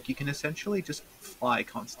 5, like you can essentially just fly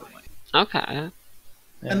constantly. Okay. Yeah.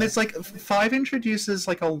 And there's like 5 introduces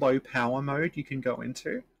like a low power mode you can go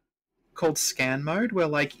into called scan mode, where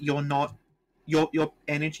like you're not your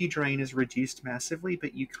energy drain is reduced massively,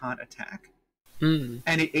 but you can't attack. And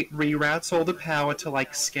it reroutes all the power to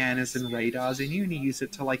like scanners and radars in you, and you use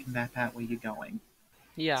it to like map out where you're going.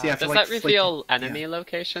 Yeah. So does that reveal enemy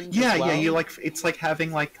locations? Yeah, as well? yeah. You like it's like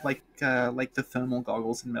having like the thermal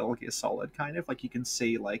goggles in Metal Gear Solid, kind of like you can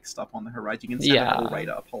see like stuff on the horizon. You can send little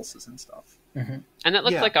radar pulses and stuff. And it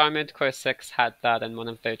looked like Armored Core 6 had that in one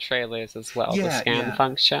of their trailers as well. The scan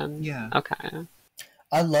function. Yeah. Okay.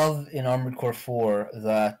 I love in Armored Core 4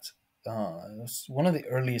 that it was one of the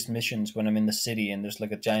earliest missions when I'm in the city and there's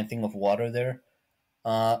like a giant thing of water there.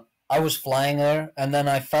 I was flying there and then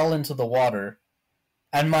I fell into the water.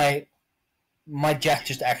 And my jet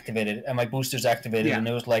just activated, and my boosters activated, and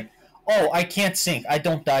it was like, oh, I can't sink. I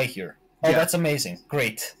don't die here. Oh, that's amazing.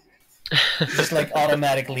 Great. Just like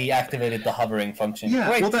automatically activated the hovering function. Yeah,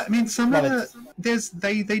 Great. well, I mean, some of they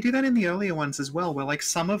do that in the earlier ones as well, where like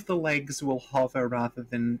some of the legs will hover rather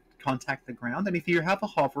than contact the ground, and if you have a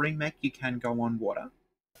hovering mech, you can go on water.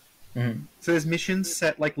 So there's missions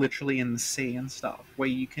set like literally in the sea and stuff where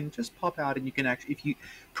you can just pop out and you can actually, if you,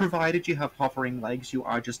 provided you have hovering legs, you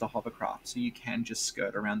are just a hovercraft, so you can just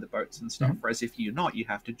skirt around the boats and stuff. Whereas if you're not, you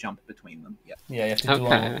have to jump between them. Yeah, you have to do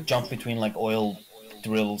a jump between like oil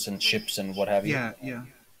drills and ships and what have you. Yeah.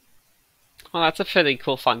 Well, that's a pretty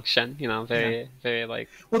cool function, you know, very like...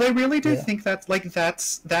 Well, they really do think that's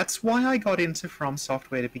why I got into From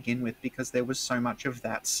Software to begin with, because there was so much of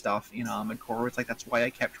that stuff in Armored Core. It's like, that's why I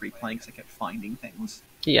kept replaying, because I kept finding things.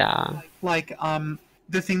 Yeah. Like,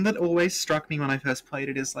 the thing that always struck me when I first played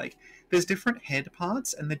it is, like, there's different head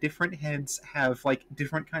parts, and the different heads have, like,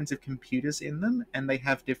 different kinds of computers in them, and they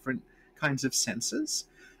have different kinds of sensors.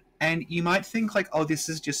 And you might think, like, oh, this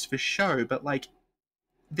is just for show, but, like,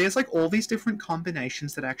 there's like all these different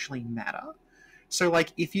combinations that actually matter. So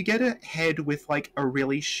like if you get a head with like a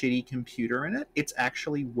really shitty computer in it, it's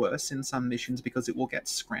actually worse in some missions because it will get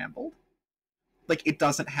scrambled. Like it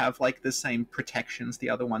doesn't have like the same protections the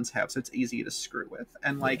other ones have, so it's easier to screw with.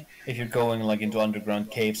 And like if you're going like into underground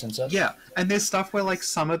caves and such. Yeah, and there's stuff where like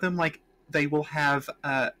some of them like they will have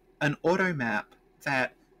an auto map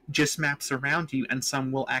that just maps around you, and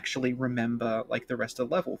some will actually remember like the rest of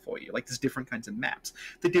the level for you. Like there's different kinds of maps.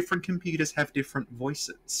 The different computers have different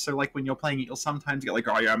voices, so like when you're playing it, you'll sometimes get like,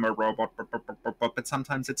 I am a robot, but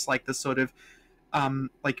sometimes it's like the sort of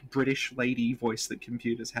like British lady voice that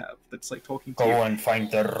computers have that's like talking to you. Go and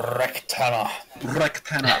find the Rectana.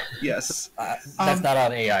 Yes. That's not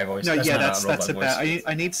an AI voice. No, that's about.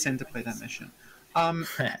 I need Sin to play that mission.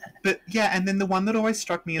 But yeah, and then the one that always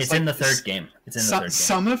struck me is it's like, in the third game.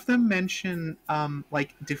 Some of them mention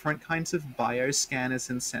like different kinds of bioscanners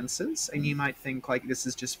and sensors, and you might think like this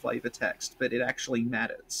is just flavor text, but it actually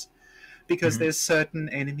matters. because there's certain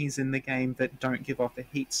enemies in the game that don't give off a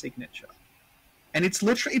heat signature. And it's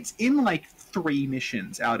in like 3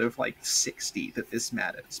 missions out of like 60 that this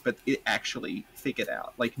matters, but it actually figured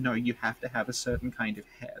out, like, no, you have to have a certain kind of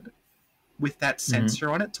head with that sensor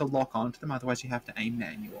on it to lock onto them, otherwise you have to aim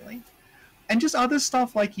manually. And just other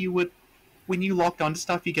stuff, like when you locked onto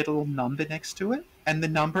stuff, you get a little number next to it, and the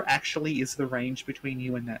number actually is the range between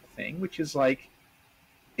you and that thing, which is like,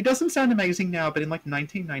 it doesn't sound amazing now, but in like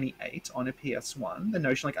 1998 on a PS1, the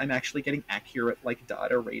notion like I'm actually getting accurate like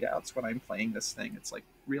data readouts when I'm playing this thing, it's like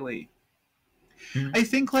really. I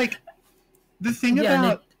think like the thing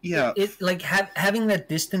about like having that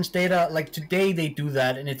distance data, like today they do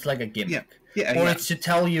that and it's like a gimmick. It's to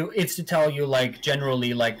tell you like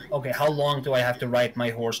generally like, okay, how long do I have to ride my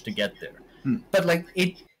horse to get there? But like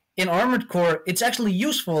in Armored Core, it's actually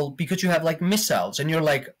useful because you have like missiles and you're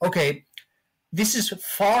like, okay, this is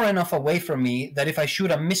far enough away from me that if I shoot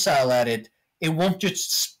a missile at it, it won't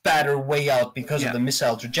just spatter way out because of the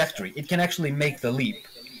missile trajectory. It can actually make the leap.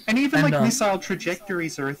 And even like missile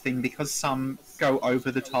trajectories are a thing because some go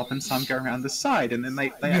over the top and some go around the side, and then they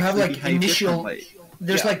you have like initial.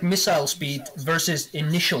 There's like missile speed versus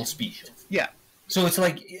initial speed. Yeah. So it's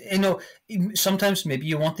like, you know, sometimes maybe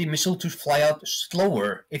you want the missile to fly out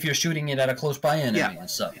slower if you're shooting it at a close by enemy and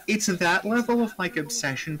stuff. It's that level of like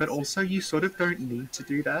obsession, but also you sort of don't need to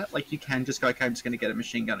do that. Like you can just go, okay, I'm just going to get a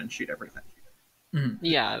machine gun and shoot everything.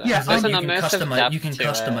 Yeah, like you can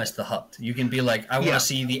customize the HUD. You can be like, I want to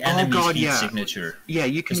see the enemy's heat signature. Yeah,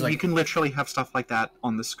 you can literally have stuff like that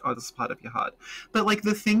on this part of your HUD. But like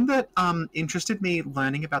the thing that interested me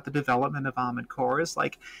learning about the development of Armored Core is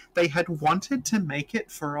like they had wanted to make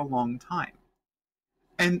it for a long time,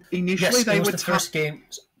 and initially they were first game.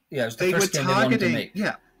 Yeah, it was the first game they wanted to make.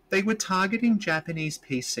 Yeah, they were targeting Japanese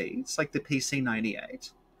PCs, like the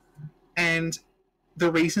PC-98, and the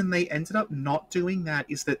reason they ended up not doing that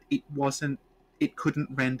is that it couldn't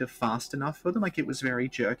render fast enough for them. Like, it was very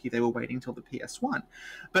jerky. They were waiting till the PS1.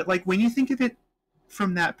 But, like, when you think of it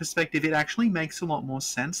from that perspective, it actually makes a lot more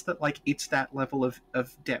sense that, like, it's that level of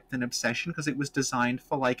depth and obsession because it was designed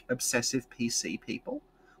for, like, obsessive PC people.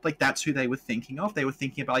 Like, that's who they were thinking of. They were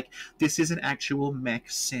thinking about, like, this is an actual mech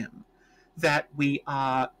sim that we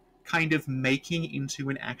are kind of making into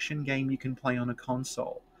an action game you can play on a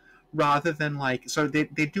console. Rather than like, so they're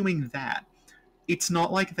doing that. It's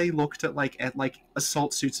not like they looked at like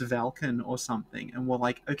Assault Suits Valken or something and were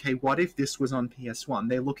like, okay, what if this was on PS1?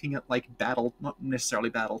 They're looking at like not necessarily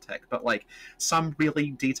BattleTech, but like some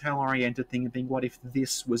really detail-oriented thing and being, what if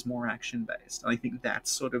this was more action-based? And I think that's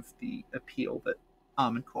sort of the appeal that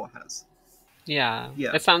Armored Core has. Yeah.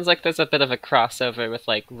 It sounds like there's a bit of a crossover with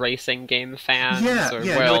like racing game fans or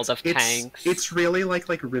World of Tanks. It's really like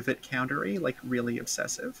Rivet Countery, like really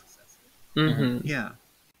obsessive. Yeah.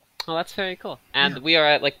 Well, that's very cool. And we are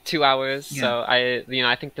at like 2 hours, so I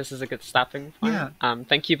think this is a good stopping point. Yeah.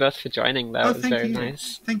 Thank you both for joining, though. It was very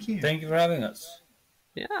nice. Thank you. Thank you for having us.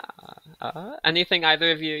 Yeah. Anything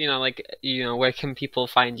either of you, where can people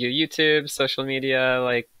find you? YouTube, social media,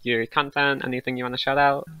 like your content, anything you want to shout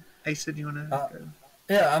out? Aesir, do you want to go?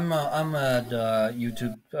 Yeah, I'm at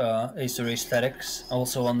YouTube, AesirAesthetics,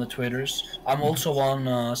 also on the Twitters. I'm also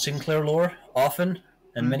on Sinclair Lore often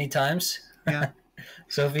and many times. Yeah.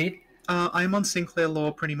 Sophie? I'm on Sinclair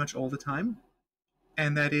Lore pretty much all the time.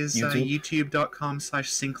 And that is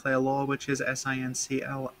youtube.com/Sinclair Lore, which is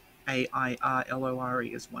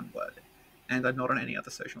SINCLAIRLORE is one word. And I'm not on any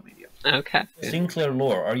other social media. Okay. Sinclair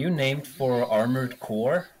Lore, are you named for Armored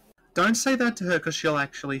Core? Don't say that to her, because she'll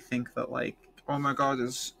actually think that, like, oh my god,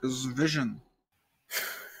 is Vision.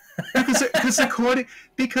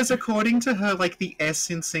 because according to her, like, the S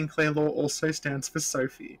in Sinclair Lore also stands for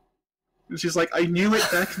Sophie. And she's like, I knew it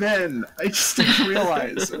back then. I just didn't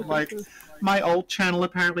realize. And, like, my old channel,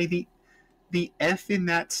 apparently the F in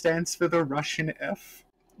that stands for the Russian F,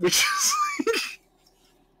 which is like...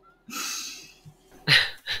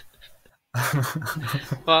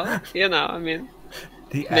 Well, I mean...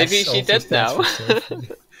 Maybe she did know.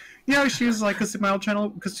 Yeah, she was like, because my old channel,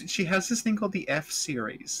 because she has this thing called the F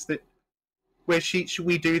series where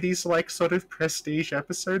we do these like sort of prestige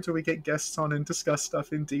episodes where we get guests on and discuss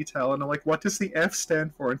stuff in detail, and I'm like, what does the F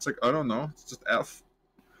stand for? And it's like, I don't know, it's just F.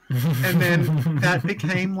 And then that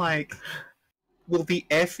became like, well, the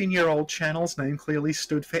F in your old channel's name clearly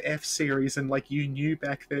stood for F series, and like you knew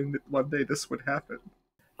back then that one day this would happen.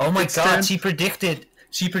 Oh my god, she predicted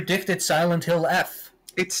Silent Hill F.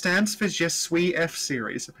 It stands for Je suis F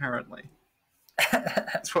series, apparently.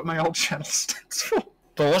 That's what my old channel stands for.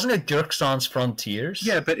 But wasn't it Jerk Sans Frontiers?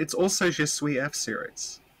 Yeah, but it's also Je suis F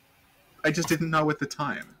series. I just didn't know at the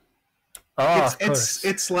time. Oh, it's of course.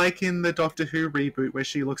 it's like in the Doctor Who reboot where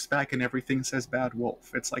she looks back and everything says bad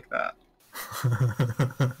wolf. It's like that.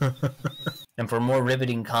 And for more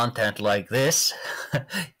riveting content like this,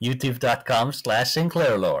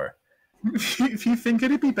 youtube.com/Sinclair Lore. If you think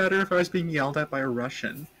it'd be better if I was being yelled at by a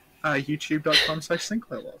Russian,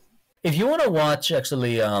 youtube.com/Sinclair Lore. If you want to watch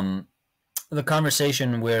actually the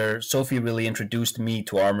conversation where Sophie really introduced me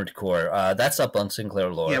to Armored Core, that's up on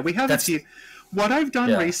Sinclair Lore. Yeah, we have that's, it here. What I've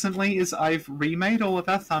done recently is I've remade all of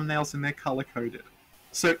our thumbnails and they're color-coded.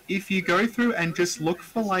 So if you go through and just look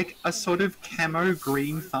for like a sort of camo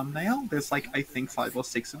green thumbnail, there's like, I think 5 or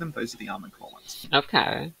 6 of them. Those are the Armored Core ones.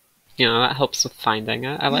 Okay. That helps with finding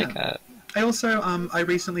it. I like it. I also, I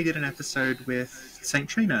recently did an episode with St.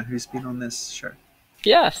 Trina, who's been on this show.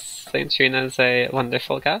 Yes, St. Trina is a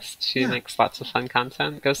wonderful guest. She makes lots of fun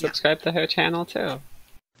content. Go subscribe to her channel too.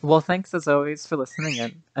 Well, thanks as always for listening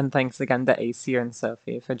in, and thanks again to Aesir and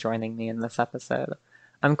Sophie for joining me in this episode.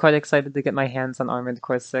 I'm quite excited to get my hands on Armored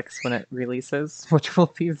Core 6 when it releases, which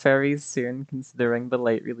will be very soon considering the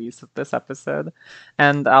late release of this episode.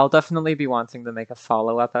 And I'll definitely be wanting to make a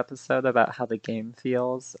follow-up episode about how the game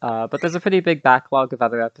feels, but there's a pretty big backlog of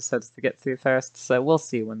other episodes to get through first, so we'll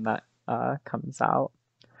see when that comes out.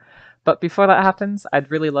 But before that happens, I'd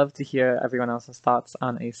really love to hear everyone else's thoughts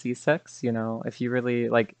on AC6. If you really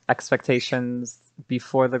like expectations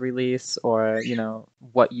before the release, or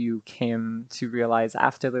what you came to realize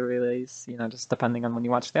after the release. Just depending on when you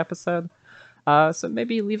watch the episode. So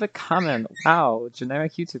maybe leave a comment. Wow,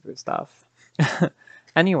 generic YouTuber stuff.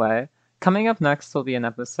 Anyway. Coming up next will be an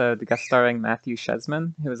episode guest starring Matthew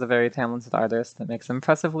Shesman, who is a very talented artist that makes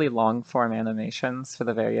impressively long-form animations for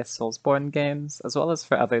the various Soulsborne games, as well as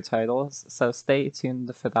for other titles, so stay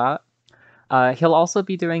tuned for that. He'll also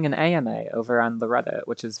be doing an AMA over on the Reddit,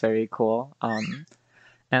 which is very cool.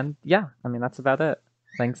 And yeah, that's about it.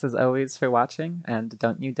 Thanks as always for watching, and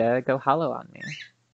don't you dare go hollow on me.